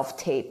the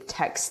self-tape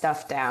tech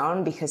stuff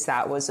down, because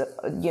that was,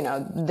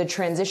 the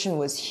transition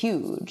was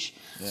huge.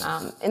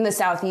 Yeah. In the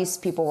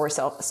Southeast, people were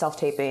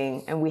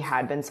self-taping, and we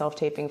had been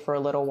self-taping for a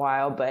little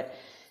while, but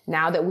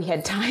now that we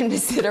had time to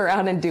sit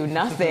around and do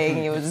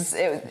nothing,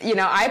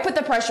 I put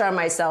the pressure on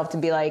myself to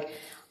be like,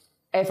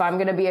 if I'm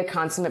going to be a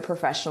consummate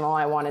professional,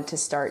 I wanted to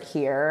start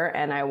here,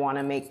 and I want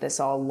to make this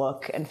all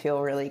look and feel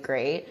really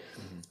great.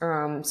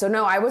 Mm-hmm. So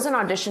no, I wasn't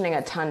auditioning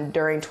a ton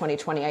during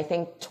 2020. I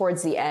think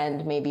towards the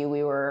end, maybe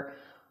we were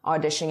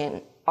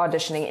auditioning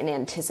in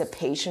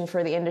anticipation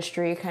for the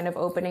industry kind of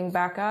opening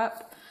back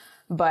up.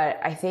 But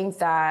I think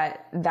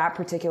that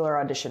particular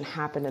audition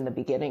happened in the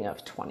beginning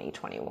of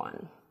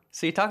 2021.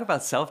 So you talk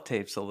about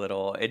self-tapes a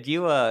little, and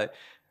you,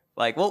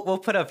 like we'll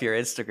put up your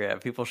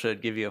Instagram. People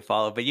should give you a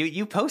follow. But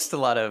you post a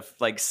lot of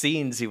like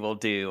scenes you will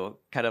do,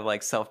 kind of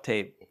like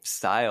self-tape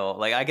style.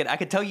 Like I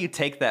could tell you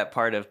take that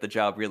part of the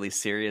job really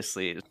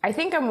seriously. I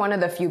think I'm one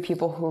of the few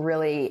people who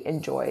really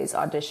enjoys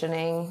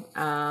auditioning,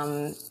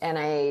 and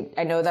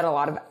I know that a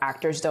lot of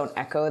actors don't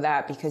echo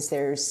that, because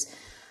there's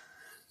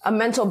a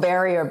mental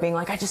barrier of being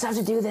like, I just have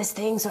to do this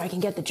thing so I can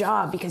get the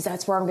job, because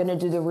that's where I'm going to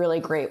do the really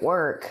great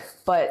work.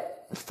 But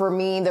for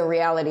me, the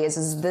reality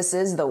is this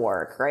is the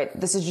work, right?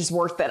 This is just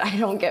work that I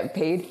don't get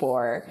paid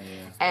for. Yeah.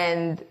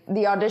 And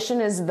the audition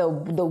is the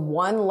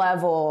one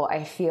level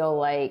I feel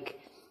like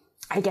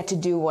I get to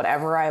do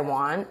whatever I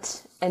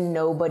want, and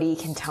nobody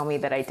can tell me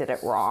that I did it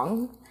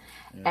wrong.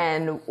 Yeah.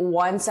 And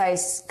once I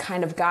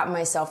kind of got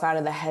myself out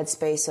of the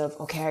headspace of,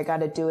 okay, I got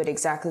to do it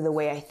exactly the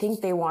way I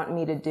think they want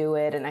me to do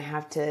it, and I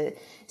have to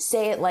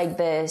say it like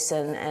this,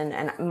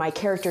 and my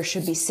character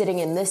should be sitting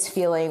in this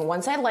feeling.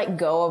 Once I let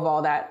go of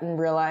all that and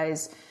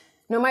realize,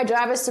 no, my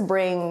job is to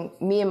bring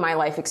me and my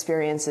life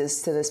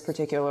experiences to this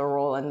particular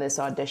role in this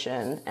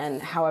audition,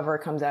 and however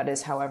it comes out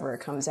is however it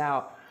comes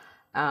out.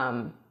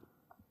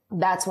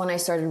 That's when I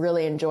started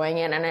really enjoying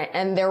it.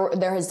 And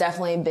there has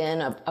definitely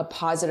been a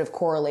positive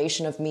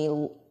correlation of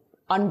me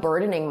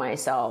unburdening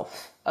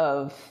myself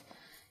of,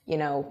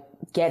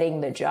 getting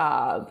the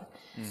job.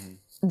 Mm-hmm.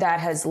 That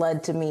has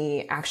led to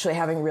me actually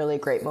having really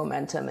great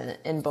momentum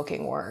in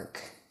booking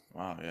work.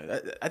 Wow. Yeah.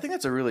 I think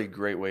that's a really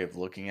great way of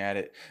looking at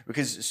it,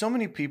 because so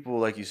many people,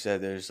 like you said,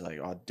 there's like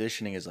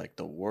auditioning is like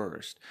the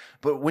worst.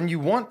 But when you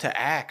want to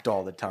act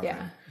all the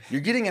time,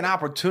 you're getting an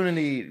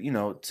opportunity,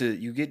 you're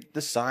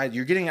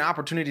getting an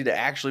opportunity to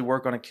actually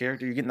work on a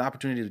character. You're getting an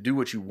opportunity to do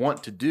what you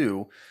want to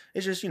do.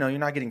 It's just, you're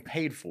not getting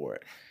paid for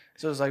it.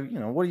 So it's like,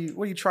 what are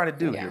you trying to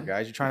do here,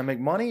 guys? You trying to make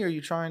money, or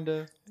you trying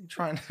to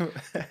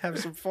have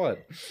some fun?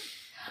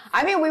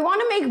 I mean, we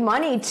want to make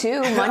money too.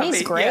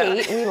 Money's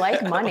great. Yeah. We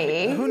like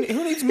money. Who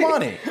needs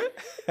money?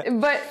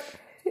 But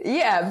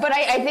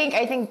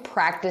I think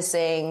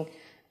practicing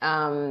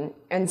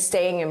and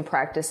staying in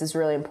practice is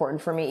really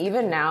important for me.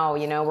 Even now,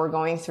 we're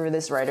going through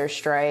this writer's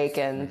strike,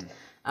 and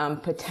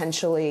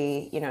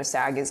potentially,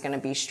 SAG is going to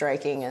be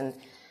striking, and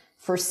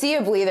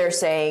foreseeably they're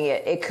saying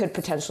it could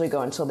potentially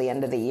go until the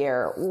end of the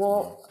year.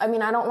 Well, I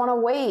mean, I don't want to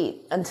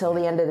wait until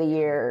the end of the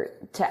year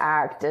to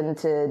act and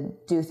to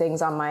do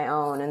things on my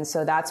own. And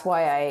so that's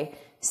why I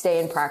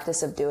stay in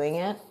practice of doing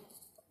it.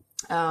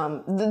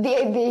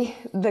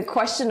 The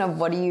question of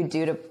what do you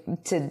do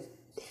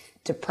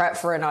to prep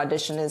for an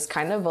audition is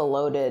kind of a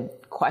loaded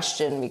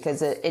question,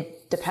 because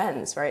it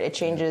depends, right? It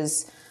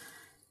changes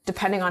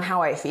depending on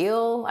how I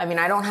feel. I mean,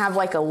 I don't have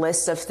like a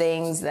list of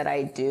things that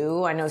I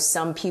do. I know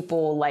some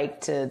people like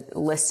to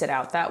list it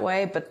out that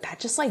way, but that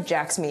just like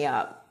jacks me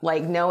up.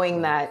 Like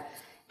knowing that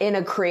in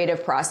a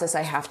creative process,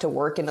 I have to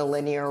work in a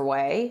linear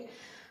way.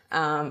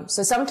 So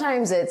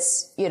sometimes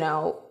it's,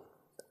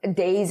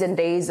 days and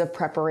days of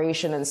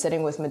preparation and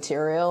sitting with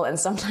material. And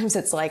sometimes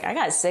it's like, I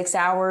got 6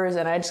 hours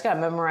and I just got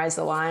to memorize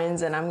the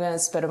lines, and I'm going to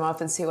spit them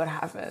up and see what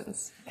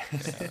happens.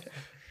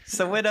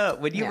 So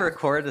when you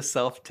record a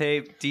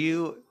self-tape,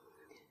 do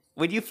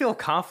when you feel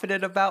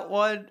confident about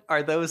one,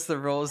 are those the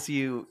roles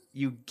you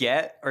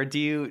get, or do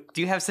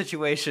you have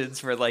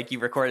situations where like you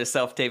record a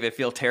self-tape and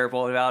feel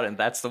terrible about it, and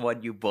that's the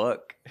one you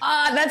book?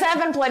 That's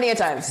happened plenty of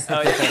times.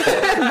 Oh,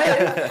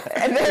 yeah.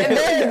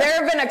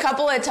 there have been a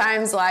couple of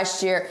times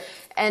last year,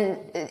 and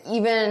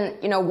even,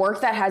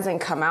 work that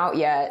hasn't come out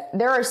yet.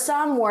 There are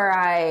some where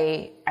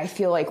I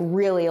feel like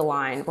really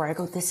aligned, where I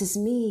go, this is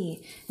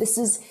me.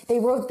 They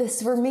wrote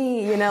this for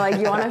me. Like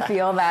you want to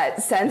feel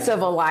that sense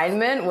of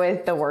alignment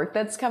with the work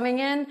that's coming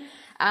in.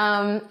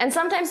 And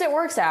sometimes it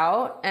works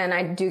out and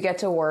I do get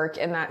to work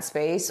in that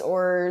space,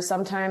 or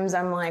sometimes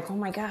I'm like, oh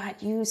my God,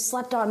 you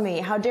slept on me.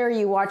 How dare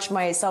you watch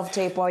my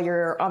self-tape while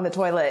you're on the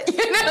toilet?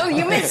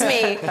 You miss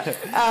me.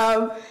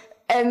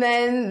 And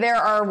then there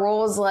are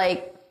roles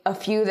like a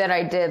few that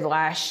I did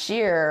last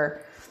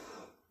year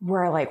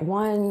where like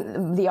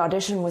the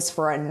audition was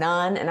for a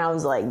nun and I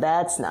was like,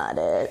 that's not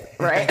it,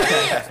 right?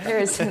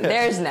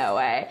 there's no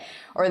way.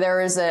 Or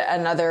there was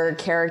another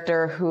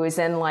character who was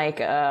in like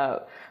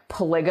a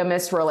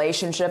polygamous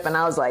relationship and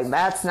I was like,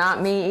 that's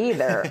not me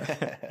either.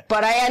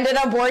 But I ended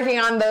up working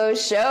on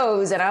those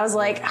shows and I was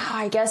like,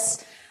 I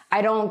guess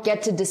I don't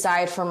get to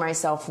decide for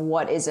myself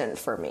what isn't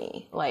for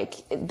me. Like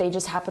they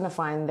just happen to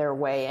find their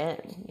way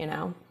in,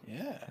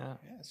 Yeah,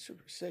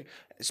 super sick.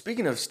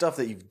 Speaking of stuff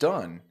that you've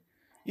done,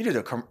 you did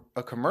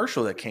a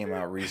commercial that came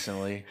out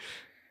recently.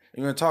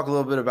 You want to talk a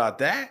little bit about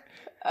that?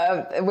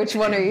 Which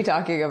one are you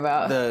talking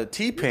about? The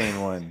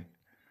T-Pain one.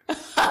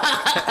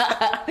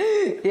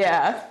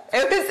 Yeah,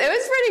 it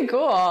was pretty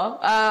cool.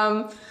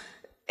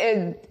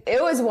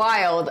 It was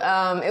wild.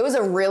 It was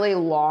a really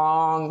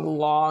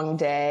long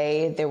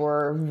day. They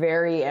were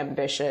very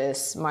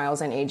ambitious.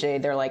 Miles and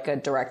AJ, they're like a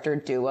director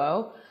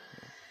duo.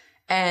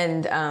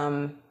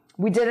 And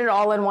we did it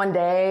all in one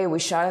day. We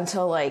shot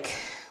until like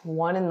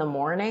 1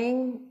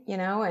 a.m,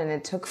 and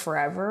it took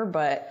forever,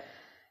 but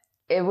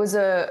it was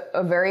a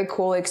very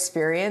cool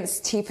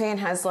experience. T-Pain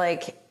has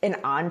like an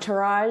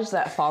entourage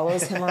that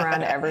follows him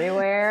around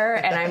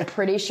everywhere. And I'm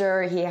pretty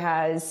sure he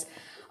has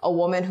a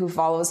woman who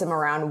follows him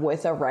around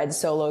with a red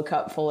Solo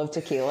cup full of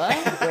tequila,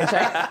 which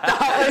I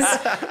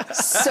thought was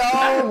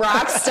so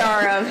rock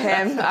star of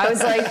him. I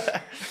was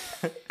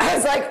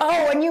like,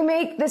 oh, when you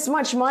make this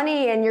much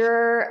money and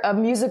you're a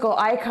musical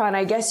icon,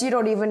 I guess you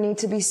don't even need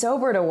to be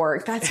sober to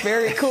work. That's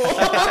very cool.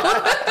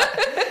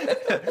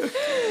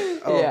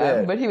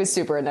 Yeah, but he was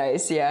super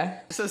nice. Yeah.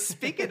 So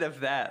speaking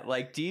of that,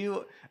 like,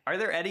 are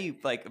there any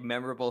like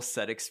memorable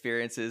set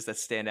experiences that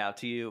stand out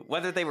to you,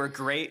 whether they were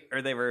great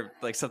or they were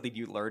like something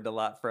you learned a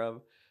lot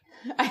from?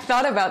 I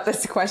thought about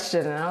this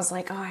question and I was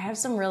like, oh, I have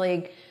some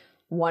really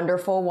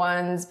wonderful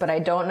ones, but I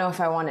don't know if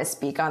I want to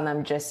speak on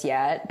them just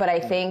yet. But I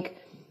think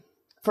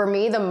for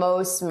me, the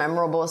most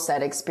memorable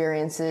set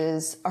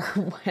experiences are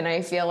when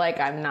I feel like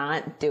I'm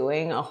not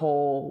doing a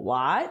whole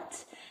lot.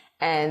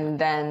 And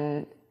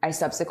then I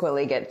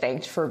subsequently get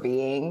thanked for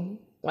being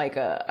like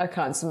a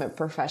consummate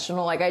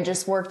professional. Like I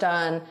just worked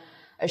on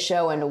a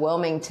show in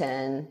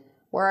Wilmington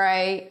where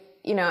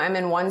I'm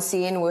in one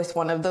scene with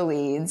one of the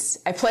leads.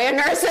 I play a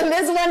nurse in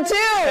this one too.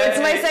 It's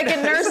my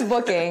second nurse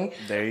booking.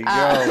 There you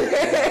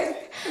go.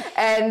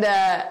 And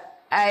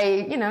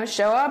I,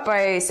 show up,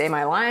 I say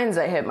my lines,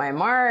 I hit my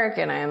mark,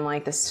 and I'm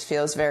like, this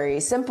feels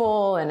very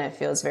simple and it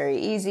feels very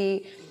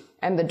easy.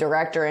 And the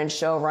director and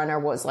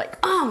showrunner was like,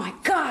 oh my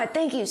God,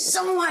 thank you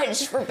so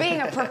much for being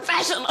a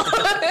professional.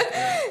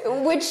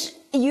 Which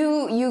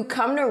you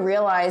come to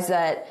realize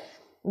that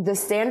the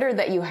standard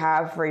that you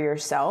have for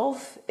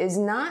yourself is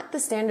not the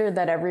standard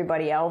that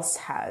everybody else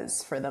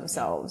has for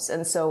themselves.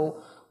 And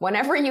so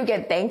whenever you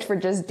get thanked for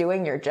just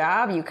doing your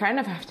job, you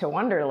kind of have to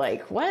wonder,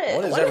 like, what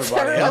is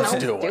everybody else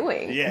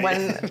doing? Yeah.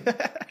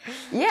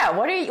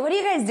 What are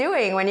you guys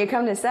doing when you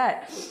come to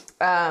set?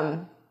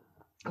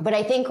 But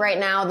I think right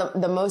now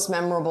the most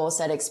memorable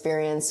set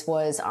experience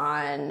was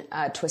on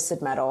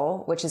Twisted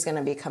Metal, which is going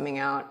to be coming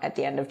out at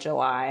the end of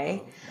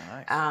July. Oh,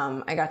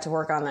 nice. I got to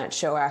work on that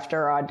show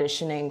after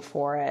auditioning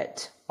for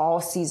it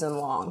all season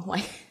long.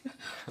 Like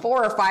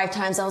 4 or 5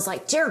 times I was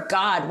like, dear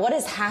God, what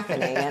is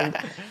happening? And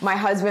my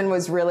husband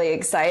was really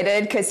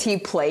excited because he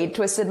played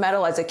Twisted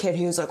Metal as a kid.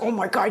 He was like, oh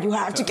my God, you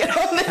have to get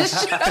on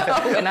this show.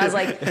 And I was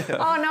like,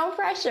 oh, no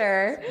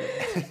pressure.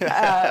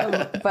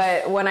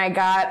 But when I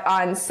got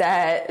on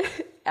set,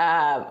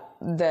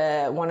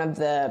 one of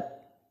the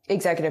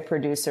executive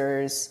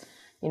producers,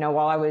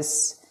 while I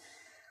was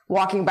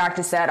walking back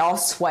to set all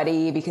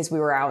sweaty because we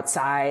were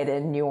outside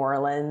in New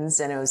Orleans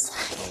and it was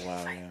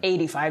like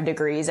 85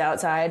 degrees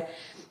outside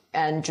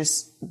and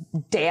just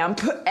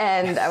damp.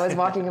 And I was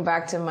walking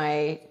back to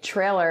my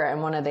trailer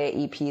and one of the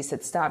EPs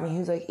had stopped me. He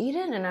was like,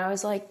 Eden? And I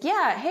was like,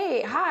 yeah,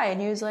 hey, hi. And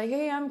he was like,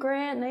 hey, I'm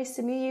Grant. Nice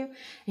to meet you. And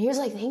he was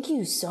like, thank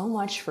you so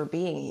much for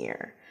being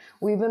here.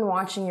 We've been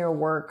watching your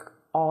work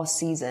all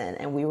season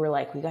and we were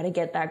like, we got to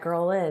get that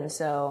girl in.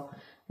 So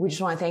we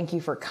just want to thank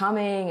you for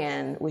coming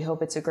and we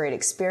hope it's a great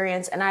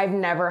experience. And I've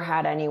never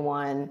had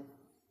anyone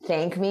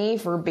thank me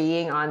for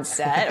being on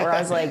set where I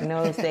was like,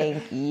 no,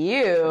 thank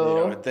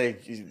you.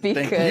 Thank you.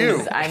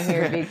 Because I'm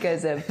here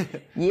because of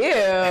you.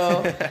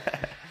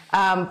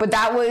 But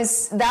that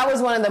was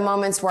one of the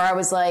moments where I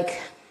was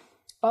like,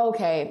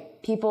 okay,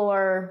 people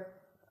are,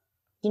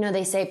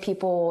 they say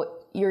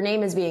your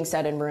name is being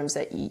said in rooms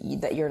that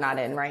you're not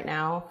in right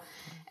now.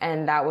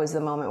 And that was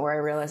the moment where I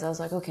realized, I was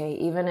like, okay,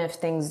 even if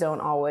things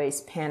don't always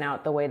pan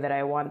out the way that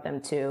I want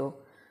them to,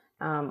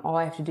 all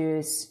I have to do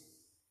is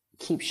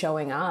keep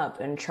showing up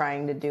and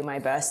trying to do my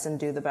best and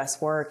do the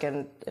best work,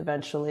 and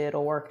eventually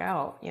it'll work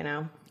out,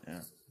 Yeah,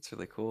 it's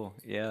really cool.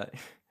 Yeah.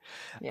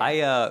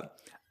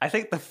 I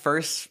think the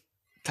first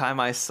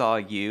time I saw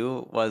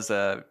you was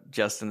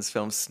Justin's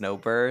film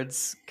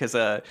Snowbirds,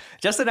 because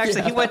Justin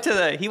actually he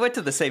went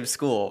to the same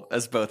school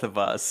as both of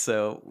us,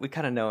 so we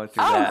kind of know him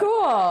through that.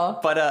 Oh, cool!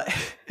 But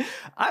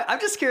I'm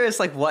just curious,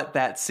 like, what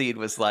that scene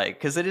was like,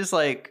 because it is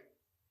like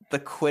the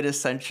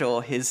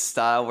quintessential his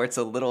style, where it's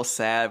a little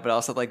sad but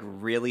also like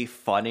really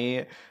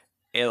funny.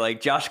 And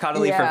like Josh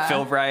Connolly from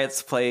Film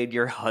Riots played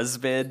your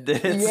husband. No,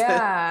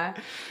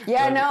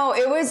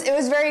 it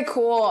was very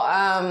cool.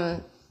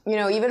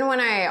 Even when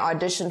I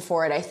auditioned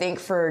for it, I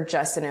think for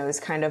Justin, it was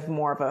kind of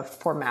more of a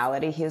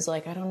formality. He was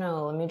like, I don't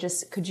know,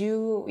 could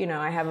you,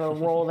 I have a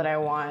role that I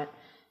want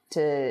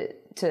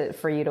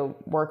for you to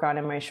work on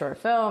in my short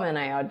film. And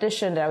I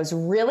auditioned. I was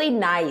really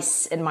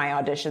nice in my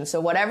audition. So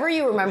whatever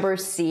you remember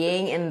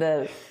seeing in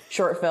the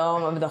short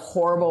film of the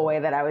horrible way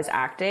that I was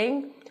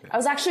acting, I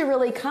was actually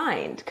really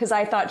kind, because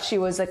I thought she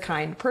was a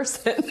kind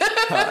person.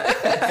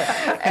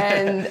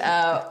 And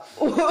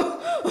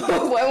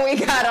when we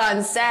got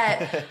on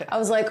set, I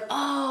was like,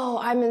 oh,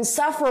 I'm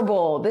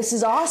insufferable. This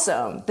is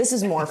awesome. This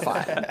is more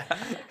fun.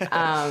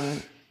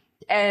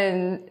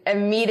 And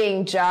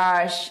meeting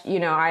Josh,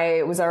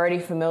 I was already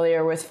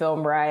familiar with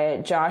Film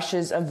Riot. Josh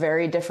is a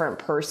very different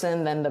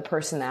person than the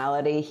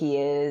personality he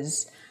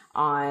is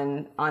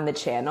on the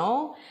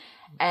channel.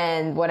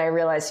 And when I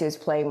realized he was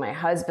playing my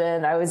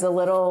husband, I was a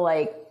little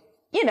like,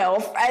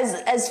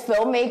 as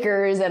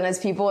filmmakers and as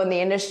people in the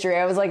industry,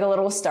 I was like a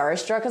little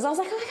starstruck, because I was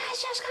like, oh my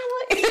gosh, Josh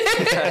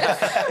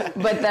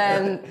Connolly. But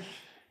then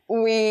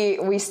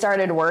we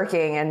started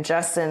working, and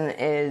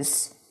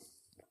Justin's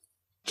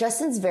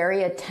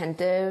very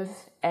attentive,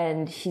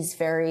 and he's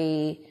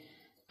very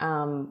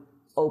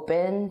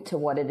open to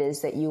what it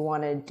is that you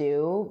want to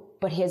do,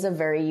 but he has a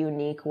very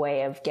unique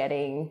way of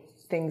getting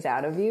things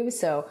out of you.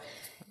 So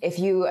if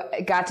you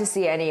got to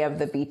see any of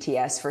the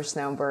BTS for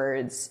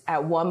Snowbirds,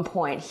 at one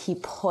point he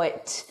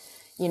put,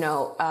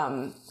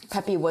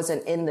 Peppy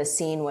wasn't in the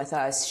scene with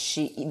us.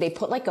 They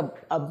put like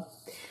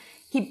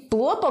he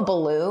blew up a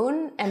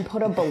balloon and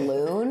put a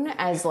balloon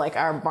as like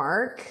our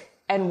mark,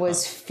 and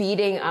was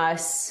feeding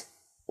us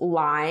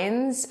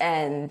lines.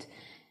 And,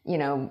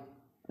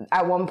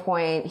 at one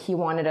point he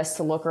wanted us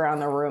to look around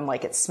the room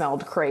like it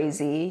smelled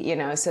crazy,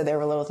 so there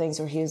were little things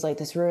where he was like,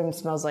 this room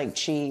smells like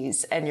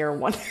cheese, and you're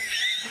wondering,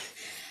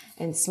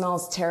 and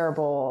smells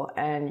terrible,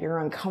 and you're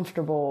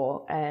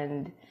uncomfortable,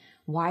 and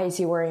why is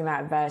he wearing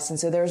that vest? And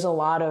so there's a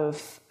lot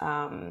of,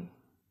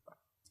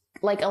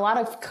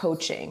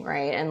 coaching,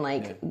 right?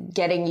 And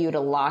getting you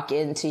to lock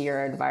into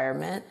your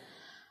environment.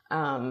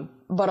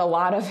 But a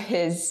lot of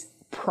his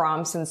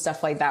prompts and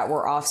stuff like that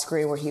were off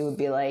screen, where he would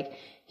be like,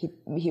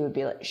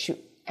 shoot,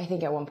 I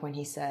think at one point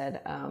he said,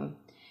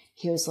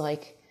 he was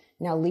like,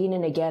 now lean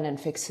in again and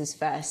fix his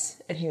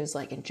vest. And he was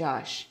like, and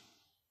Josh,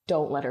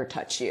 don't let her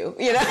touch you,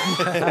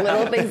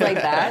 little things like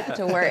that,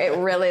 to where it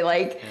really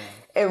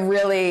it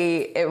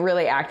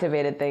really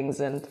activated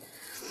things. And,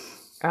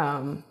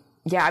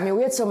 we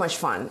had so much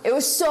fun. It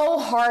was so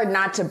hard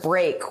not to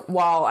break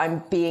while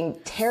I'm being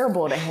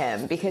terrible to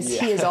him, because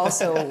he is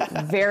also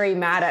very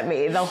mad at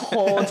me the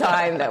whole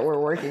time that we're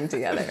working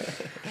together.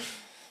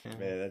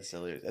 Man, that's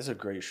hilarious. That's a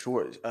great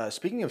short.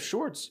 Speaking of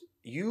shorts,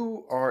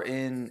 you are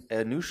in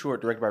a new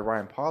short directed by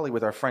Ryan Pauly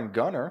with our friend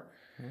Gunnar.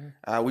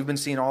 We've been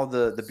seeing all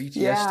the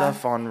BTS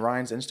stuff on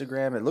Ryan's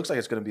Instagram. It looks like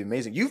it's going to be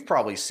amazing. You've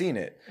probably seen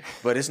it,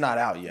 but it's not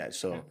out yet.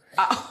 So,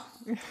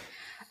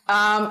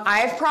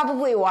 I've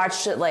probably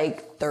watched it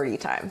like 30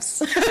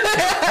 times.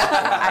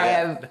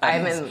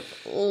 I'm in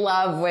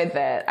love with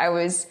it. I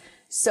was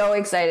so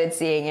excited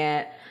seeing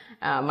it.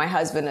 My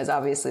husband has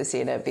obviously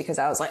seen it, because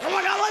I was like, oh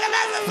my God, look at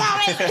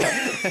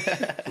this.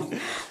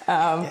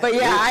 But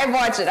yeah,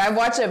 I've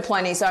watched it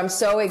plenty. So I'm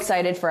so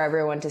excited for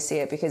everyone to see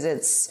it, because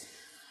it's,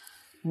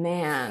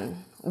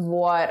 man,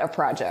 what a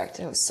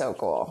project. It was so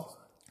cool.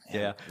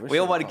 Yeah, we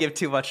don't want to give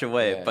too much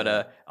away,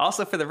 but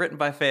also for the Written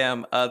by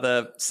Fam,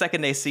 the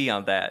second AC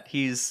on that,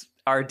 he's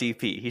our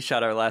DP. He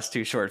shot our last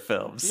two short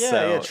films.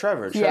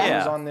 Trevor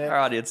was on there. Our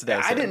audience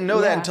knows. I didn't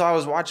know that until I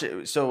was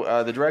watching.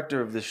 So the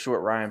director of this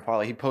short, Ryan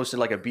Pauly, he posted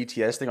like a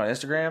BTS thing on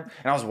Instagram,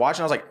 and I was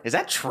watching. I was like, "Is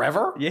that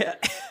Trevor?" Yeah.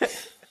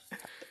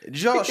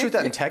 Did y'all shoot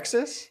that in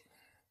Texas?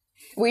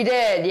 We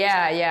did.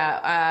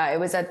 Yeah. It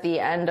was at the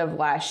end of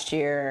last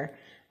year.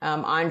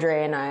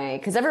 Andre and I,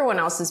 because everyone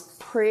else is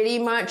pretty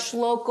much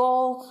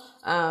local.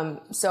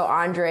 So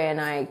Andre and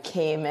I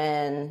came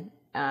in,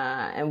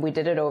 and we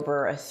did it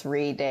over a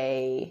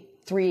 3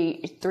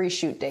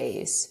 shoot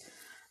days.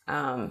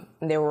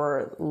 There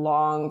were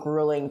long,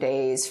 grueling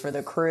days for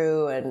the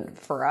crew and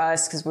for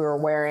us, because we were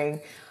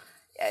wearing,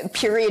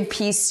 period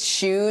piece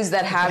shoes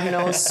that have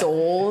no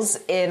soles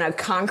in a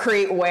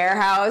concrete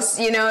warehouse,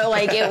 you know,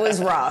 like it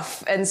was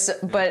rough. And so,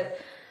 but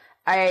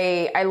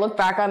I look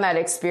back on that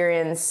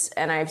experience,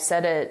 and I've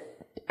said it,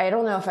 I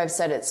don't know if I've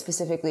said it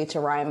specifically to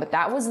Ryan, but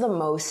that was the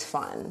most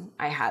fun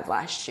I had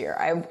last year.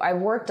 I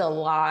worked a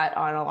lot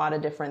on a lot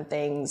of different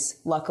things,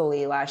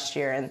 luckily, last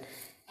year, and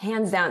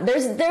hands down,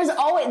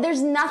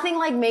 there's nothing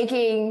like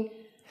making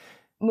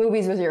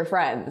movies with your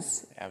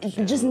friends.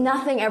 Absolutely. Just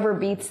nothing ever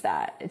beats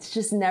that. It's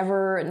just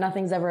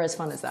nothing's ever as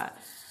fun as that.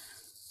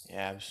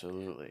 Yeah,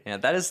 absolutely. Yeah,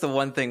 that is the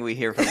one thing we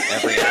hear from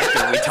every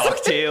actor we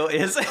talk to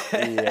is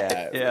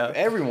yeah,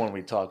 everyone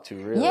we talk to,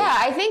 really. Yeah,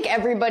 I think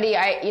everybody,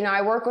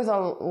 I work with a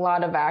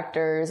lot of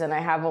actors, and I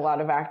have a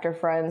lot of actor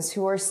friends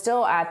who are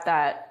still at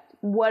that,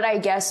 what I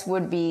guess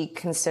would be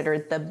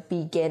considered the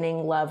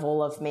beginning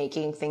level of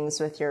making things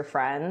with your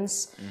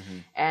friends. Mm-hmm.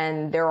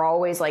 And they're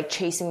always like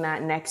chasing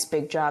that next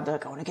big job. They're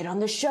like, I want to get on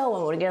this show.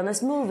 I want to get on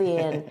this movie.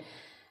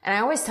 And I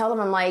always tell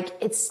them, I'm like,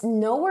 it's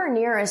nowhere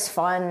near as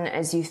fun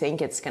as you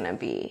think it's going to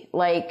be.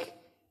 Like,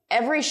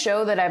 every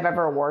show that I've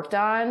ever worked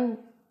on,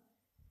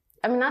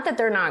 I mean, not that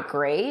they're not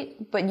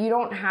great, but you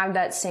don't have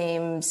that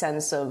same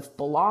sense of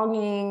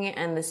belonging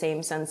and the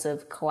same sense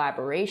of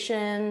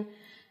collaboration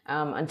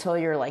until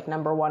you're like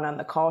number one on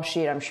the call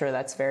sheet. I'm sure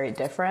that's very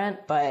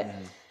different. But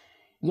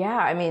yeah,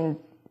 I mean,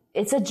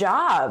 it's a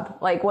job.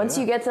 Like, once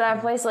you get to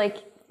that place, like,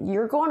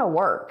 you're going to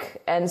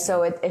work. And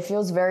so it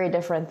feels very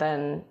different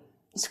than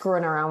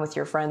screwing around with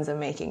your friends and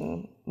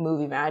making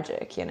movie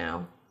magic, you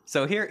know?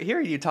 So here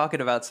you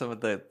talking about some of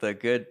the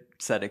good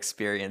set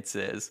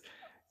experiences.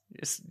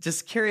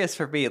 Just curious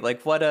for me,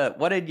 like what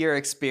in your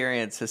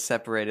experience has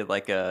separated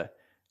like a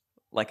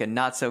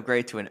not so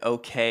great to an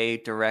okay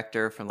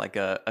director from like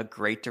a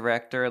great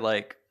director?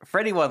 Like, for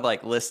anyone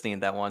like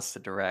listening that wants to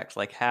direct,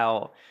 like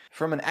how,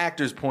 from an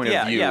actor's point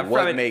of view,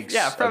 what makes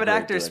from an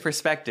actor's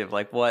perspective,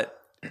 like what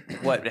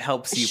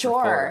helps you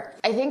Sure. perform?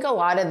 I think a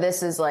lot of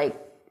this is like,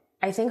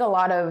 I think a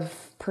lot of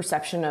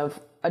perception of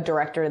a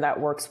director that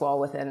works well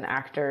with an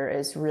actor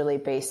is really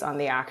based on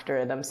the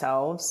actor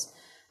themselves.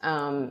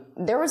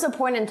 There was a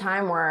point in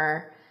time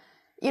where,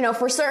 you know,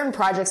 for certain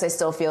projects, I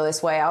still feel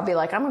this way. I'll be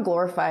like, I'm a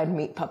glorified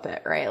meat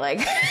puppet, right? Like,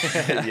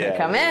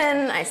 come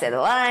in, I say the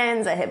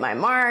lines, I hit my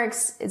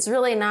marks. It's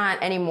really not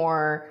any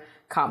more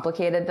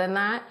complicated than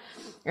that.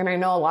 And I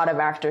know a lot of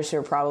actors who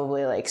are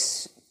probably like,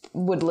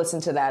 would listen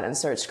to that and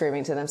start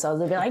screaming to themselves.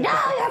 They'd be like, no,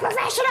 you're a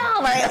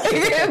professional,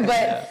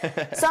 right?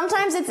 But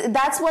sometimes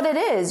that's what it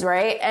is,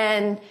 right?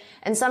 And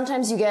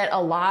sometimes you get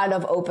a lot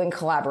of open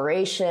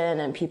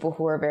collaboration and people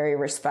who are very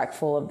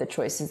respectful of the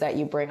choices that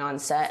you bring on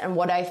set. And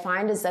what I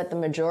find is that the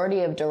majority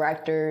of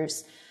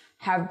directors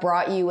have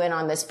brought you in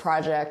on this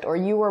project, or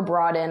you were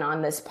brought in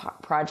on this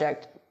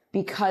project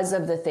because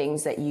of the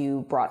things that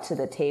you brought to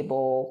the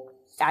table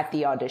at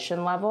the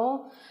audition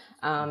level.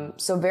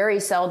 So very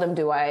seldom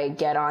do I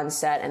get on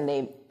set and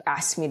they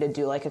ask me to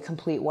do like a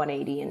complete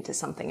 180 into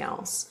something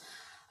else.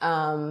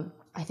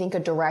 I think a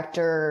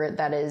director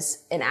that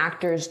is an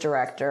actor's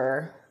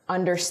director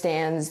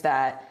understands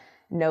that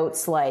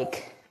notes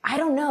like, I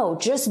don't know,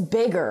 just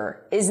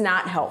bigger is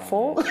not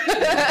helpful.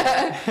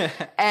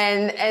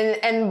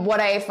 and what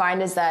I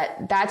find is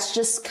that that's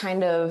just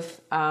kind of,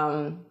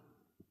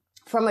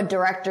 from a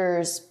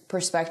director's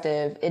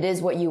perspective, it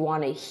is what you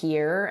want to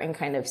hear and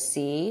kind of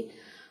see.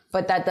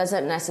 But that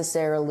doesn't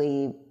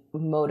necessarily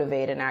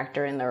motivate an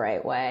actor in the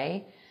right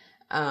way.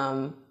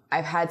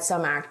 I've had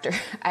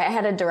I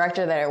had a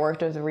director that I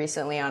worked with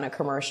recently on a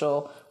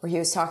commercial where he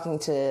was talking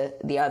to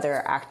the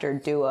other actor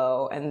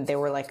duo, and they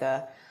were like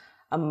a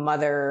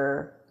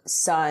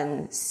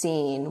mother-son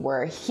scene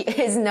where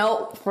his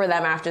note for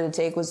them after the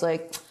take was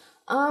like,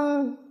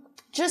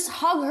 just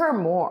hug her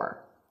more.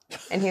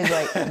 And he was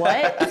like,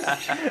 what?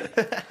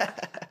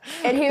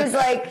 And he was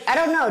like, I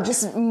don't know,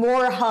 just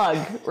more hug,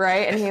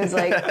 right? And he was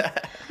like,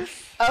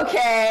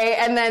 okay.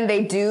 And then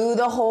they do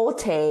the whole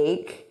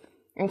take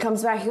and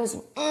comes back. He goes,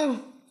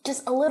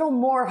 just a little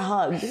more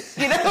hug,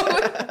 you know?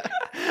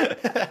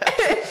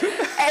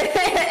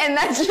 and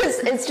that's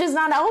it's just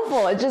not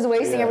helpful. It's just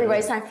wasting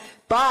everybody's time.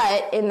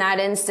 But in that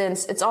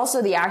instance, it's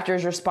also the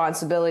actor's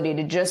responsibility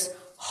to just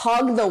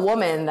hug the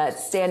woman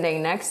that's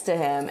standing next to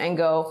him and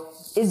go,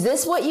 is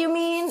this what you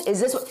mean? Is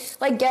this what,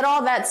 like, get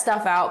all that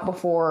stuff out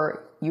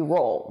before you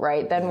roll,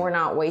 right? Then we're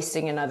not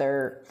wasting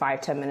another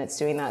 5-10 minutes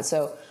doing that.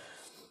 So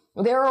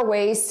there are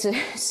ways to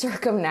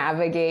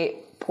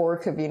circumnavigate poor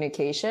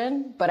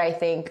communication, but I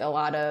think a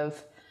lot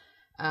of,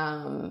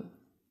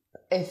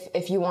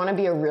 if you want to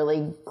be a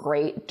really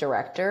great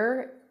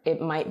director,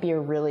 it might be a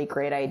really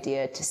great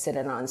idea to sit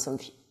in on some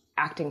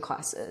acting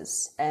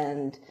classes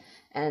and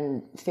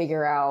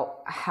figure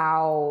out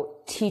how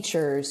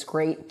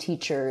great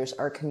teachers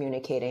are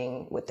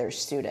communicating with their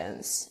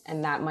students.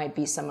 And that might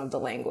be some of the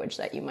language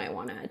that you might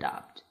want to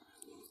adopt.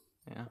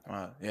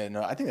 Yeah.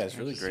 No, I think that's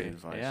really great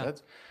advice. Yeah.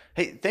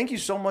 Hey, thank you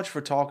so much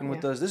for talking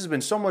with us. This has been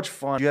so much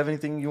fun. Do you have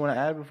anything you want to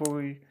add before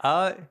we?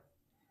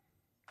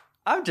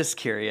 I'm just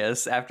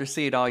curious, after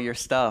seeing all your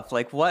stuff,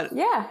 like what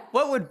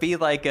would be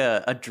like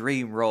a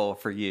dream role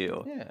for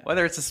you? Yeah.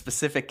 Whether it's a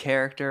specific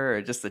character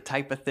or just the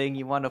type of thing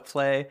you want to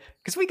play.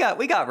 Because we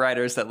got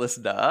writers that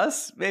listen to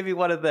us. Maybe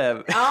one of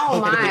them.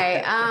 Oh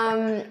my.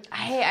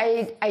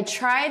 I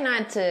try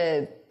not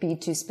to be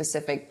too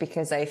specific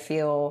because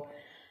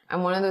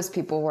I'm one of those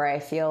people where I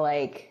feel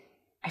like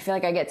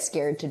I get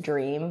scared to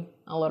dream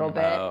a little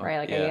bit, right?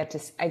 Like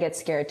I get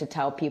scared to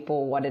tell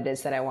people what it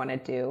is that I want to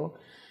do.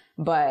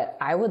 But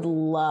I would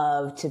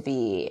love to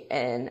be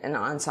in an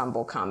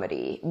ensemble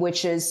comedy,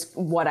 which is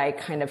what I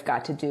kind of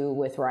got to do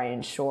with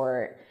Ryan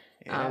Short.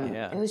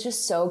 It was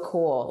just so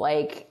cool.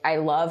 Like, I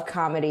love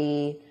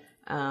comedy.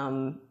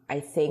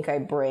 I think I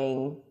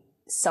bring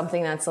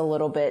something that's a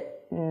little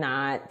bit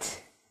not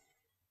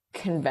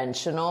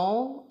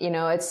conventional. You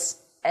know,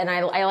 and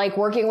I like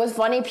working with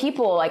funny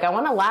people. Like, I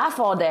want to laugh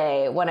all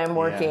day when I'm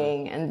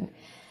working.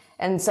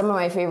 And some of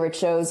my favorite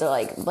shows are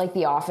like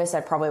The Office. I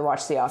probably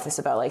watched The Office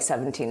about like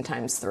 17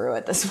 times through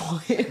at this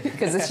point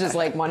because it's just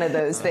like one of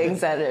those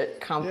things that are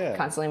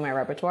constantly in my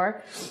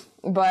repertoire.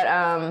 But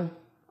I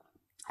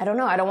don't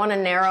know. I don't want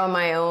to narrow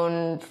my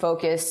own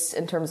focus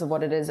in terms of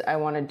what it is I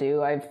want to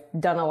do. I've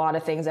done a lot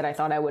of things that I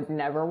thought I would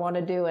never want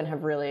to do and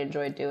have really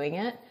enjoyed doing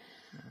it.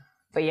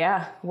 But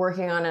yeah,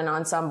 working on an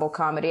ensemble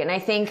comedy. And I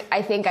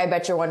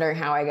Bet You're Wondering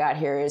How I Got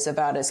Here is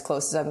about as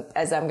close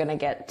as I'm going to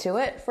get to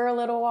it for a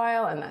little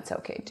while. And that's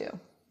okay too.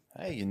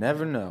 Hey, you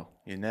never know.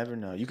 You never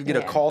know. You could get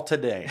a call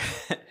today.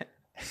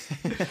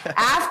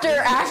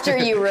 After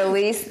you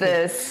release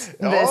this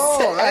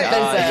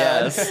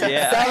episode,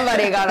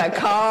 somebody got to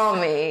call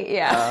me.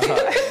 Yeah.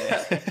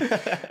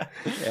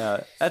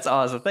 Yeah, that's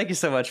awesome. Thank you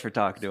so much for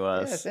talking to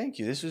us. Yeah, thank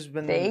you. This has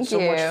been so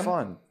much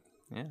fun.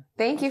 Yeah.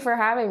 Thank you for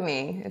having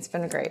me. It's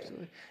been great.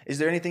 Is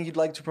there anything you'd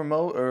like to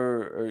promote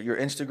or your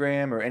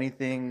Instagram or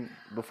anything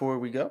before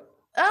we go?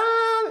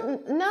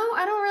 No,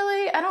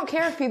 I don't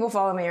care if people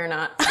follow me or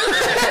not.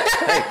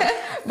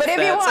 But if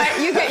you want,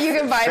 you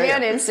can find me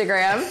on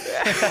Instagram.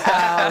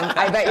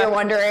 I bet you're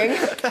wondering.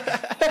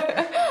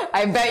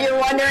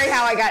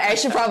 I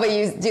should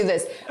probably do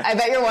this. I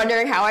Bet You're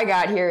Wondering How I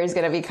Got Here is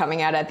going to be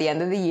coming out at the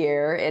end of the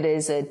year. It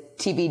is a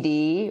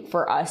TBD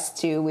for us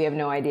too. We have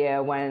no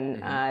idea when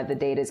the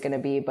date is going to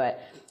be,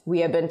 but we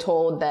have been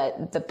told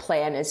that the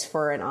plan is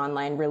for an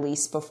online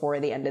release before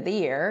the end of the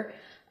year.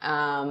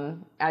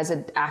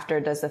 After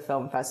it does the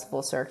film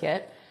festival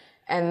circuit.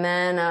 And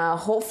then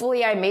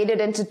hopefully I made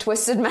it into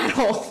Twisted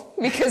Metal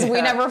because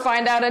we never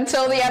find out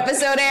until the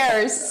episode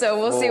airs. So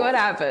we'll see what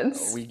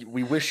happens.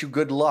 We wish you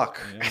good luck.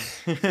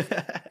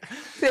 Yeah.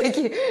 Thank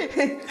you.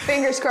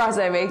 Fingers crossed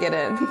I make it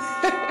in.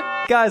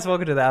 Guys,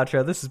 welcome to the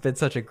outro. This has been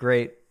such a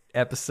great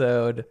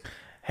episode.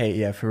 Hey,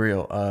 yeah, for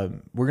real.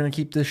 We're going to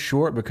keep this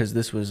short because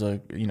this was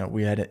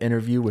we had an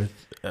interview with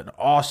an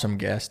awesome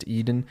guest,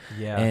 Eden.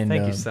 Yeah, and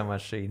thank you so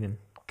much, Eden.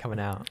 Coming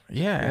out.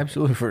 Yeah,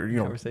 absolutely. For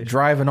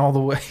driving all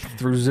the way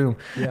through Zoom.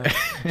 Yeah.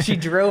 She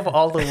drove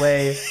all the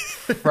way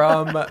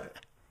from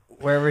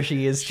wherever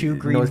she is to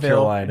Greenville, North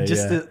Carolina,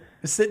 just to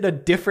sit in a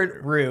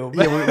different room.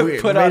 Yeah, we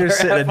made her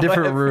sit in a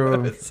different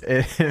room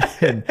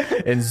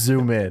and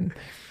zoom in,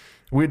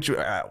 which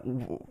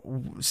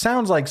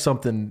sounds like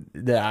something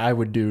that I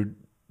would do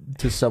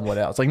to someone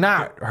else. Like,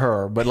 not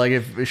her, but like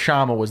if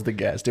Shama was the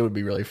guest, it would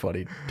be really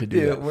funny to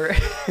do that.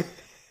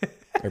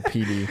 Or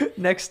PD.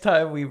 Next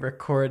time we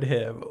record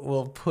him,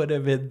 we'll put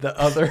him in the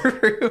other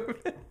room.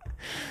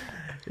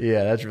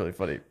 Yeah, that's really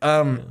funny.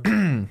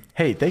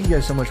 Hey, thank you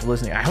guys so much for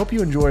listening. I hope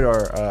you enjoyed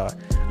our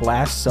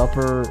Last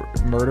Supper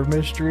murder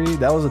mystery.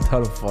 That was a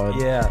ton of fun.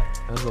 Yeah,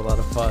 that was a lot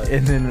of fun.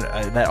 And then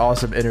that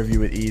awesome interview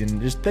with Eden.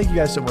 Just thank you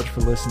guys so much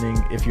for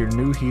listening. If you're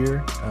new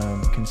here,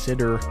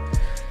 consider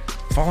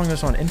following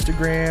us on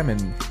Instagram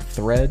and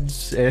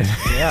Threads.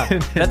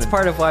 That's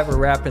part of why we're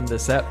wrapping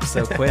this up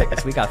so quick,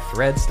 is we got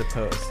threads to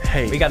post.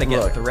 Hey, we got to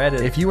get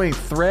threaded. If you ain't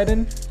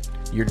threading,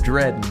 you're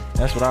dreading.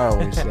 That's what I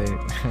always say.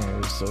 It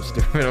was so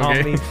stupid. Call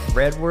me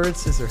Threadward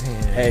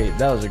Scissorhand. Hey,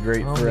 that was a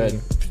great thread.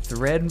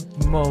 Thread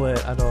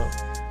mullet. I don't.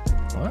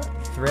 What?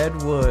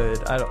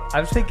 Threadwood. I don't.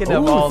 I'm thinking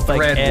of all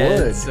like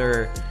Eds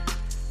or.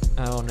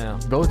 I don't know.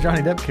 Both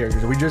Johnny Depp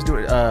characters. We just do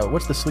it.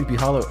 What's the Sleepy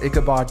Hollow?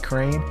 Ichabod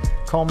Crane.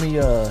 Call me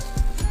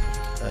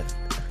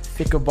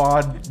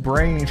Ichabod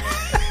Brain.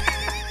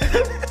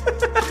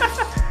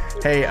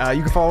 Hey,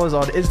 you can follow us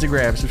on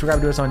Instagram,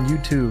 subscribe to us on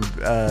YouTube,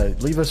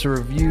 leave us a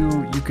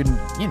review. You can,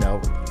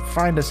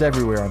 find us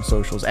everywhere on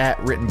socials at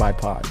Written by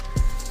Pod.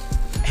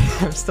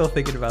 I'm still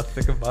thinking about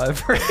Ichabod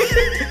Brain.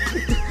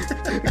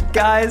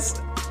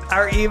 Guys,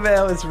 our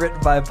email is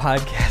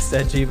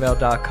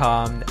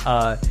writtenbypodcast@gmail.com.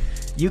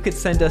 You could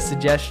send us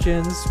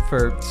suggestions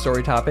for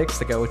story topics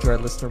to go into our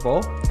listener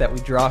bowl that we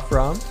draw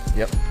from.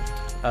 Yep.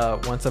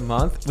 Once a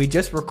month. We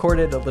just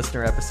recorded a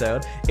listener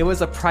episode. It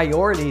was a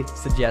priority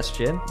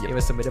suggestion. Yep. It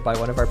was submitted by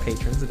one of our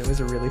patrons, and it was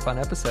a really fun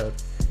episode.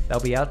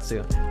 That'll be out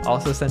soon.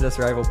 Also send us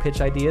rival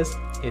pitch ideas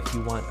if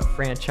you want a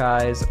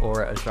franchise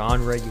or a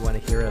genre you want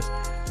to hear us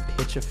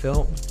pitch a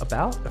film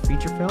about, a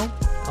feature film,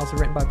 also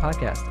written by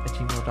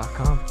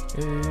podcast@gmail.com.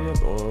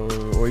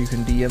 Or you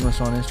can DM us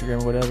on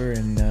Instagram or whatever,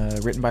 and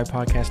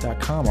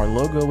writtenbypodcast.com. Our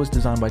logo was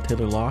designed by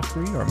Taylor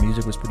Lockery. Our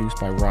music was produced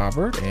by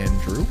Robert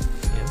and Drew.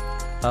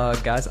 Yeah.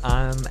 Guys,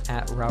 I'm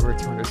at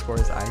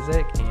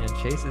Robert2_Isaac, and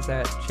Chase is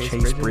at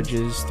Chase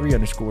Bridges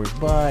 3_,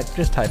 but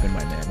just type in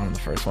my name. I'm the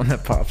first one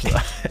that pops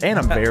up. And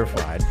I'm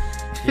verified.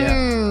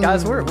 Yeah,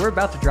 guys, we're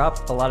about to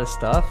drop a lot of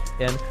stuff,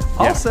 and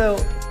also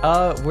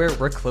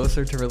we're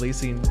closer to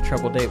releasing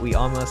Trouble Date. We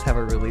almost have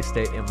a release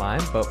date in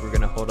mind, but we're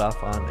gonna hold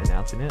off on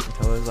announcing it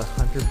until it's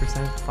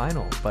 100%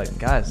 final. But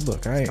guys,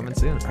 look, it's coming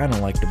soon. I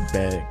don't like to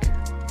beg,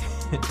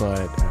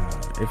 but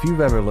if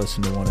you've ever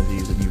listened to one of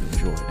these and you've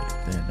enjoyed it,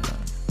 then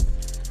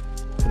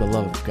for the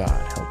love of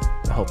God,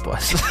 help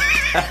us.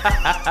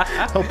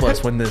 Help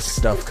us when this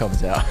stuff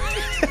comes out.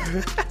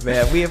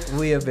 Man,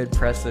 we have been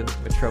pressing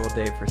with Trouble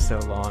Date for so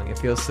long. It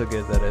feels so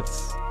good that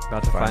it's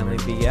about to finally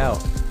be out.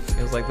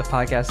 It was like the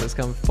podcast has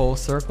come full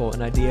circle.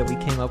 An idea we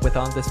came up with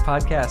on this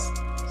podcast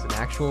is an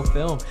actual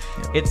film.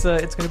 Yeah. It's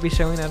going to be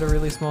showing at a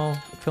really small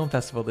film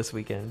festival this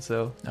weekend.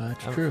 So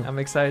true. I'm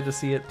excited to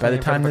see it. By the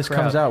time this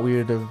comes out, we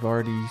would have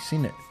already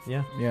seen it.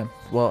 Yeah. Yeah.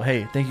 Well,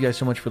 hey, thank you guys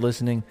so much for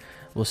listening.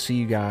 We'll see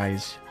you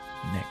guys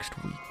next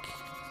week.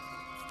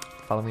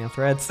 Follow me on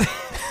Threads.